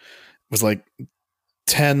was like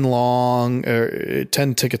 10 long or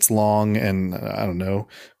 10 tickets long, and I don't know,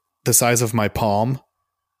 the size of my palm.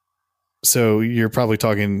 So you're probably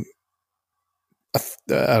talking, I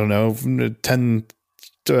don't know, 10,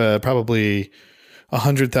 probably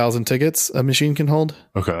 100,000 tickets a machine can hold.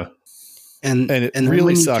 Okay. And it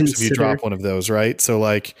really sucks if you drop one of those, right? So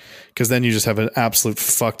like, because then you just have an absolute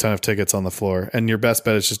fuck ton of tickets on the floor, and your best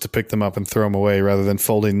bet is just to pick them up and throw them away rather than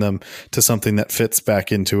folding them to something that fits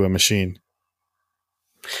back into a machine.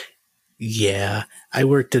 Yeah, I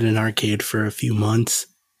worked at an arcade for a few months,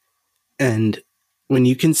 and when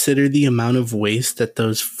you consider the amount of waste that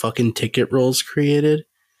those fucking ticket rolls created,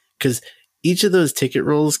 because each of those ticket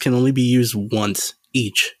rolls can only be used once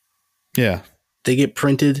each. Yeah. They get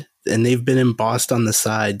printed and they've been embossed on the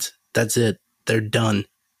sides. That's it. They're done.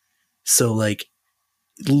 So like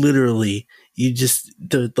literally you just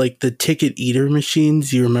the ticket eater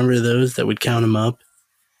machines, you remember those that would count them up?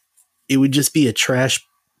 It would just be a trash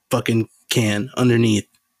fucking can underneath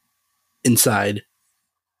inside.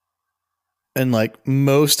 And like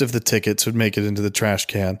most of the tickets would make it into the trash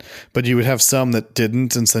can, but you would have some that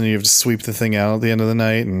didn't, and so then you have to sweep the thing out at the end of the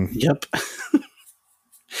night. And yep.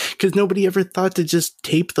 Because nobody ever thought to just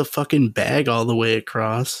tape the fucking bag all the way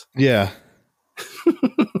across. Yeah.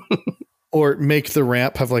 Or make the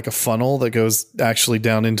ramp have like a funnel that goes actually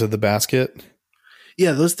down into the basket.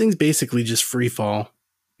 Yeah, those things basically just free fall.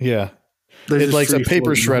 Yeah. It's like a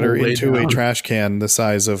paper shredder into down. A trash can the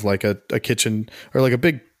size of like a kitchen or like a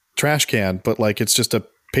big trash can, but like it's just a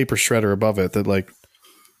paper shredder above it that like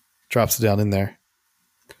drops it down in there.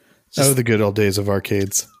 Just The good old days of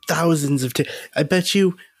arcades. thousands of I bet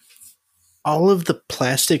you all of the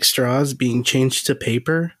plastic straws being changed to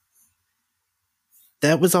paper,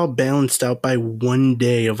 that was all balanced out by one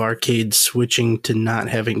day of arcades switching to not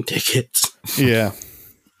having tickets. Yeah.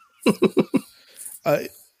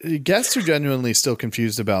 Guests are genuinely still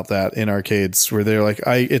confused about that in arcades, where they're like,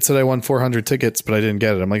 it said I won 400 tickets, but I didn't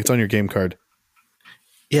get it. I'm like, it's on your game card.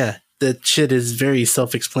 Yeah, that shit is very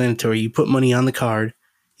self-explanatory. You put money on the card,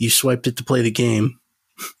 you swiped it to play the game.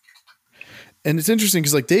 And it's interesting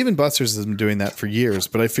because like Dave & Buster's has been doing that for years,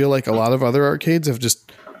 but I feel like a lot of other arcades have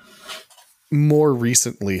just more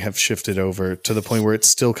recently have shifted over to the point where it's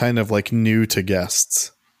still kind of like new to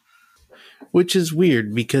guests. Which is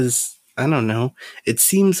weird because, I don't know, it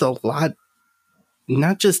seems a lot,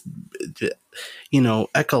 not just,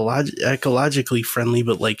 ecologically friendly,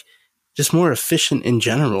 but like just more efficient in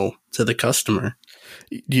general to the customer.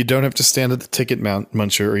 You don't have to stand at the ticket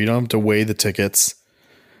muncher, or you don't have to weigh the tickets.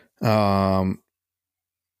 Yeah,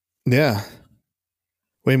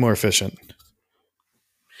 way more efficient.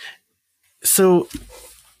 So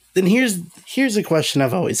then here's a question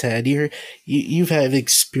I've always had. You've had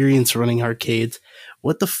experience running arcades.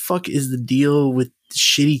 What the fuck is the deal with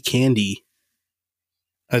shitty candy?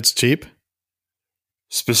 That's cheap.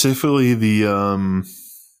 Specifically the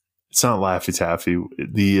it's not Laffy Taffy.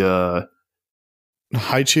 The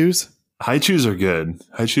High chews. High chews are good.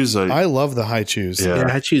 High chews I love the high chews. Yeah,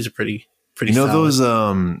 high chews are pretty. You know solid. those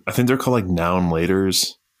I think they're called like Noun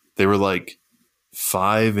Laters. They were like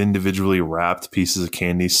 5 individually wrapped pieces of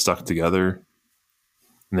candy stuck together,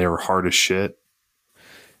 and they were hard as shit.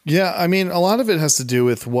 Yeah, I mean, a lot of it has to do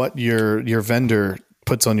with what your vendor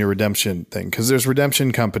puts on your redemption thing, because there's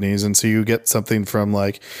redemption companies, and so you get something from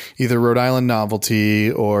like either Rhode Island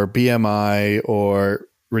Novelty or BMI or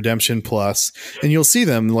Redemption Plus, and you'll see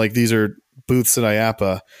them like these are booths at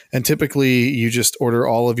IAPA, and typically you just order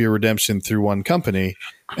all of your redemption through one company,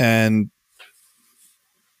 and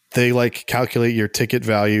they like calculate your ticket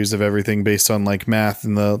values of everything based on like math,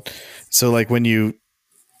 and so like when you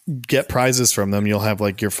get prizes from them, you'll have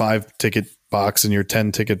like your 5 ticket box and your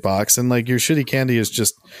 10 ticket box, and like your shitty candy is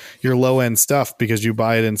just your low end stuff because you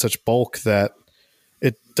buy it in such bulk that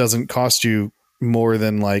it doesn't cost you more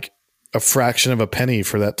than like a fraction of a penny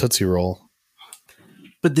for that Tootsie Roll.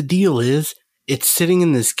 But the deal is, it's sitting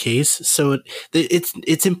in this case, so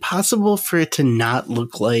it's impossible for it to not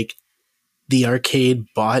look like the arcade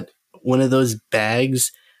bought one of those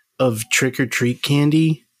bags of trick or treat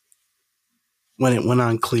candy when it went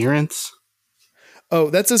on clearance. Oh,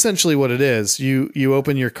 that's essentially what it is. You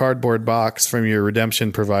open your cardboard box from your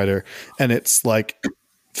redemption provider, and it's like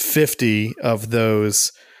 50 of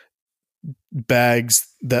those bags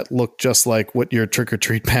that look just like what your trick or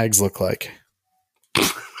treat bags look like.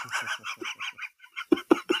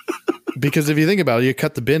 Because if you think about it, you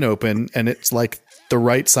cut the bin open and it's like the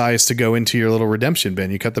right size to go into your little redemption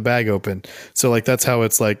bin. You cut the bag open. So like that's how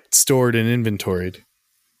it's like stored and inventoried.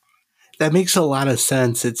 That makes a lot of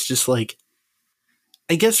sense. It's just like,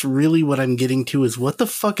 I guess really what I'm getting to is what the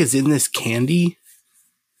fuck is in this candy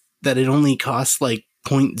that it only costs like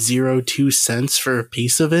 0.02 cents for a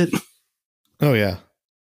piece of it? Oh yeah.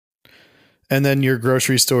 And then your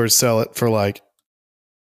grocery stores sell it for like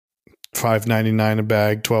 $5.99 a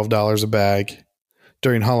bag, $12 a bag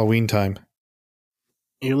during Halloween time.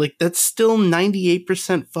 You're like, that's still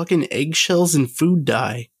 98% fucking eggshells and food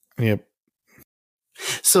dye. Yep.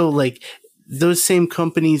 So like those same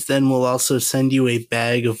companies then will also send you a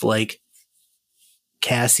bag of like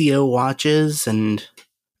Casio watches and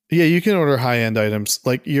yeah, you can order high end items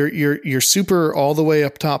like your super all the way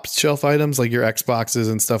up top shelf items like your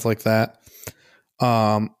Xboxes and stuff like that.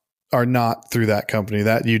 Are not through that company.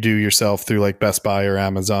 That you do yourself through like Best Buy or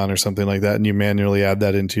Amazon or something like that, and you manually add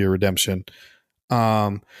that into your redemption.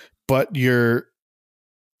 But your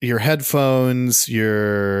headphones,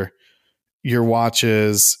 your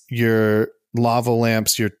watches, your lava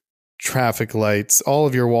lamps, your traffic lights, all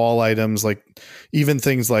of your wall items, like even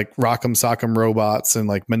things like Rock'em Sock'em robots and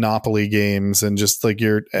like Monopoly games, and just like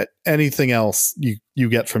your anything else you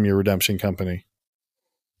get from your redemption company,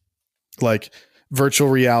 like virtual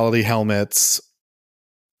reality helmets,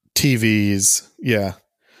 TVs. Yeah.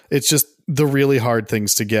 It's just the really hard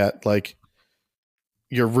things to get, like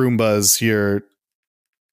your Roombas, your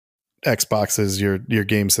Xboxes, your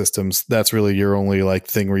game systems. That's really your only like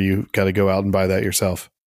thing where you got to go out and buy that yourself.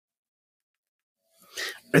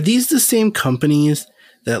 Are these the same companies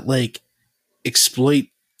that like exploit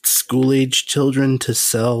school-age children to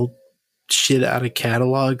sell shit out of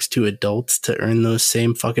catalogs to adults to earn those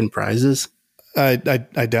same fucking prizes? I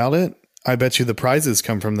doubt it. I bet you the prizes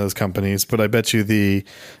come from those companies, but I bet you the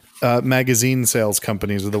magazine sales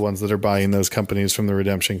companies are the ones that are buying those companies from the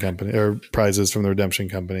redemption company, or prizes from the redemption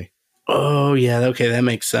company. Oh, yeah. Okay, that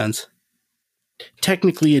makes sense.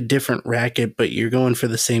 Technically a different racket, but you're going for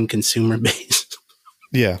the same consumer base.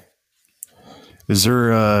 Yeah. Is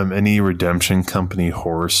there any redemption company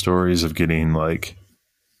horror stories of getting like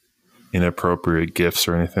inappropriate gifts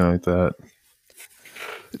or anything like that?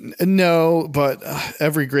 No, but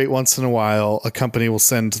every great once in a while, a company will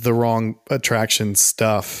send the wrong attraction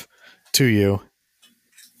stuff to you.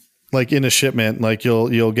 Like in a shipment, like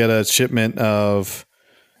you'll get a shipment of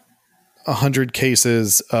 100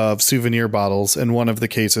 cases of souvenir bottles, and one of the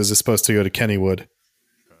cases is supposed to go to Kennywood.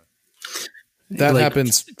 That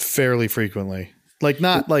happens fairly frequently. Like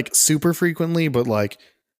not like super frequently, but like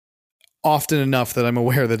often enough that I'm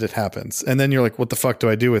aware that it happens. And then you're like, what the fuck do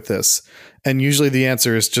I do with this? And usually the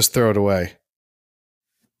answer is just throw it away.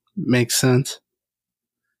 Makes sense.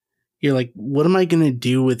 You're like, what am I going to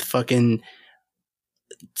do with fucking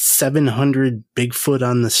 700 Bigfoot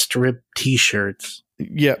on the strip t-shirts?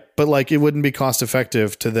 Yeah, but like it wouldn't be cost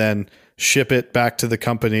effective to then ship it back to the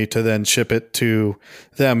company to then ship it to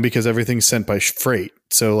them because everything's sent by freight.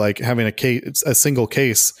 So like having a single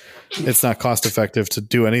case, it's not cost effective to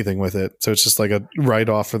do anything with it. So it's just like a write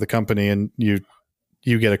off for the company, and you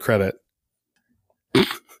get a credit.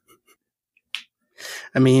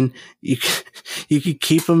 I mean, you could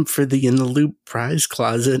keep them for the In the Loop prize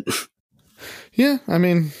closet. Yeah, I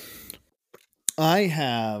mean, I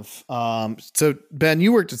have. So Ben,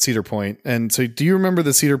 you worked at Cedar Point, and so do you remember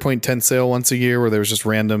the Cedar Point tent sale once a year where there was just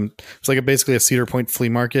random? It's like basically a Cedar Point flea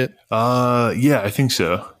market. Yeah, I think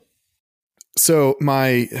so. So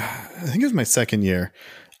I think it was my second year.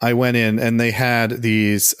 I went in and they had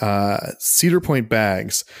these Cedar Point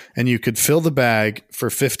bags, and you could fill the bag for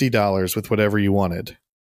 $50 with whatever you wanted.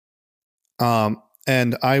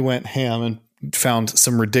 And I went ham and found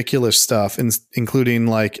some ridiculous stuff, including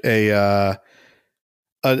like an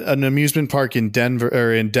amusement park in Denver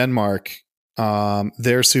or in Denmark,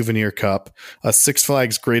 their souvenir cup, a Six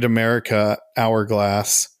Flags Great America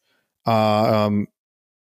hourglass, a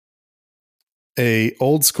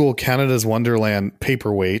old school Canada's Wonderland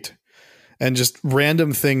paperweight, and just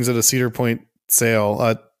random things at a Cedar Point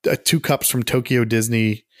sale. 2 cups from Tokyo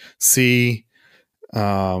Disney Sea,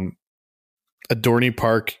 a Dorney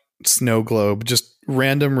Park snow globe, just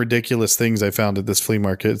random ridiculous things I found at this flea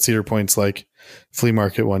market. Cedar Point's like flea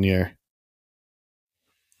market one year.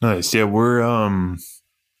 Nice. Yeah, we're I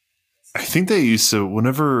think they used to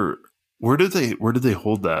where did they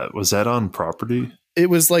hold that? Was that on property? It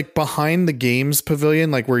was like behind the games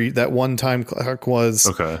pavilion, like where that one time clock was.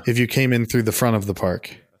 Okay. If you came in through the front of the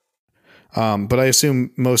park. But I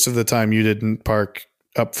assume most of the time you didn't park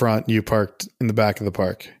up front, you parked in the back of the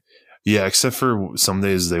park. Yeah, except for some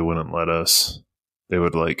days they wouldn't let us. They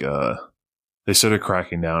would they started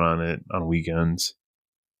cracking down on it on weekends,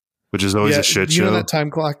 which is always a shit show. You know that time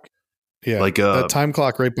clock? Yeah. Like that time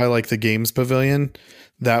clock right by like the games pavilion,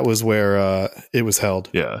 that was where it was held.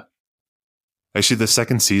 Yeah. Actually, the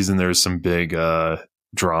second season there was some big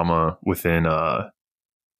drama within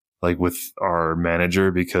like with our manager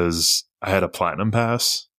because I had a platinum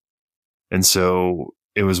pass. And so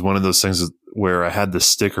it was one of those things where I had the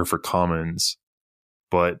sticker for Commons,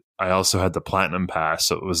 but I also had the platinum pass.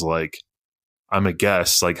 So it was like, I'm a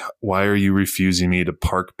guest. Like, why are you refusing me to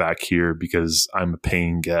park back here because I'm a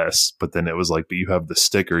paying guest? But then it was like, but you have the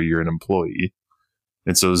sticker, you're an employee.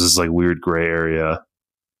 And so it was this like weird gray area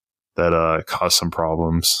that caused some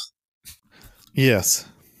problems. Yes,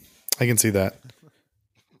 I can see that.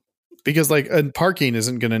 Because like parking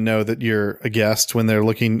isn't going to know that you're a guest when they're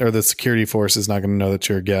looking, or the security force is not going to know that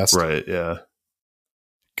you're a guest. Right. Yeah.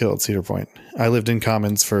 Good old Cedar Point. I lived in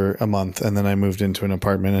Commons for a month and then I moved into an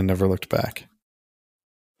apartment and never looked back.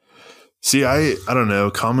 See, I don't know.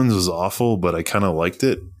 Commons was awful, but I kind of liked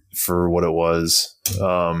it for what it was.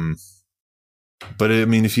 But I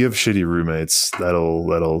mean, if you have shitty roommates,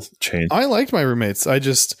 that'll change. I liked my roommates. I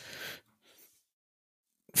just,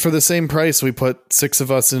 for the same price, we put 6 of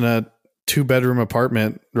us in a 2-bedroom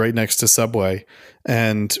apartment right next to Subway,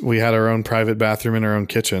 and we had our own private bathroom and our own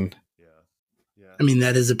kitchen. Yeah. I mean,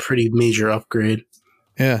 that is a pretty major upgrade.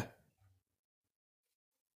 Yeah.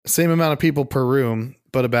 Same amount of people per room,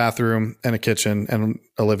 but a bathroom and a kitchen and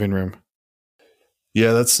a living room.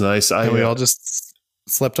 Yeah, that's nice. And we all just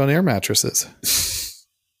slept on air mattresses.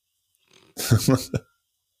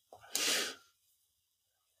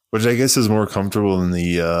 Which I guess is more comfortable than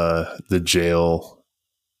the jail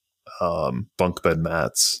bunk bed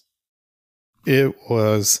mats. It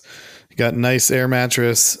was got nice air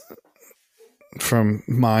mattress, from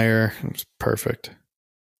Meyer. It was perfect.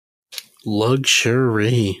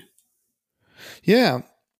 Luxury. Yeah.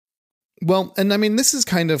 Well, and I mean, this is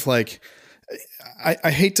kind of like,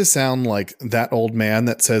 I hate to sound like that old man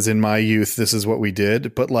that says in my youth, this is what we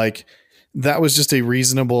did, but like that was just a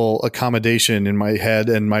reasonable accommodation in my head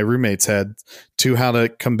and my roommate's head to how to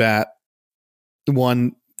combat,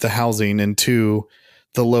 one, the housing, and two,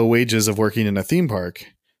 the low wages of working in a theme park.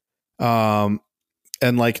 And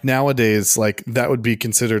like nowadays, like that would be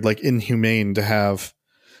considered like inhumane to have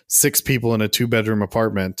 6 people in a 2-bedroom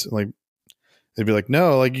apartment. Like they'd be like,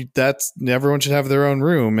 no, like that's, everyone should have their own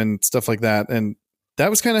room and stuff like that. And that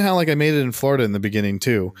was kind of how like I made it in Florida in the beginning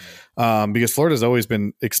too, because Florida's always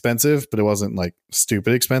been expensive, but it wasn't like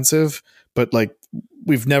stupid expensive. But like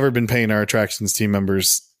we've never been paying our attractions team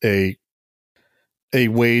members a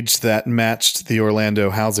wage that matched the Orlando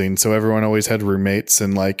housing, so everyone always had roommates,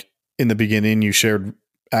 and like in the beginning you shared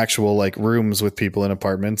actual like rooms with people in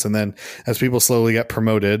apartments, and then as people slowly got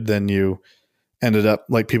promoted, then you ended up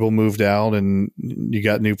like people moved out and you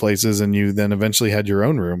got new places, and you then eventually had your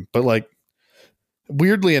own room. But like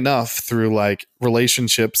weirdly enough, through like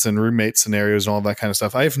relationships and roommate scenarios and all that kind of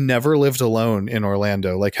stuff, I've never lived alone in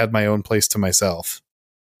Orlando, like had my own place to myself,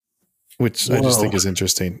 which I just think is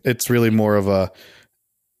interesting. It's really more of a,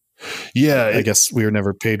 I guess we were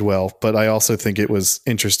never paid well, but I also think it was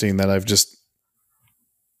interesting that I've just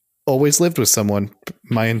always lived with someone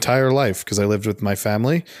my entire life, because I lived with my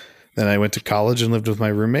family, then I went to college and lived with my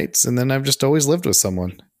roommates, and then I've just always lived with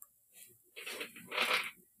someone.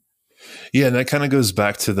 Yeah, and that kind of goes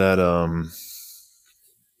back to that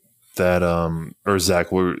or Zach,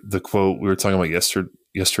 the quote we were talking about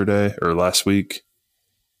yesterday or last week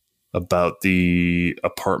about the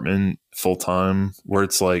apartment full-time, where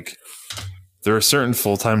it's like there are certain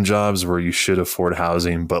full-time jobs where you should afford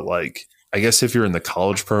housing, but like I guess if you're in the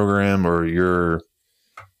college program or you're,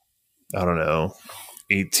 I don't know,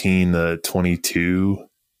 18 to 22,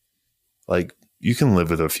 like you can live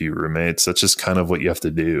with a few roommates. That's just kind of what you have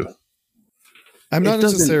to do. I'm not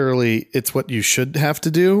necessarily it's what you should have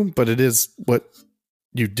to do, but it is what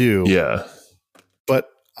you do. Yeah. But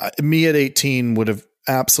me at 18 would have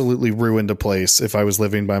absolutely ruined a place if I was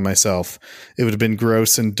living by myself. It would have been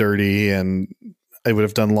gross and dirty, and I would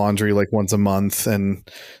have done laundry like once a month, and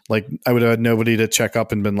like I would have had nobody to check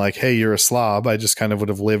up and been like, hey, you're a slob. I just kind of would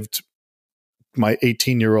have lived my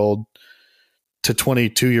 18-year-old to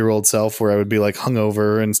 22-year-old self, where I would be like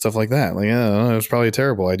hungover and stuff like that. Like, it was probably a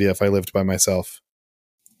terrible idea if I lived by myself.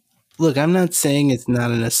 Look, I'm not saying it's not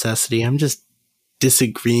a necessity. I'm just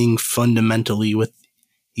disagreeing fundamentally with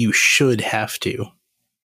you should have to.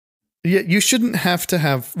 Yeah, you shouldn't have to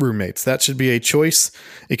have roommates. That should be a choice.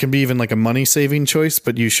 It can be even like a money-saving choice,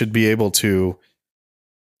 but you should be able to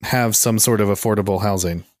have some sort of affordable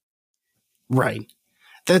housing. Right.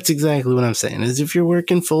 That's exactly what I'm saying, is if you're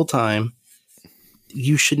working full-time,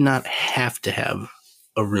 you should not have to have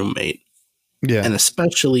a roommate. Yeah. And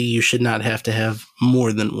especially you should not have to have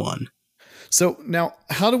more than one. So now,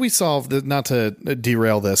 how do we solve the, not to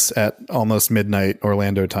derail this at almost midnight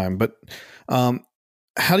Orlando time, but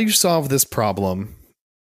how do you solve this problem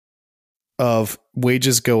of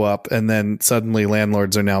wages go up and then suddenly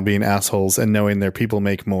landlords are now being assholes and knowing their people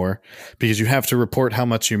make more, because you have to report how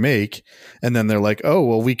much you make, and then they're like, oh,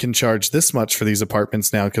 well, we can charge this much for these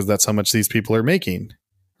apartments now because that's how much these people are making,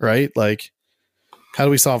 right? Like, how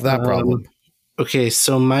do we solve that problem? Okay,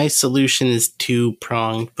 so my solution is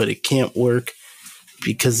 2-pronged, but it can't work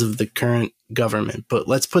because of the current government. But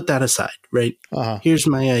let's put that aside, right? Here's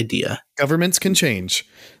my idea. Governments can change.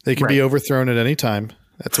 They can be overthrown at any time.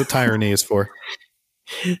 That's what tyranny is for.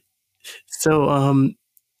 So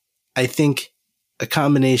I think a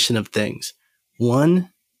combination of things. One,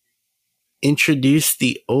 introduce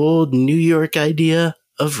the old New York idea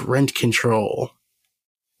of rent control.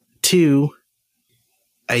 Two,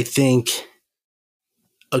 I think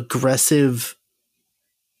aggressive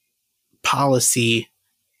policy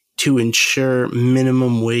to ensure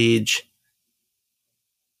minimum wage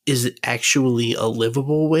is actually a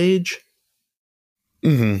livable wage.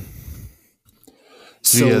 Mm-hmm.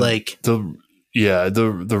 So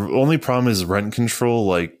the only problem is rent control.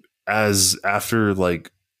 Like, as after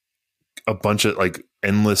like a bunch of like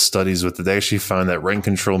endless studies with it, they actually found that rent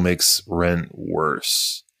control makes rent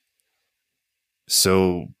worse.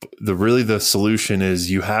 So the solution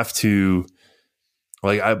is you have to so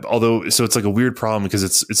it's like a weird problem because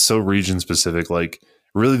it's so region specific. Like,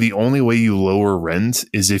 really the only way you lower rent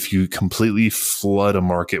is if you completely flood a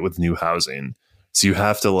market with new housing. So you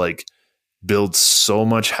have to like build so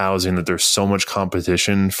much housing that there's so much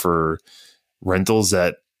competition for rentals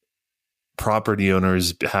that property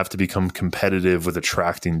owners have to become competitive with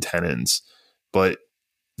attracting tenants. But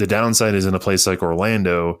the downside is in a place like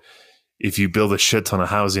Orlando, if you build a shit ton of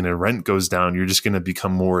housing and rent goes down, you're just going to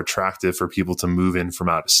become more attractive for people to move in from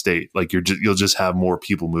out of state. Like you'll just have more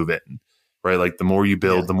people move in, right? Like the more you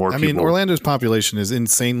build, the more people. I mean, Orlando's population is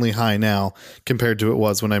insanely high now compared to it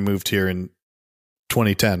was when I moved here in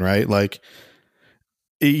 2010, right? Like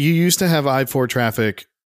you used to have I-4 traffic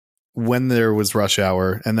when there was rush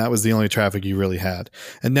hour, and that was the only traffic you really had.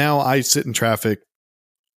 And now I sit in traffic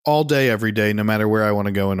all day, every day, no matter where I want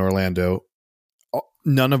to go in Orlando.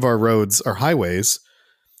 None of our roads are highways,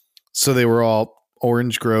 so they were all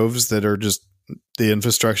orange groves that are just, the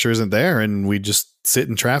infrastructure isn't there, and we just sit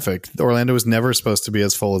in traffic. Orlando was never supposed to be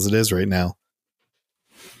as full as it is right now.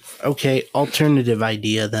 Okay, alternative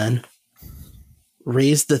idea then.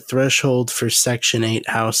 Raise the threshold for Section 8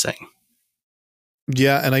 housing.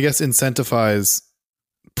 Yeah, and I guess incentivize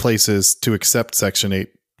places to accept Section 8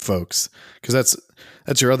 folks, because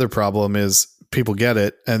that's your other problem is people get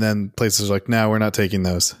it, and then places are like, no, we're not taking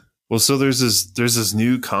those. Well, so there's this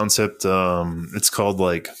new concept. It's called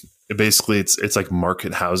like basically it's like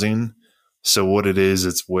market housing. So what it is,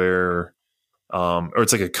 it's where or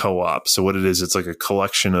it's like a co-op. So what it is, it's like a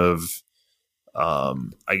collection of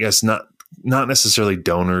I guess not necessarily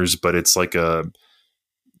donors, but it's like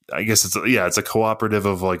it's a cooperative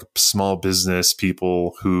of like small business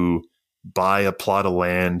people who buy a plot of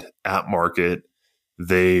land at market.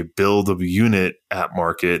 They build a unit at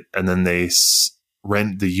market, and then they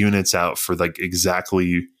rent the units out for like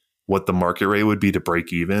exactly what the market rate would be to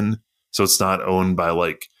break even. So it's not owned by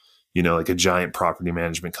like, you know, like a giant property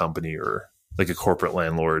management company or like a corporate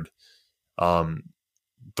landlord.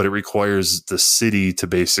 But it requires the city to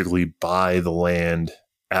basically buy the land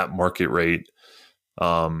at market rate,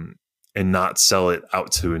 and not sell it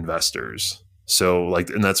out to investors. So like,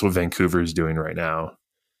 and that's what Vancouver is doing right now.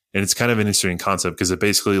 And it's kind of an interesting concept because it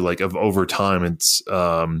basically like over time,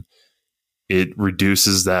 it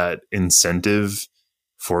reduces that incentive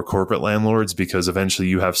for corporate landlords, because eventually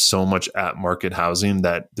you have so much at market housing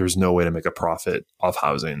that there's no way to make a profit off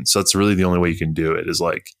housing. So that's really the only way you can do it is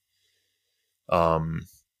like,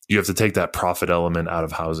 you have to take that profit element out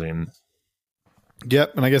of housing.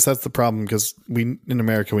 Yep. And I guess that's the problem, because in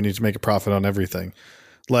America, we need to make a profit on everything.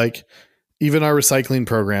 Like even our recycling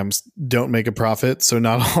programs don't make a profit. So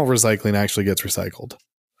not all recycling actually gets recycled.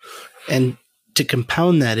 And to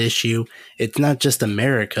compound that issue, it's not just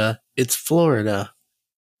America, it's Florida.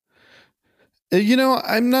 You know,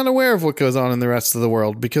 I'm not aware of what goes on in the rest of the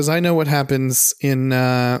world, because I know what happens in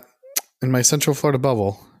my Central Florida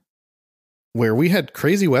bubble, where we had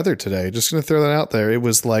crazy weather today. Just going to throw that out there. It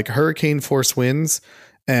was like hurricane force winds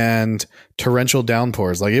and torrential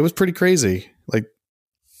downpours. Like it was pretty crazy. Like,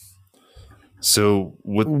 so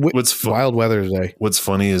what's wild weather today. What's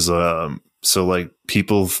funny is, so like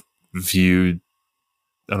people viewed,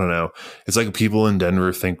 I don't know. It's like people in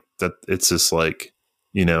Denver think that it's this like,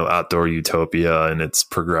 you know, outdoor utopia and it's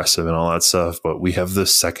progressive and all that stuff. But we have the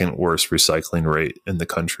second worst recycling rate in the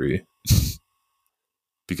country.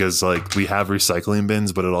 Because like we have recycling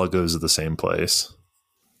bins, but it all goes to the same place.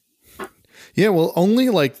 Yeah, well, only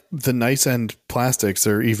like the nice end plastics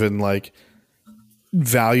are even like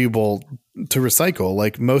valuable to recycle.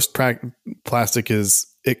 Like most plastic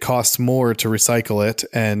it costs more to recycle it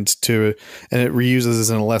and it reuses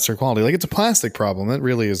in a lesser quality. Like it's a plastic problem. That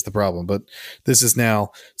really is the problem. But this is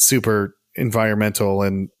now super environmental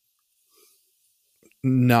and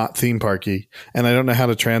not theme parky. And I don't know how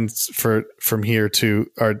to transfer from here to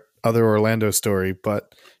our other Orlando story,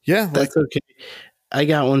 but yeah, that's okay. I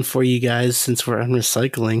got one for you guys since we're on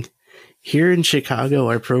recycling. Here in Chicago,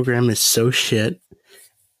 our program is so shit.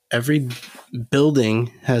 Every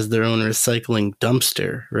building has their own recycling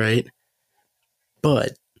dumpster, right?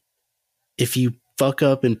 But if you fuck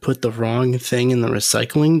up and put the wrong thing in the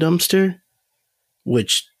recycling dumpster,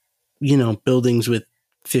 which, you know, buildings with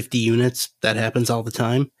 50 units, that happens all the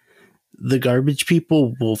time, the garbage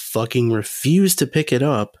people will fucking refuse to pick it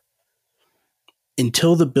up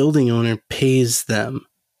until the building owner pays them.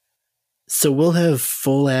 So we'll have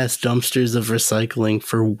full ass dumpsters of recycling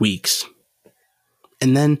for weeks.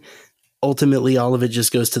 And then ultimately all of it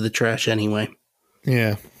just goes to the trash anyway.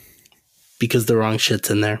 Yeah. Because the wrong shit's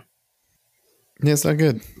in there. Yeah, it's not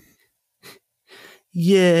good.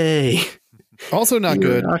 Yay. Also not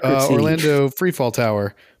good. Orlando Freefall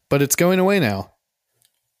Tower, but it's going away now.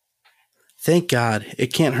 Thank God.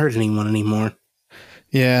 It can't hurt anyone anymore.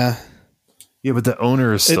 Yeah. Yeah, but the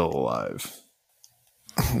owner is still alive.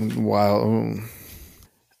 Wow.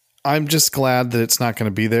 I'm just glad that it's not going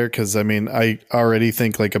to be there, because I mean, I already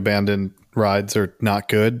think like abandoned rides are not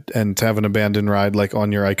good, and to have an abandoned ride like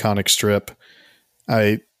on your iconic strip,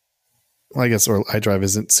 I guess, or iDrive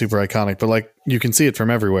isn't super iconic, but like you can see it from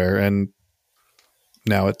everywhere, and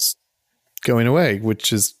now it's going away,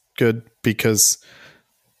 which is good because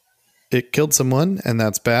it killed someone, and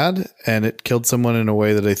that's bad, and it killed someone in a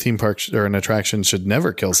way that a theme park or an attraction should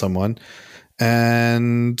never kill someone,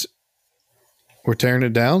 and we're tearing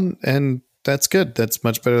it down, and that's good. That's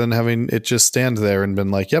much better than having it just stand there and been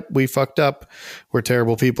like, yep, we fucked up. We're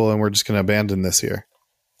terrible people, and we're just going to abandon this here.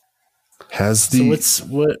 So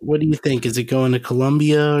what do you think? Is it going to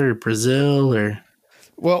Colombia or Brazil or?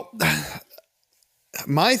 Well,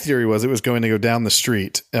 my theory was it was going to go down the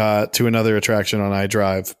street to another attraction on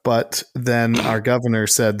iDrive, but then our governor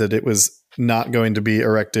said that it was not going to be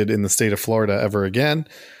erected in the state of Florida ever again,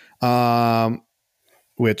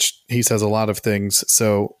 which he says a lot of things.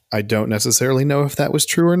 So I don't necessarily know if that was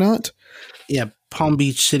true or not. Yeah, Palm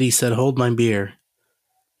Beach City said, "Hold my beer."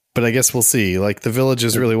 But I guess we'll see. Like the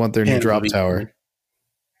villages really want their new drop tower.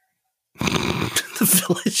 The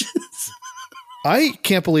villages. I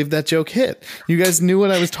can't believe that joke hit. You guys knew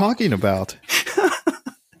what I was talking about.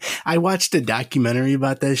 I watched a documentary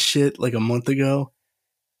about that shit like a month ago.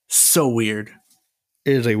 So weird.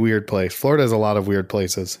 It is a weird place. Florida has a lot of weird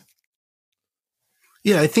places.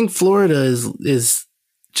 Yeah, I think Florida is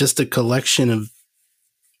just a collection of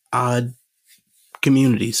odd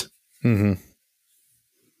communities. Mm-hmm.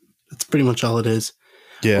 That's pretty much all it is.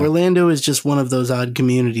 Yeah. Orlando is just one of those odd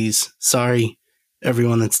communities. Sorry,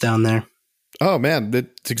 everyone that's down there. Oh, man,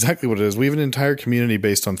 that's exactly what it is. We have an entire community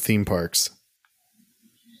based on theme parks.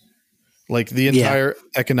 Like the entire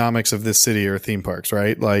economics of this city are theme parks,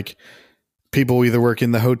 right? Like people either work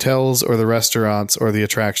in the hotels or the restaurants or the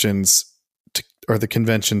attractions or the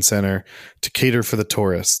convention center to cater for the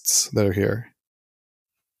tourists that are here.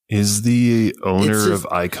 Is the owner of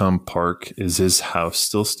Icon Park, is his house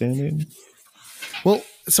still standing? Well,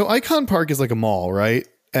 so Icon Park is like a mall, right?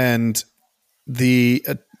 And the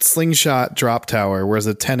Slingshot Drop Tower was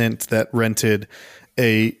a tenant that rented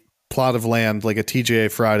a plot of land, like a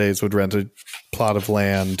TGA Fridays would rent a plot of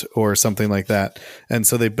land or something like that. And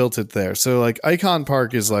so they built it there. So like Icon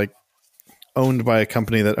Park is like owned by a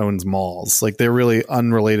company that owns malls. Like they're really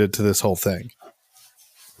unrelated to this whole thing.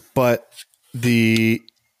 But the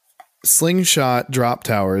Slingshot Drop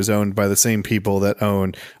Tower is owned by the same people that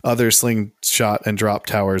own other slingshot and drop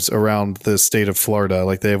towers around the state of Florida.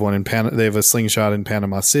 Like they have one in they have a slingshot in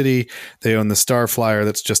Panama City. They own the Star Flyer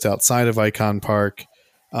that's just outside of Icon Park.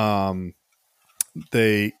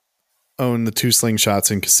 They own the two slingshots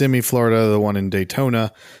in Kissimmee, Florida, the one in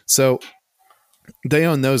Daytona. So they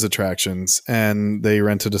own those attractions, and they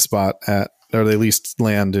rented a spot or they leased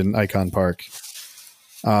land in Icon Park.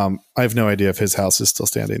 I have no idea if his house is still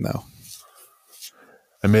standing, though.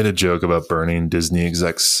 I made a joke about burning Disney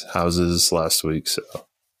execs' houses last week. So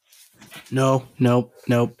Nope.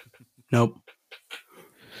 Not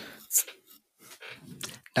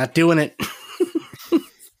doing it.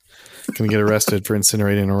 Gonna get arrested for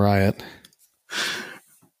incinerating a riot.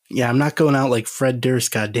 Yeah, I'm not going out like Fred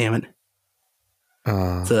Durst, goddammit.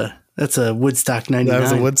 That's a Woodstock 99. That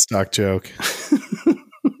was a Woodstock joke.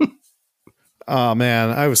 Oh,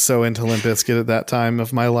 man. I was so into Limp Bizkit at that time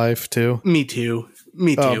of my life, too. Me too.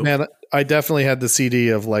 Oh, man. I definitely had the CD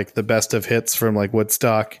of like the best of hits from like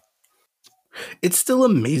Woodstock. It's still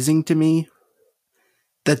amazing to me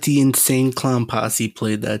that the Insane Clown Posse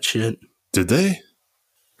played that shit. Did they?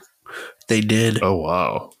 They did. Oh,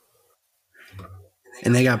 wow.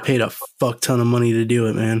 And they got paid a fuck ton of money to do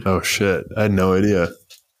it, man. Oh, shit. I had no idea.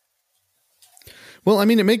 Well, I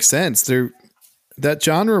mean, it makes sense. That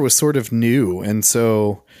genre was sort of new. And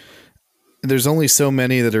so there's only so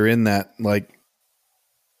many that are in that like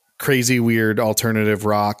crazy, weird alternative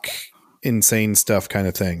rock, insane stuff kind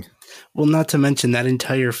of thing. Well, not to mention that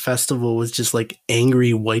entire festival was just like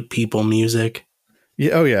angry white people music.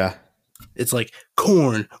 Yeah. Oh, yeah. It's like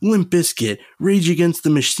Korn, Limp Bizkit, Rage Against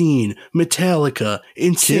the Machine, Metallica,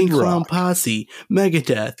 Insane Clown Posse,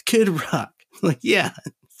 Megadeth, Kid Rock. Like, yeah,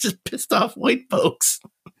 it's just pissed off white folks.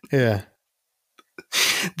 Yeah.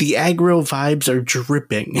 The aggro vibes are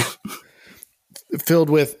dripping. Filled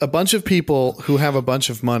with a bunch of people who have a bunch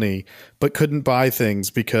of money, but couldn't buy things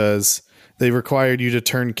because they required you to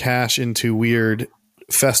turn cash into weird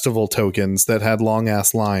festival tokens that had long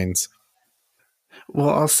ass lines. Well,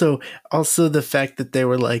 also the fact that they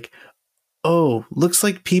were like, oh, looks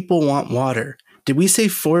like people want water. Did we say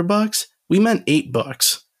 $4? We meant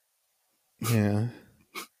 $8. Yeah.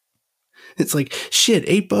 It's like, shit,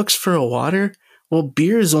 $8 for a water? Well,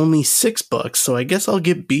 beer is only $6, so I guess I'll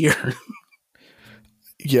get beer.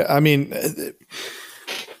 Yeah, I mean,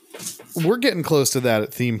 we're getting close to that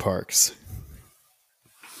at theme parks.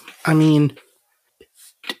 I mean,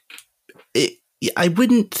 I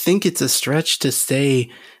wouldn't think it's a stretch to say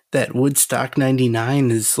that Woodstock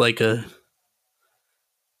 99 is like a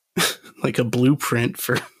blueprint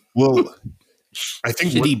for I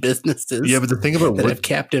think shitty businesses. Yeah, but the thing about that have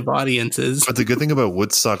captive audiences. But the good thing about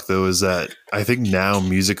Woodstock, though, is that I think now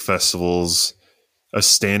music festivals, a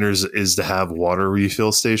standard is to have water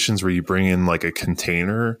refill stations where you bring in like a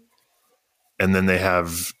container, and then they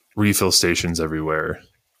have refill stations everywhere.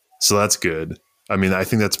 So that's good. I mean, I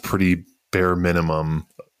think that's pretty bare minimum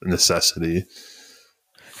necessity.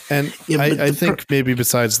 And I think maybe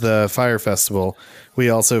besides the fire festival, we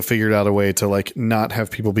also figured out a way to like not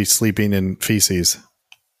have people be sleeping in feces.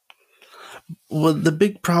 Well, the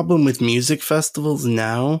big problem with music festivals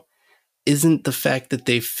now isn't the fact that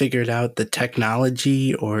they've figured out the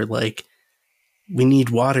technology or like we need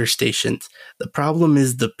water stations. The problem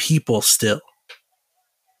is the people still,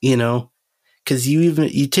 you know, because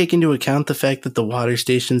you take into account the fact that the water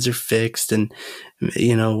stations are fixed and,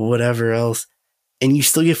 you know, whatever else, and you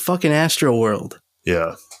still get fucking Astro World.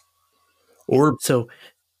 Yeah. Or so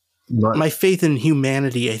my faith in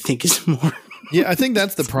humanity, I think, is more. Yeah, I think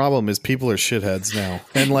that's the problem is people are shitheads now.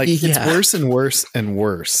 And like it's worse and worse and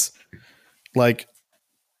worse. Like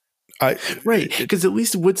right, because at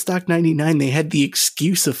least Woodstock 99 they had the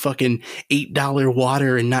excuse of fucking $8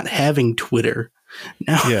 water and not having Twitter.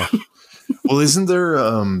 Now yeah. Well, isn't there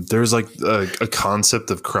there's like a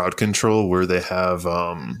concept of crowd control where they have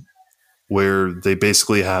where they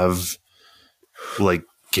basically have like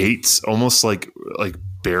gates, almost like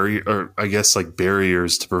barrier, or I guess like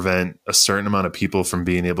barriers to prevent a certain amount of people from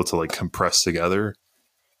being able to like compress together.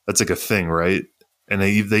 That's like a thing, right? And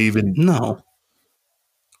they even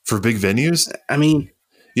for big venues. I mean,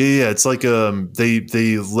 yeah. It's like they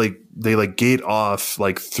gate off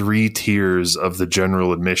like 3 tiers of the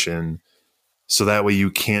general admission, so that way you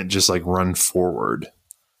can't just like run forward.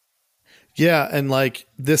 Yeah, and like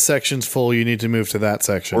this section's full, you need to move to that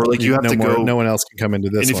section. Or like you have to go. No one else can come into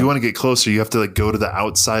this. And if you want to get closer, you have to like go to the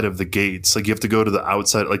outside of the gates. Like you have to go to the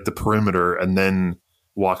outside, like the perimeter, and then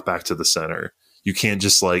walk back to the center. You can't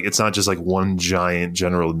just like it's not just like one giant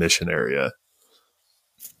general admission area.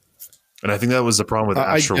 And I think that was the problem with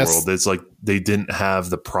Astroworld. It's like they didn't have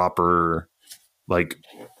the proper like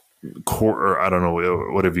core, or I don't know,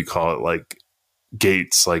 whatever you call it, like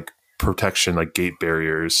gates, like protection, like gate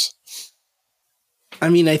barriers. I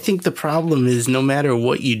mean, I think the problem is no matter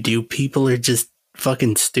what you do, people are just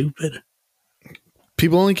fucking stupid.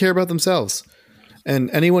 People only care about themselves. And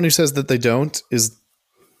anyone who says that they don't is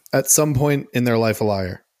at some point in their life a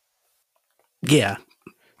liar. Yeah.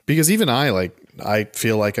 Because even I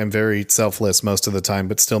feel like I'm very selfless most of the time,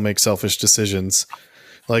 but still make selfish decisions.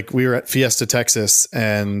 Like we were at Fiesta, Texas,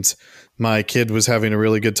 and my kid was having a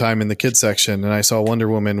really good time in the kids section, and I saw Wonder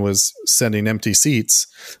Woman was sending empty seats.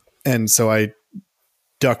 And so I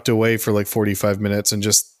ducked away for like 45 minutes and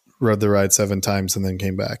just rode the ride 7 times and then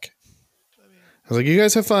came back. I was like, you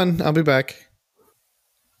guys have fun. I'll be back.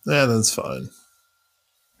 Yeah, that's fine.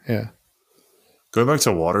 Yeah. Going back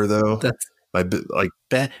to water though. That's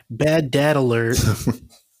bad dad alert.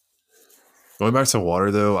 Going back to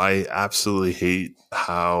water though, I absolutely hate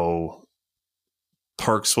how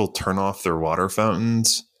parks will turn off their water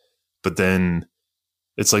fountains, but then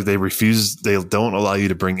it's like they don't allow you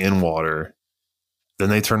to bring in water. Then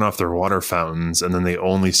they turn off their water fountains, and then they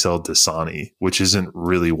only sell Dasani, which isn't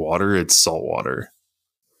really water, it's salt water.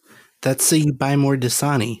 That's so you buy more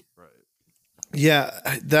Dasani. Right. Yeah,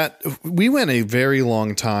 that we went a very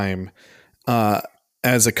long time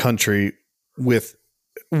as a country with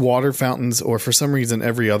water fountains, or for some reason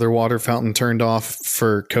every other water fountain turned off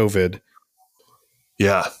for COVID.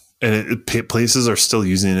 Yeah, and places are still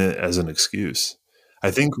using it as an excuse. I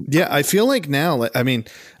think. Yeah, I feel like now, I mean,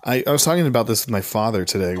 I was talking about this with my father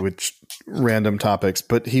today, which random topics,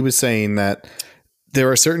 but he was saying that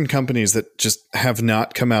there are certain companies that just have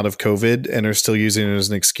not come out of COVID and are still using it as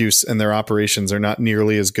an excuse, and their operations are not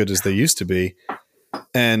nearly as good as they used to be.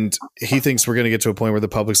 And he thinks we're going to get to a point where the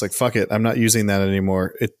public's like, fuck it, I'm not using that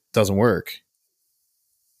anymore. It doesn't work.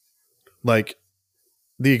 Like,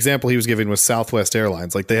 the example he was giving was Southwest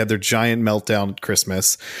Airlines. Like, they had their giant meltdown at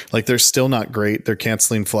Christmas. Like, they're still not great. They're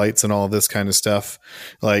canceling flights and all of this kind of stuff.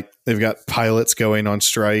 Like, they've got pilots going on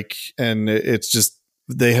strike, and it's just,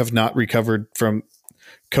 they have not recovered from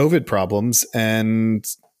COVID problems, and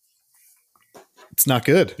it's not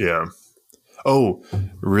good. Yeah. Oh,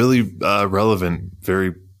 really relevant.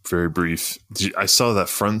 Very, very brief. I saw that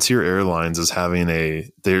Frontier Airlines is having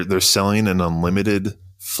they're selling an unlimited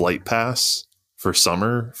flight pass for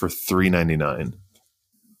summer for $3.99.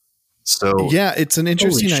 So yeah, it's an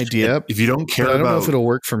interesting idea. If you don't care but I don't about know if it'll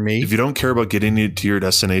work for me. If you don't care about getting to your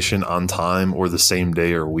destination on time or the same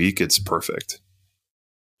day or week, it's perfect.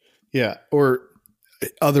 Yeah, or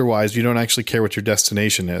otherwise, you don't actually care what your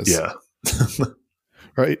destination is. Yeah.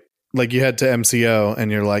 Right? Like you head to MCO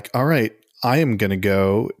and you're like, all right, I am going to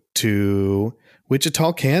go to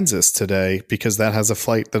Wichita, Kansas today because that has a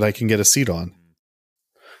flight that I can get a seat on.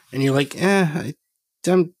 And you're like, I'm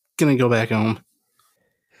going to go back home.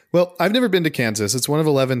 Well, I've never been to Kansas. It's one of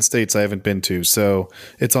 11 states I haven't been to, so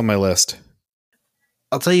it's on my list.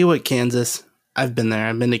 I'll tell you what, Kansas. I've been there.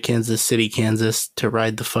 I've been to Kansas City, Kansas to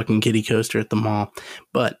ride the fucking kiddie coaster at the mall.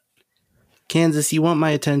 But Kansas, you want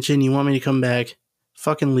my attention? You want me to come back?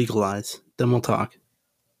 Fucking legalize. Then we'll talk.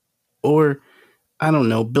 Or, I don't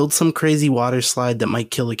know, build some crazy water slide that might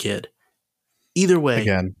kill a kid. Either way,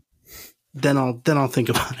 Again, then I'll think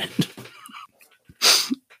about it.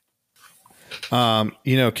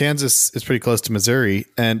 Kansas is pretty close to Missouri,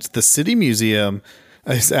 and the City Museum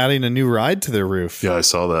is adding a new ride to their roof. Yeah, I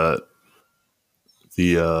saw that.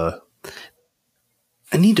 I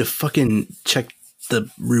need to fucking check the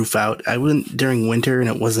roof out. I went during winter and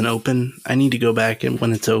it wasn't open. I need to go back and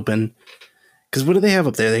when it's open. Because what do they have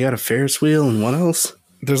up there? They got a Ferris wheel and what else?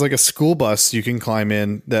 There's like a school bus you can climb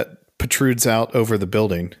in that protrudes out over the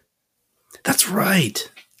building. That's right.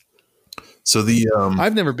 So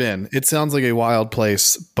I've never been. It sounds like a wild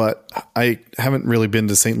place, but I haven't really been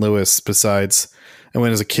to St. Louis besides I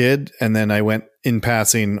went as a kid and then I went in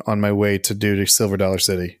passing on my way to Silver Dollar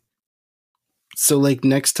City. So like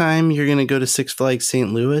next time you're going to go to Six Flags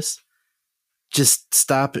St. Louis, just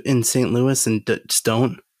stop in St. Louis and just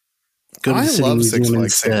don't. Go to the City love Museum Six Flags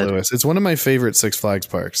instead. St. Louis. It's one of my favorite Six Flags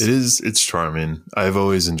parks. it's charming. I've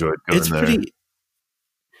always enjoyed going there.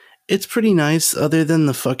 It's pretty nice other than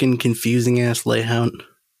the fucking confusing ass layout.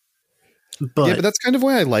 But that's kind of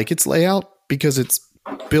why I like its layout because it's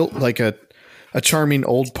built like a charming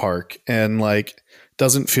old park and like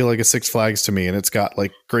doesn't feel like a Six Flags to me. And it's got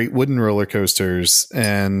like great wooden roller coasters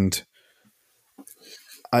and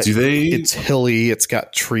it's hilly. It's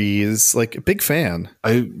got trees. Like a big fan.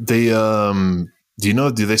 Do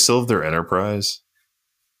they still have their Enterprise?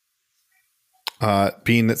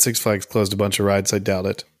 Being that Six Flags closed a bunch of rides, I doubt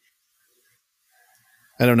it.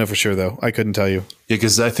 I don't know for sure though. I couldn't tell you. Yeah,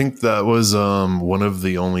 because I think that was one of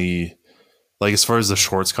the only, like as far as the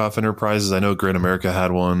Schwarzkopf Enterprises, I know Great America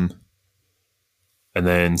had one, and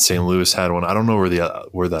then St. Louis had one. I don't know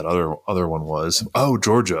where that other one was. Oh,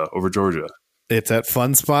 Georgia. It's at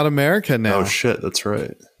Fun Spot America now. Oh shit, that's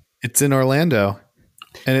right. It's in Orlando,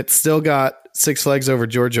 and it's still got Six Flags Over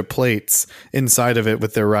Georgia plates inside of it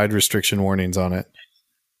with their ride restriction warnings on it.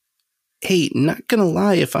 Hey, not gonna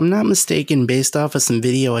lie, if I'm not mistaken, based off of some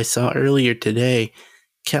video I saw earlier today,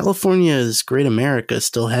 California's Great America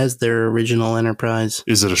still has their original Enterprise.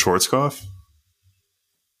 Is it a Schwarzkopf?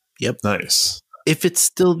 Yep. Nice. If it's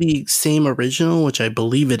still the same original, which I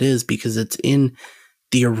believe it is because it's in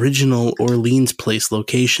the original Orleans Place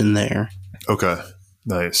location there. Okay.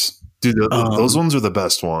 Nice. Dude, those ones are the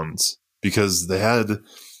best ones because they had,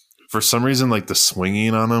 for some reason, like the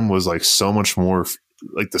swinging on them was like so much more,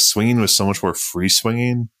 like the swinging was so much more free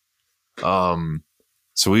swinging. So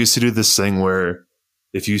we used to do this thing where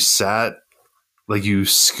if you sat, like you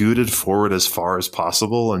scooted forward as far as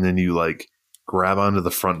possible and then you like grab onto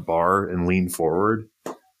the front bar and lean forward,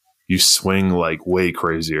 you swing like way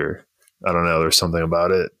crazier. I don't know. There's something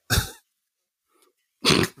about it.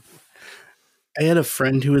 I had a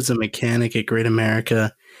friend who was a mechanic at Great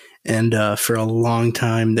America, and for a long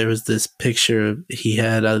time there was this picture he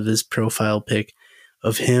had out of his profile pic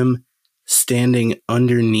of him standing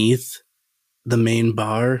underneath the main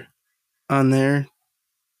bar on there,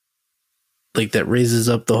 like that raises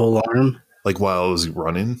up the whole arm. Like while I was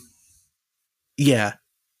running? Yeah.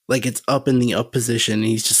 Like it's up in the up position. And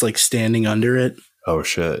he's just like standing under it. Oh,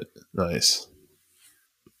 shit. Nice.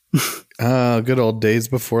 Good old days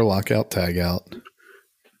before lockout tagout.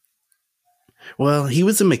 Well, he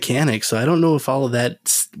was a mechanic, so I don't know if all of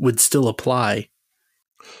that would still apply.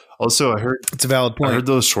 Also, I heard it's a valid point. I heard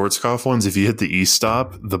those Schwarzkopf ones. If you hit the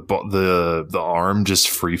E-stop, the arm just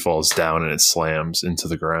free falls down and it slams into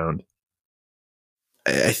the ground.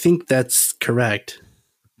 I think that's correct.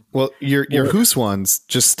 Well, your Hoos ones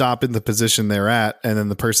just stop in the position they're at, and then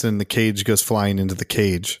the person in the cage goes flying into the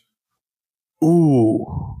cage.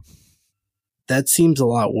 Ooh, that seems a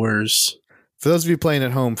lot worse. For those of you playing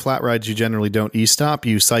at home, flat rides, you generally don't E-stop.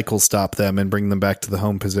 You cycle stop them and bring them back to the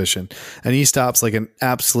home position. And E-stop's like an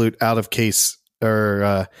absolute out of case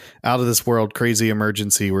or out of this world crazy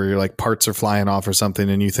emergency where you're like parts are flying off or something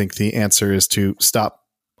and you think the answer is to stop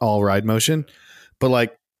all ride motion. But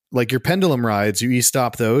like like your pendulum rides, you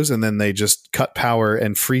e-stop those, and then they just cut power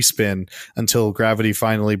and free spin until gravity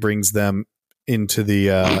finally brings them into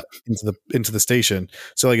the station.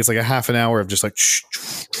 So like it's like a half an hour of just like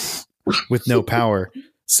with no power.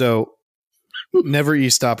 So never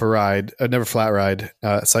e-stop a ride, never flat ride,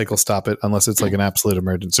 cycle stop it unless it's like an absolute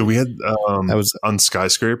emergency. So we had that was on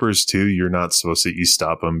skyscrapers too. You're not supposed to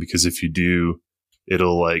e-stop them because if you do,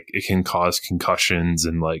 it can cause concussions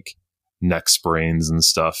and like neck sprains and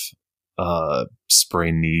stuff,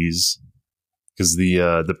 sprain knees, because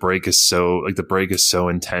the brake is so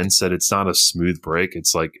intense that it's not a smooth brake.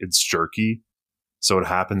 It's like it's jerky. So what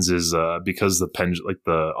happens is because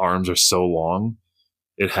the arms are so long,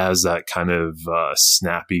 it has that kind of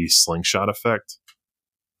snappy slingshot effect.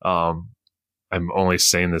 I'm only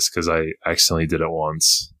saying this because I accidentally did it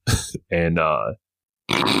once, and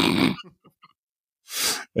it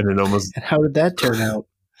almost. And how did that turn out?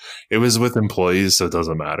 It was with employees, so it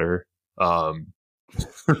doesn't matter. That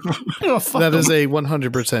is a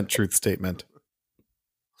 100% truth statement.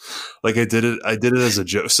 Like I did it as a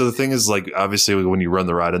joke. So the thing is, like, obviously when you run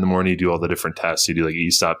the ride in the morning, you do all the different tests. You do like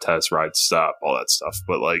e-stop test, ride stop, all that stuff.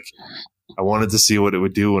 But like, I wanted to see what it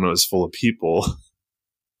would do when it was full of people.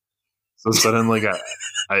 So suddenly,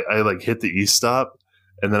 I like hit the e-stop,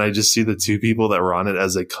 and then I just see the two people that were on it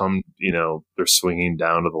as they come. They're swinging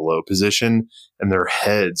down to the low position, and their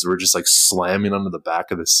heads were just like slamming onto the back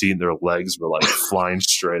of the seat, and their legs were like flying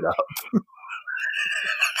straight up.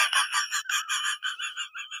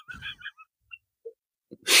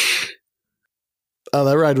 Oh,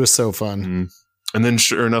 that ride was so fun. Mm-hmm. And then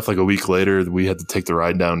sure enough, like a week later, we had to take the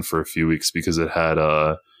ride down for a few weeks because it had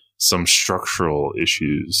some structural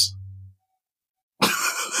issues.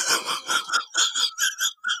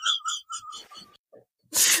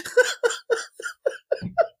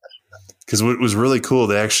 Because what was really cool,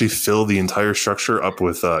 they actually fill the entire structure up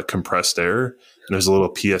with compressed air. And there's a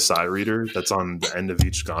little PSI reader that's on the end of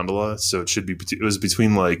each gondola. So it was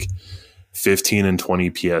between like 15 and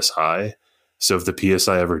 20 PSI. So if the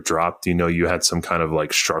PSI ever dropped, you had some kind of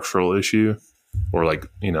like structural issue or like,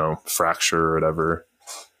 fracture or whatever.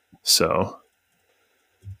 So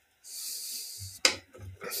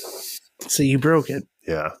you broke it.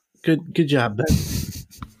 Yeah. Good job, Ben.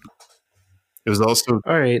 It was also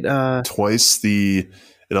all right. It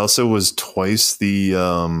also was twice the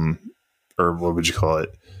or what would you call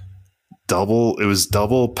it? It was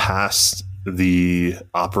double past the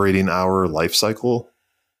operating hour life cycle.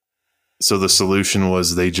 So the solution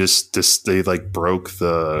was they like broke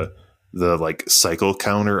the like cycle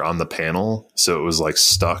counter on the panel, so it was like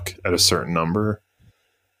stuck at a certain number,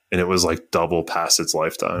 and it was like double past its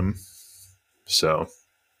lifetime. So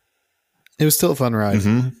it was still a fun ride.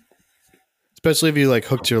 Mm-hmm. Especially if you like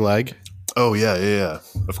hooked your leg. Oh yeah,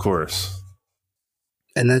 of course.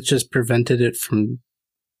 And that just prevented it from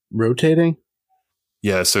rotating?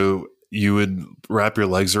 Yeah, so you would wrap your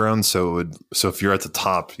legs around so if you're at the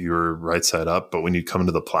top, you're right side up, but when you come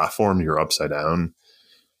to the platform, you're upside down.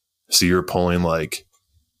 So you're pulling like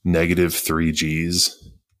 -3 Gs.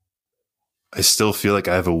 I still feel like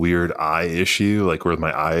I have a weird eye issue, like where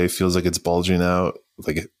my eye feels like it's bulging out,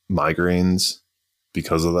 like migraines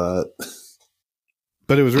because of that.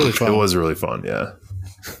 But it was really fun. It was really fun, yeah.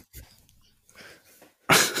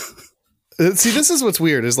 See, this is what's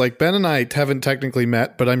weird is like Ben and I haven't technically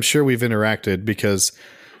met, but I'm sure we've interacted because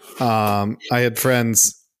I had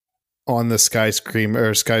friends on the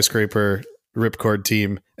skyscraper ripcord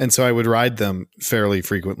team, and so I would ride them fairly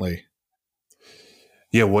frequently.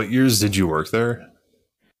 Yeah, what years did you work there?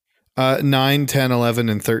 9, 10, 11,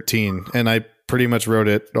 and 13, and I pretty much rode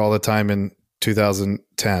it all the time in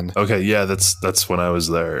 2010. Okay, yeah, that's when I was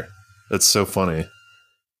there. That's so funny.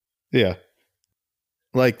 Yeah.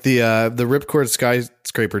 Like the Ripcord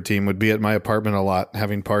skyscraper team would be at my apartment a lot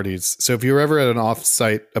having parties. So if you were ever at an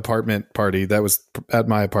off-site apartment party, that was at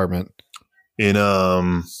my apartment. I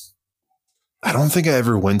don't think I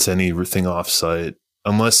ever went to anything off-site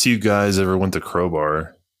unless you guys ever went to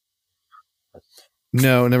Crowbar.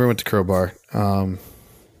 No, never went to Crowbar.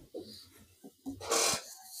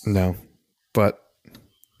 No. But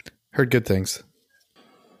heard good things.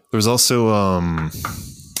 There's also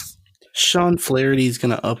Sean Flaherty's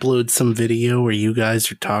going to upload some video where you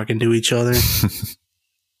guys are talking to each other.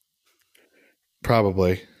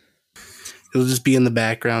 Probably. He'll just be in the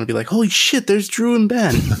background and be like, holy shit, there's Drew and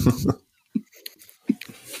Ben.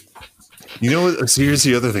 You know what? So here's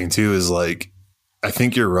the other thing too, is like, I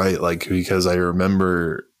think you're right. Like, because I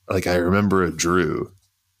remember a Drew,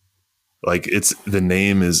 like the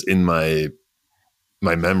name is in my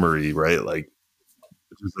memory, right? Like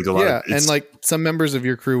a lot and like some members of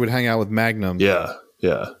your crew would hang out with Magnum. Yeah.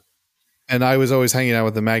 And I was always hanging out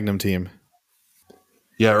with the Magnum team.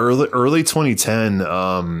 Yeah, early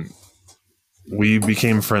 2010, we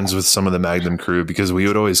became friends with some of the Magnum crew because we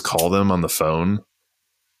would always call them on the phone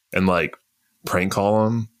and like prank call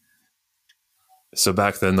them. So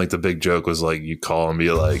back then, like the big joke was like you call and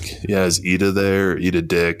be like, "Yeah, is Ida there? Eat a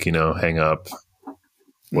dick," hang up,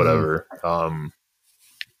 whatever.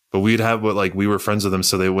 But we'd have we were friends with them,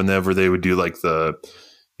 so whenever they would do like the,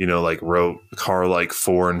 like rope car like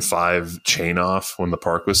 4 and 5 chain off when the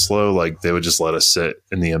park was slow, like they would just let us sit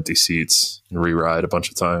in the empty seats and re-ride a bunch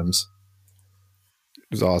of times. It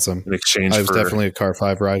was awesome. In exchange, I was definitely a car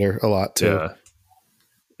 5 rider a lot too. Yeah,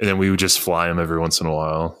 and then we would just fly them every once in a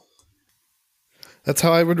while. That's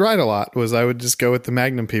how I would ride a lot. Was I would just go with the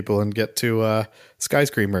Magnum people and get to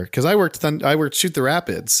Skyscreamer because I worked Shoot the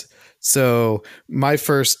Rapids. So my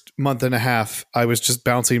first month and a half, I was just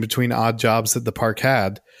bouncing between odd jobs that the park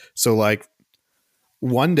had. So like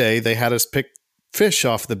one day they had us pick fish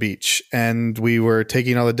off the beach, and we were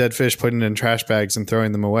taking all the dead fish, putting it in trash bags, and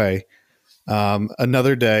throwing them away.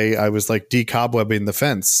 Another day I was like decobwebbing the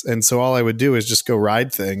fence. And so all I would do is just go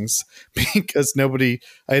ride things because I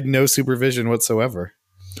had no supervision whatsoever.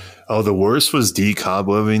 Oh, the worst was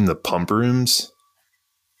decobwebbing the pump rooms.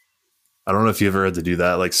 I don't know if you ever had to do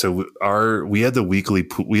that. Like, so we had we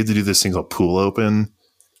had to do this thing called pool open.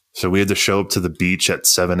 So we had to show up to the beach at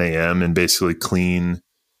 7 a.m. and basically clean.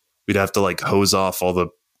 We'd have to like hose off all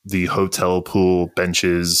the hotel pool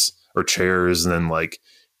benches or chairs, and then like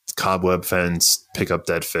cobweb fence, pick up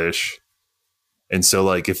dead fish. And so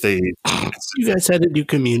like if you guys had to do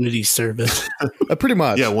community service. Pretty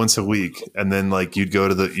much. Yeah, once a week. And then like you'd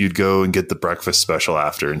go and get the breakfast special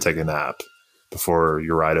after and take a nap before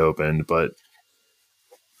your ride opened. But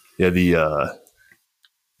yeah, the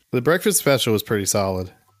breakfast special was pretty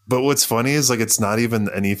solid. But what's funny is like it's not even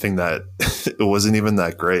anything that it wasn't even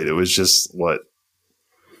that great. It was just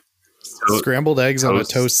scrambled eggs on a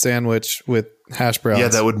toast sandwich with hash browns. Yeah,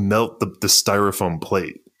 that would melt the styrofoam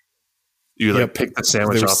plate. You like pick the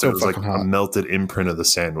sandwich off, it was like hot. A melted imprint of the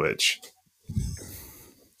sandwich.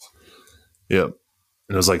 Yep.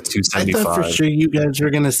 And it was like $2.75. I thought for sure you guys were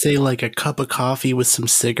gonna say like a cup of coffee with some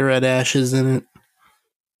cigarette ashes in it.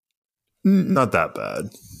 Not that bad.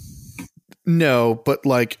 No, but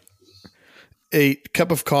like a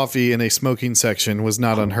cup of coffee in a smoking section was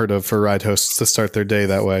not unheard of for ride hosts to start their day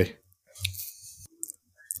that way.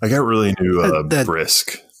 I got really into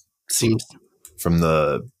brisk. Seems from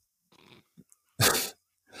the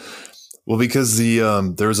well, because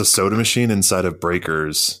there was a soda machine inside of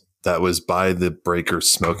Breakers that was by the Breakers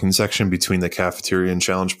smoking section between the cafeteria and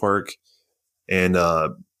Challenge Park, and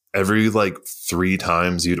every like 3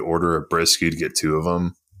 times you'd order a brisk, you'd get 2 of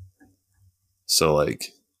them. So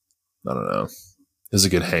like, I don't know, it was a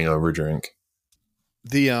good hangover drink.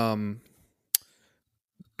 The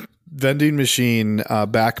vending machine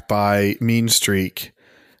back by Mean Streak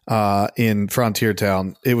in Frontier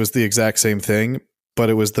Town, it was the exact same thing, but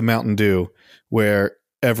it was the Mountain Dew, where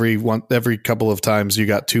every couple of times you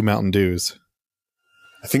got 2 Mountain Dews.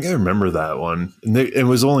 I think I remember that one. And it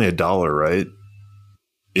was only $1, right?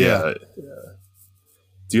 Yeah.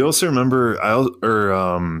 Do you also remember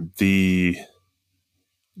the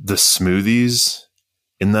smoothies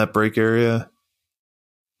in that break area?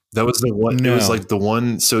 That was the one. No. It was like the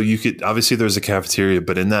one. So you could, obviously there's a cafeteria,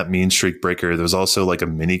 but in that Mean Streak break area, there was also like a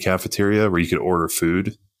mini cafeteria where you could order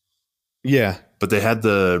food. Yeah. But they had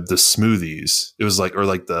the smoothies. It was like,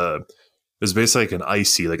 it was basically like an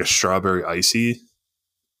icy, like a strawberry icy.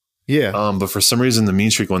 Yeah. But for some reason, the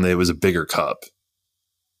Mean Streak one, it was a bigger cup,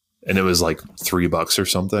 and it was like $3 or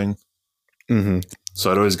something. Mm-hmm.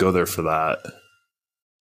 So I'd always go there for that.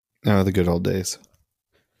 Oh, the good old days.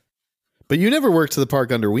 But you never worked to the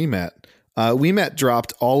park under WeMat. WeMat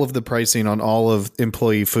dropped all of the pricing on all of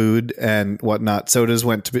employee food and whatnot. Sodas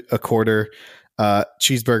went to $0.25.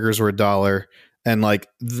 Cheeseburgers were $1. And like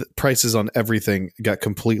the prices on everything got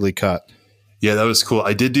completely cut. Yeah, that was cool.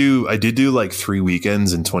 I did do like 3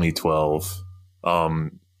 weekends in 2012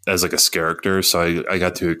 as like a character. So I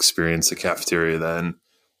got to experience the cafeteria then.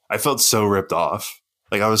 I felt so ripped off.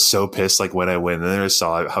 Like I was so pissed like when I went in there, I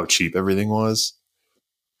saw how cheap everything was.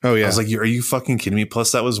 Oh yeah. I was like, are you fucking kidding me?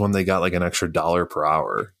 Plus that was when they got like an extra $1 per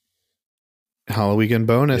hour. Halloween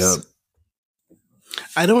bonus. Yep.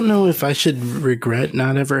 I don't know if I should regret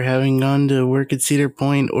not ever having gone to work at Cedar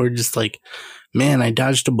Point or just like, man, I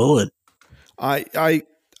dodged a bullet. I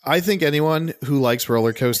think anyone who likes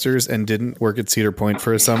roller coasters and didn't work at Cedar Point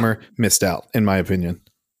for a summer missed out, in my opinion.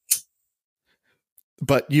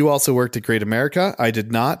 But you also worked at Great America. I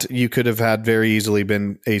did not. You could have had very easily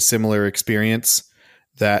been a similar experience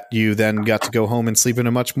that you then got to go home and sleep in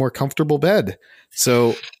a much more comfortable bed.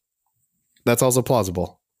 So that's also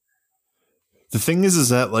plausible. The thing is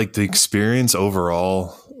that like the experience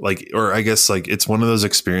overall, like, or I guess like it's one of those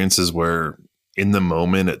experiences where in the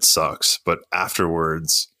moment it sucks, but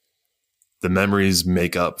afterwards the memories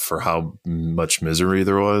make up for how much misery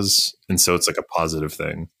there was. And so it's like a positive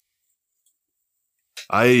thing.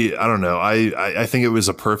 I don't know. I think it was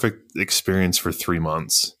a perfect experience for 3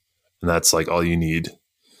 months, and that's like all you need.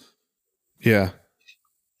 Yeah.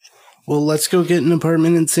 Well, let's go get an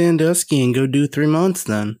apartment in Sandusky and go do 3 months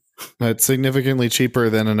then. It's significantly cheaper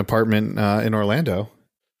than an apartment in Orlando.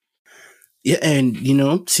 Yeah, and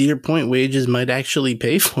Cedar Point wages might actually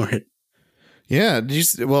pay for it. Yeah.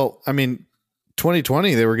 Well, I mean,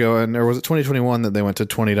 2020 they were going, or was it 2021 that they went to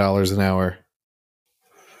 $20 an hour?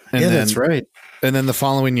 And that's right. And then the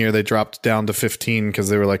following year they dropped down to 15 because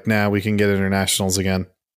they were like, nah, we can get internationals again.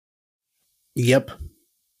 Yep.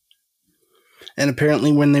 And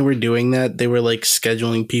apparently when they were doing that, they were like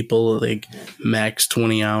scheduling people like max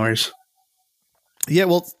 20 hours. Yeah,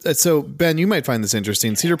 well, so Ben, you might find this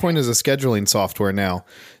interesting. Cedar Point is a scheduling software now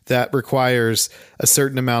that requires a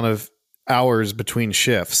certain amount of hours between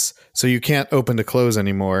shifts. So you can't open to close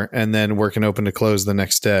anymore and then work an open to close the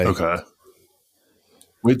next day. Okay.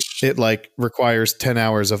 Which it like requires 10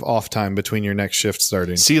 hours of off time between your next shift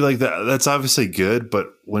starting. See, like that's obviously good, but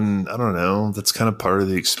when I don't know, that's kind of part of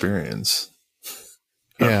the experience.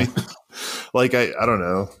 Yeah. I mean, like I don't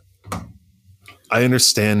know. I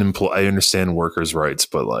understand workers' rights,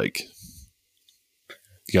 but like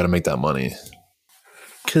you got to make that money.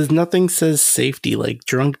 Because nothing says safety like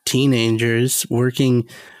drunk teenagers working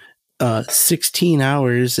 16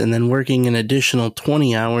 hours and then working an additional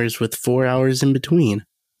 20 hours with 4 hours in between.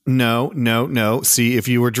 No. See, if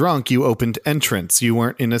you were drunk, you opened entrance. You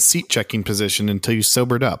weren't in a seat checking position until you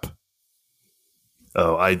sobered up.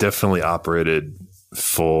 Oh, I definitely operated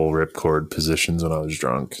full ripcord positions when I was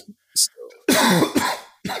drunk. So.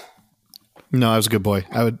 No, I was a good boy.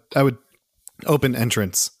 I would open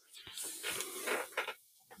entrance.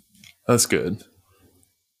 That's good.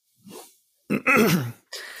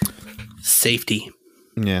 Safety.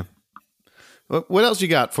 Yeah. What else you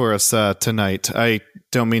got for us tonight? I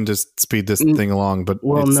don't mean to speed this thing along, but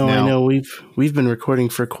I know we've been recording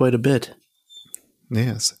for quite a bit.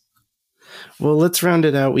 Yes. Well, let's round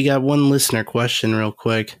it out. We got one listener question real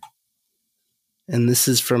quick. And this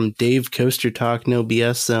is from Dave Coaster Talk, No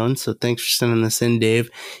BS Zone. So thanks for sending this in, Dave.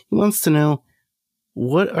 He wants to know,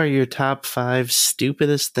 what are your top 5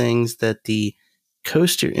 stupidest things that the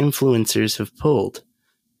coaster influencers have pulled?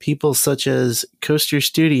 People such as Coaster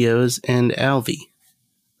Studios and Alvi.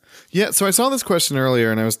 Yeah, so I saw this question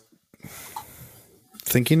earlier and I was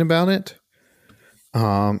thinking about it.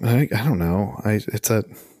 I don't know.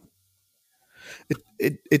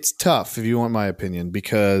 It's tough if you want my opinion,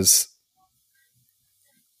 because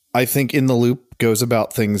I think In the Loop goes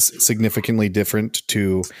about things significantly different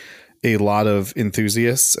to a lot of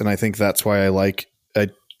enthusiasts, and I think that's why I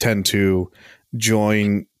tend to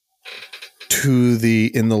join to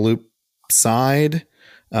the In the Loop side.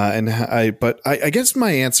 But I guess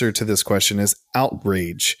my answer to this question is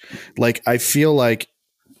outrage. Like, I feel like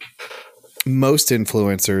most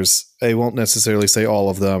influencers, I won't necessarily say all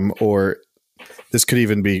of them, or this could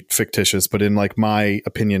even be fictitious, but in like my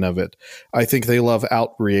opinion of it, I think they love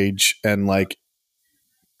outrage and like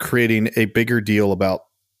creating a bigger deal about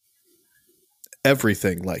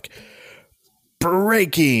everything, like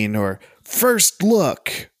breaking or first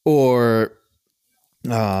look or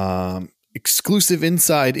exclusive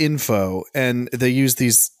inside info. And they use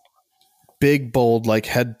these big, bold, like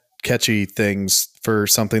head catchy things for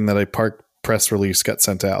something that a park press release got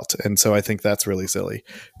sent out. And so I think that's really silly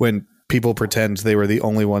when people pretend they were the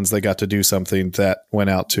only ones that got to do something that went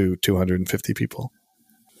out to 250 people.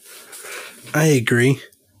 I agree.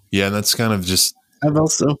 Yeah, and that's kind of just I've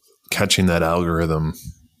also catching that algorithm.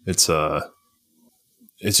 It's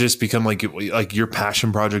just become like your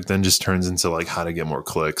passion project then just turns into like how to get more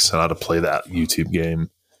clicks and how to play that YouTube game.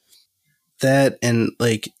 That, and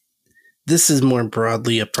like, this is more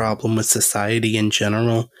broadly a problem with society in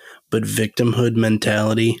general, but victimhood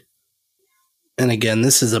mentality. And again,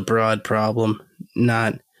 this is a broad problem,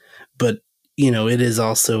 but it is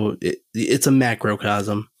also, it's a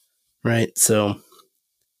macrocosm, right? So,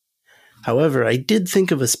 however, I did think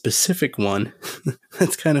of a specific one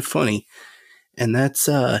that's kind of funny, and that's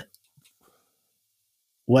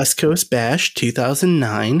West Coast Bash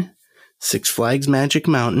 2009, Six Flags Magic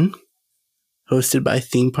Mountain, hosted by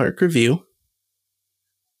Theme Park Review.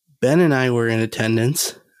 Ben and I were in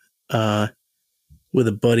attendance with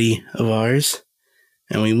a buddy of ours,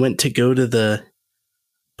 and we went to go to the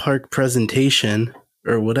park presentation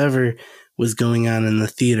or whatever was going on in the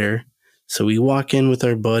theater. So we walk in with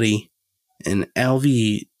our buddy, and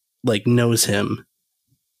Alvy like knows him,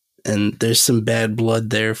 and there's some bad blood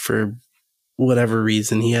there for whatever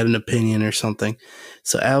reason. He had an opinion or something.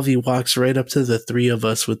 So Alvy walks right up to the three of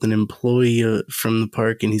us with an employee from the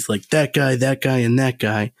park, and he's like, that guy, and that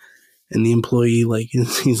guy. And the employee, like,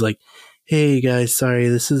 he's like, hey guys, sorry,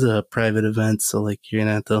 this is a private event, so like you're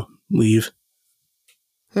gonna have to leave.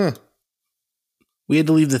 Huh. We had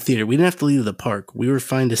to leave the theater. We didn't have to leave the park. We were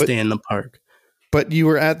fine to stay in the park. But you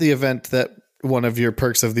were at the event that one of your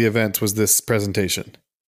perks of the event was this presentation.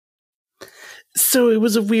 So it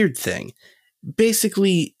was a weird thing.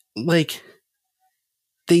 Basically, like,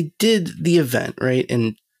 they did the event, right?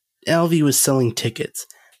 And Alvy was selling tickets.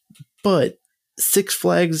 But Six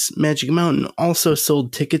Flags Magic Mountain also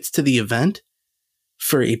sold tickets to the event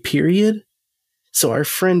for a period. So our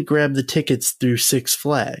friend grabbed the tickets through Six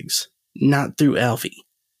Flags, not through Alvy.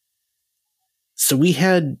 So we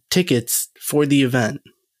had tickets for the event,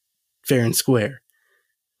 fair and square.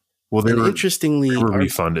 Well, they were interestingly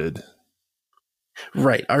refunded.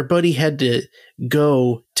 Right. Our buddy had to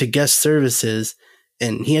go to guest services,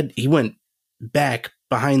 and he went back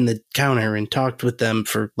behind the counter and talked with them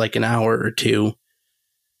for like an hour or two.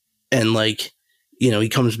 And like, he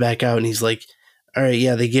comes back out and he's like, all right,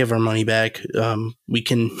 yeah, they gave our money back. We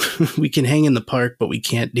can we can hang in the park, but we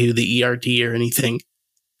can't do the ERT or anything.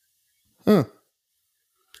 Huh.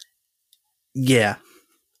 Yeah.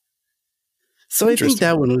 So I think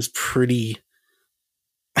that one was pretty.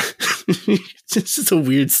 It's just a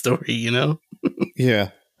weird story, Yeah.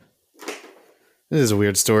 It is a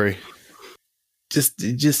weird story.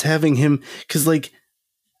 Just having him, because like,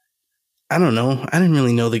 I don't know. I didn't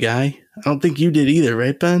really know the guy. I don't think you did either,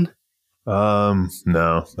 right, Ben? No,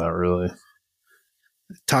 not really.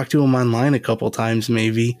 Talked to him online a couple times,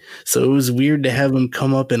 maybe. So it was weird to have him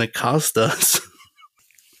come up and accost us.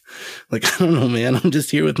 Like, I don't know, man. I'm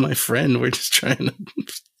just here with my friend. We're just trying to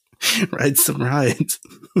ride some rides.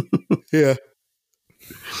 Yeah.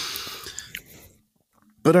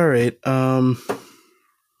 But all right.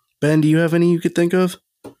 Ben, do you have any you could think of?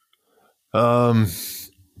 I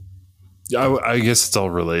guess it's all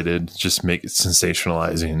related. Just make it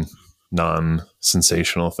sensationalizing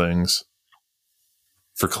non-sensational things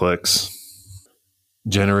for clicks,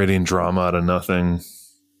 generating drama out of nothing,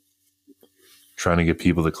 trying to get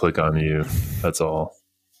people to click on you. That's all.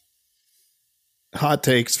 Hot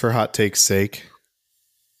takes for hot takes' sake.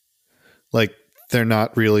 Like, they're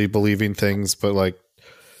not really believing things, but like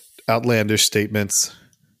outlandish statements.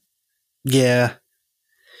 Yeah.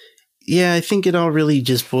 Yeah, I think it all really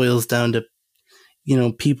just boils down to,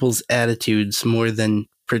 people's attitudes more than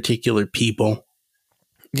particular people.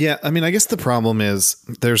 Yeah, I mean, I guess the problem is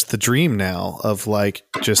there's the dream now of like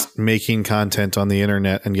just making content on the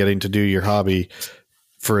internet and getting to do your hobby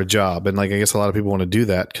for a job. And like, I guess a lot of people want to do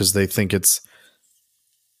that because they think it's,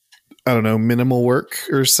 I don't know, minimal work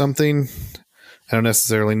or something. I don't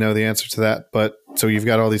necessarily know the answer to that, but so you've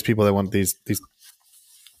got all these people that want these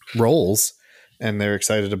roles and they're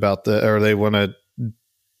excited about they want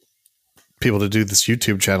people to do this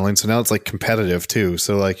YouTube channeling. So now it's like competitive too.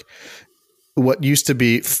 So like what used to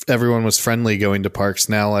be everyone was friendly going to parks,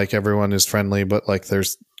 now like everyone is friendly, but like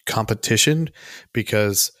there's competition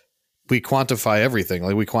because we quantify everything.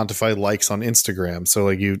 Like we quantify likes on Instagram. So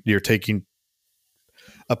like you're taking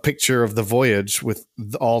a picture of the voyage with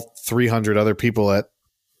all 300 other people at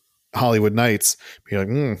Hollywood Nights, be like,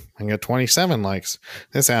 I got 27 likes.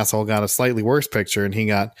 This asshole got a slightly worse picture and he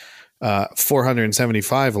got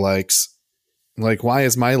 475 likes. Like, why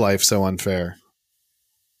is my life so unfair?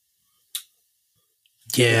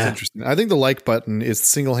 Yeah. That's interesting. I think the like button is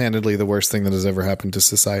single-handedly the worst thing that has ever happened to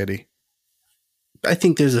society. I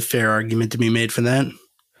think there's a fair argument to be made for that.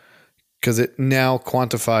 Because it now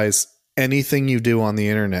quantifies anything you do on the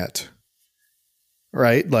internet.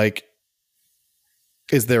 Right? Like,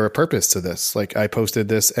 is there a purpose to this? Like, I posted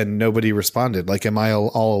this and nobody responded. Like, am I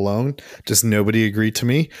all alone? Just nobody agreed to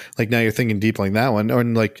me? Like, now you're thinking deep like that one. Or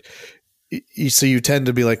like, so you tend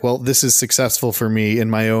to be like, well, this is successful for me in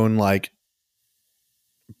my own, like,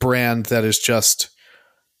 brand that is just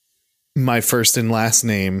my first and last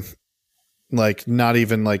name. Like, not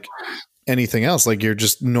even, like, anything else. Like, you're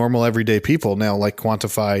just normal, everyday people now, like,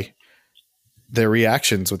 quantify their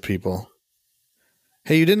reactions with people.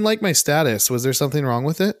 Hey, you didn't like my status. Was there something wrong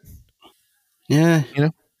with it? Yeah.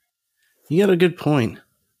 You got a good point.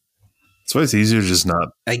 That's why it's easier to just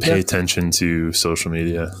not pay attention to social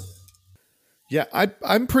media. Yeah,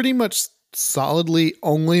 I'm pretty much solidly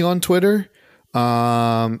only on Twitter.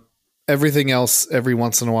 And everything else, every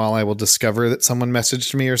once in a while, I will discover that someone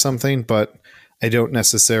messaged me or something, but I don't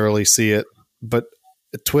necessarily see it. But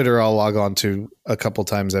Twitter, I'll log on to a couple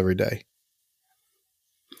times every day.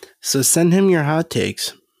 So send him your hot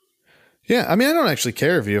takes. Yeah, I mean, I don't actually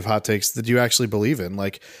care if you have hot takes that you actually believe in.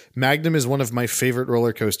 Like, Magnum is one of my favorite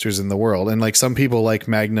roller coasters in the world. And like, some people like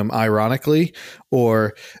Magnum ironically,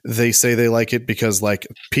 or they say they like it because like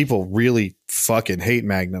people really fucking hate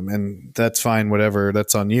Magnum, and that's fine. Whatever.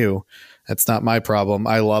 That's on you. That's not my problem.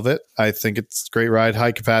 I love it. I think it's a great ride,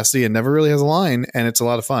 high capacity, and never really has a line, and it's a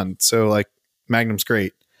lot of fun. So like, Magnum's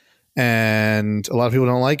great. And a lot of people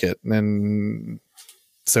don't like it, and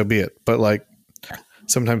so be it. But like,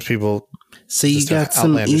 sometimes people So you got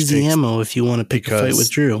some easy ammo if you want to pick a fight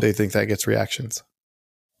with Drew. They think that gets reactions.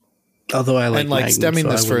 Although I like, and like Magnum, stemming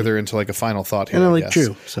so this further into like a final thought here, and I I like guess.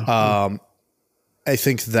 Drew. So I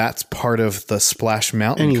think that's part of the Splash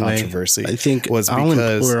Mountain controversy. I think was I'll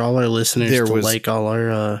because implore all our listeners there to was like all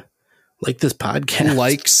our like this podcast,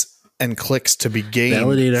 likes and clicks to be gained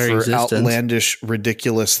Validate our for existence. outlandish,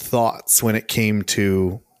 ridiculous thoughts when it came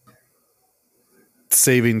to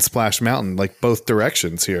saving Splash Mountain, like both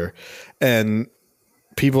directions here. And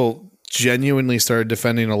people genuinely started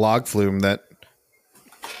defending a log flume that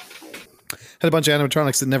had a bunch of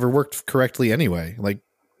animatronics that never worked correctly anyway. Like,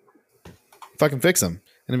 fucking fix them.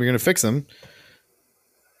 And if you're going to fix them,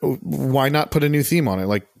 why not put a new theme on it?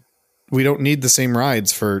 Like, we don't need the same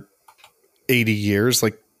rides for 80 years.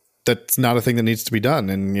 Like, that's not a thing that needs to be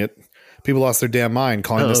done. And yet people lost their damn mind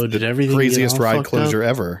calling this the craziest ride closure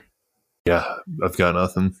ever. Yeah, I've got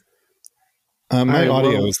nothing. My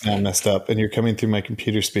audio is now messed up, and you're coming through my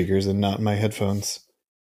computer speakers and not my headphones.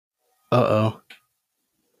 Uh-oh.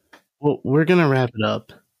 Well, we're going to wrap it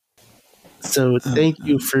up. So thank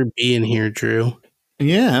you for being here, Drew.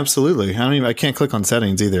 Yeah, absolutely. I can't click on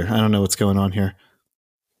settings either. I don't know what's going on here.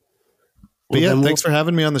 But yeah, thanks for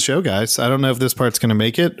having me on the show, guys. I don't know if this part's going to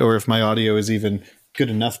make it or if my audio is even good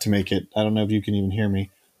enough to make it. I don't know if you can even hear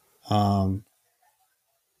me.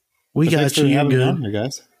 We got you. You're good. Here,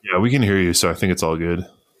 guys. Yeah, we can hear you, so I think it's all good.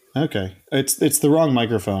 Okay. It's the wrong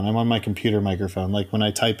microphone. I'm on my computer microphone. Like when I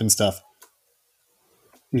type and stuff,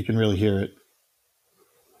 you can really hear it.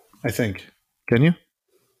 I think. Can you?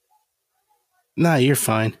 Nah, you're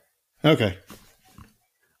fine. Okay.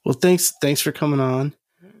 Well, thanks for coming on.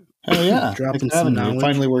 Oh yeah. Dropping some knowledge. It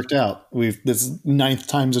finally worked out. This is 9th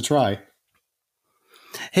time's a try.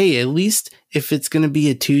 Hey, at least if it's going to be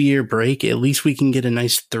a 2-year break, at least we can get a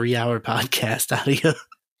nice 3-hour podcast out of you.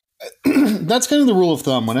 That's kind of the rule of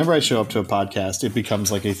thumb. Whenever I show up to a podcast, it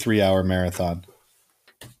becomes like a 3-hour marathon.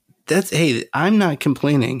 Hey, I'm not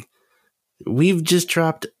complaining. We've just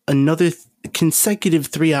dropped another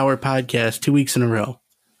consecutive 3-hour podcast 2 weeks in a row.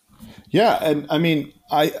 Yeah. And I mean,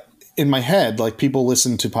 in my head, like people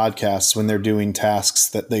listen to podcasts when they're doing tasks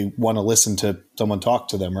that they want to listen to someone talk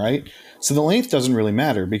to them, right? So the length doesn't really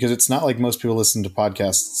matter because it's not like most people listen to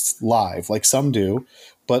podcasts live. Like some do,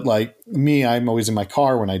 but like me, I'm always in my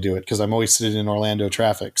car when I do it because I'm always sitting in Orlando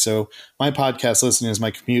traffic. So my podcast listening is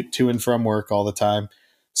my commute to and from work all the time.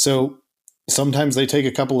 So sometimes they take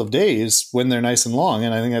a couple of days when they're nice and long,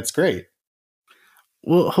 and I think that's great.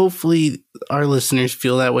 Well, hopefully our listeners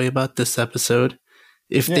feel that way about this episode.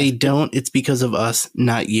 If they don't, it's because of us,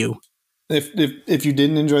 not you. If you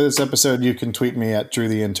didn't enjoy this episode, you can tweet me at Drew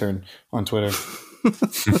the Intern on Twitter.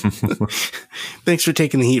 Thanks for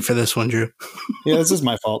taking the heat for this one, Drew. Yeah, this is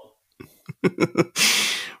my fault.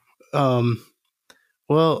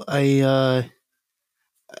 Well, I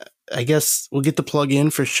guess we'll get the plug in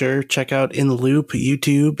for sure. Check out In the Loop,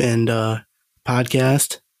 YouTube, and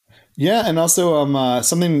podcast. Yeah, and also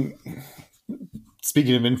something.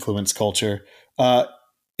 Speaking of influence culture,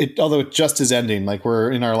 although it just is ending, like we're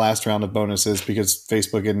in our last round of bonuses because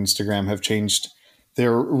Facebook and Instagram have changed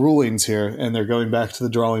their rulings here and they're going back to the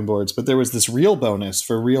drawing boards. But there was this reel bonus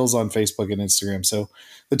for reels on Facebook and Instagram. So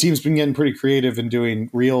the team's been getting pretty creative in doing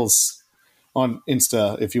reels on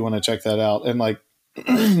Insta if you want to check that out. And like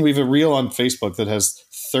we have a reel on Facebook that has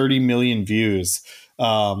 30 million views,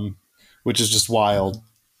 which is just wild.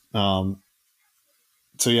 So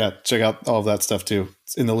yeah, check out all of that stuff too.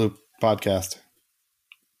 It's In the Loop podcast.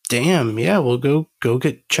 Damn, yeah, we'll go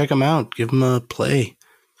check them out. Give them a play.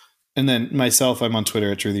 And then myself, I'm on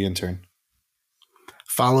Twitter at Drew the Intern.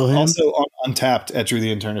 Follow him. Also on Untapped at Drew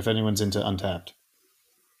the Intern if anyone's into Untapped.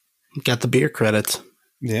 Got the beer credits.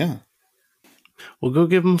 Yeah. We'll go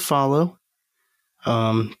give him a follow.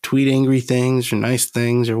 Tweet angry things or nice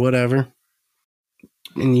things or whatever.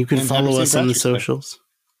 And you can follow us on the socials.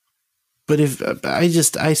 But if I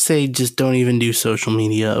say just don't even do social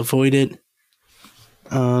media. Avoid it.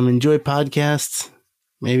 Enjoy podcasts.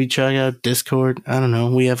 Maybe check out Discord. I don't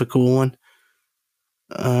know. We have a cool one.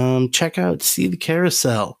 Check out See the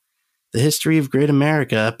Carousel, The History of Great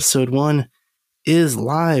America. Episode 1 is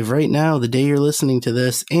live right now, the day you're listening to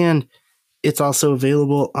this, and it's also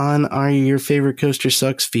available on our Your Favorite Coaster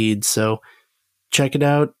Sucks feed. So check it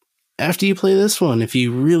out after you play this one if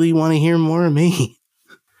you really want to hear more of me.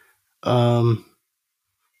 Come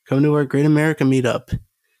to our Great America meetup.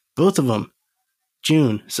 Both of them.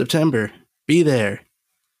 June, September. Be there.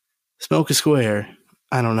 Smoke a square.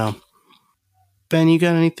 I don't know. Ben, you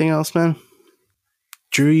got anything else, man?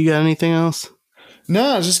 Drew, you got anything else?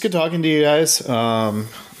 No, it's just good talking to you guys. It's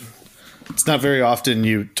not very often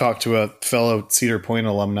you talk to a fellow Cedar Point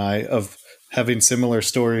alumni of having similar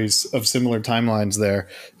stories of similar timelines there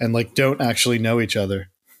and like don't actually know each other.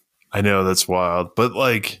 I know, that's wild. But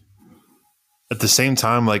like at the same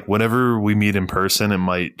time, like whenever we meet in person, it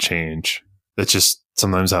might change. That's just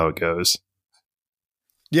sometimes how it goes.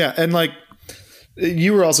 Yeah. And like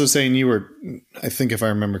you were also saying you were, I think if I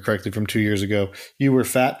remember correctly from 2 years ago, you were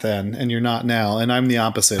fat then and you're not now. And I'm the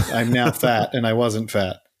opposite. I'm now fat and I wasn't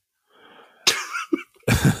fat.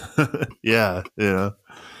 Yeah.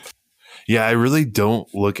 Yeah, I really don't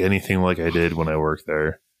look anything like I did when I worked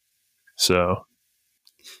there. So.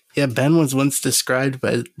 Yeah, Ben was once described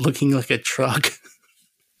by looking like a truck.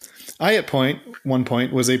 I, at one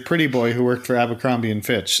point, was a pretty boy who worked for Abercrombie and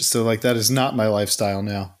Fitch. So, like, that is not my lifestyle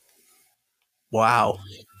now. Wow.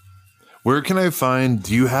 Where can I find,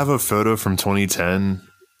 do you have a photo from 2010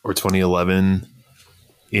 or 2011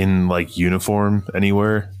 in like uniform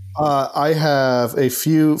anywhere? I have a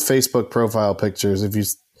few Facebook profile pictures.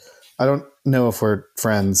 I don't know if we're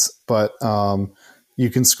friends, but you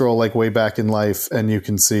can scroll like way back in life and you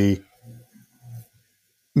can see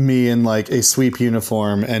me in like a sweep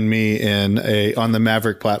uniform and me on the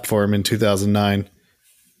Maverick platform in 2009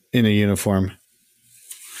 in a uniform.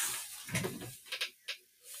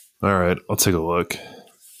 All right, I'll take a look.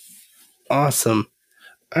 Awesome.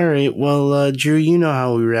 All right, well, Drew, you know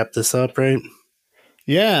how we wrap this up, right?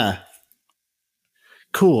 Yeah.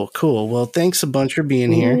 Cool. Well, thanks a bunch for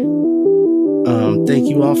being here. Thank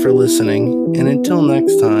you all for listening. And until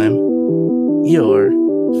next time, your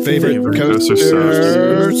favorite coaster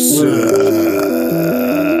coaster.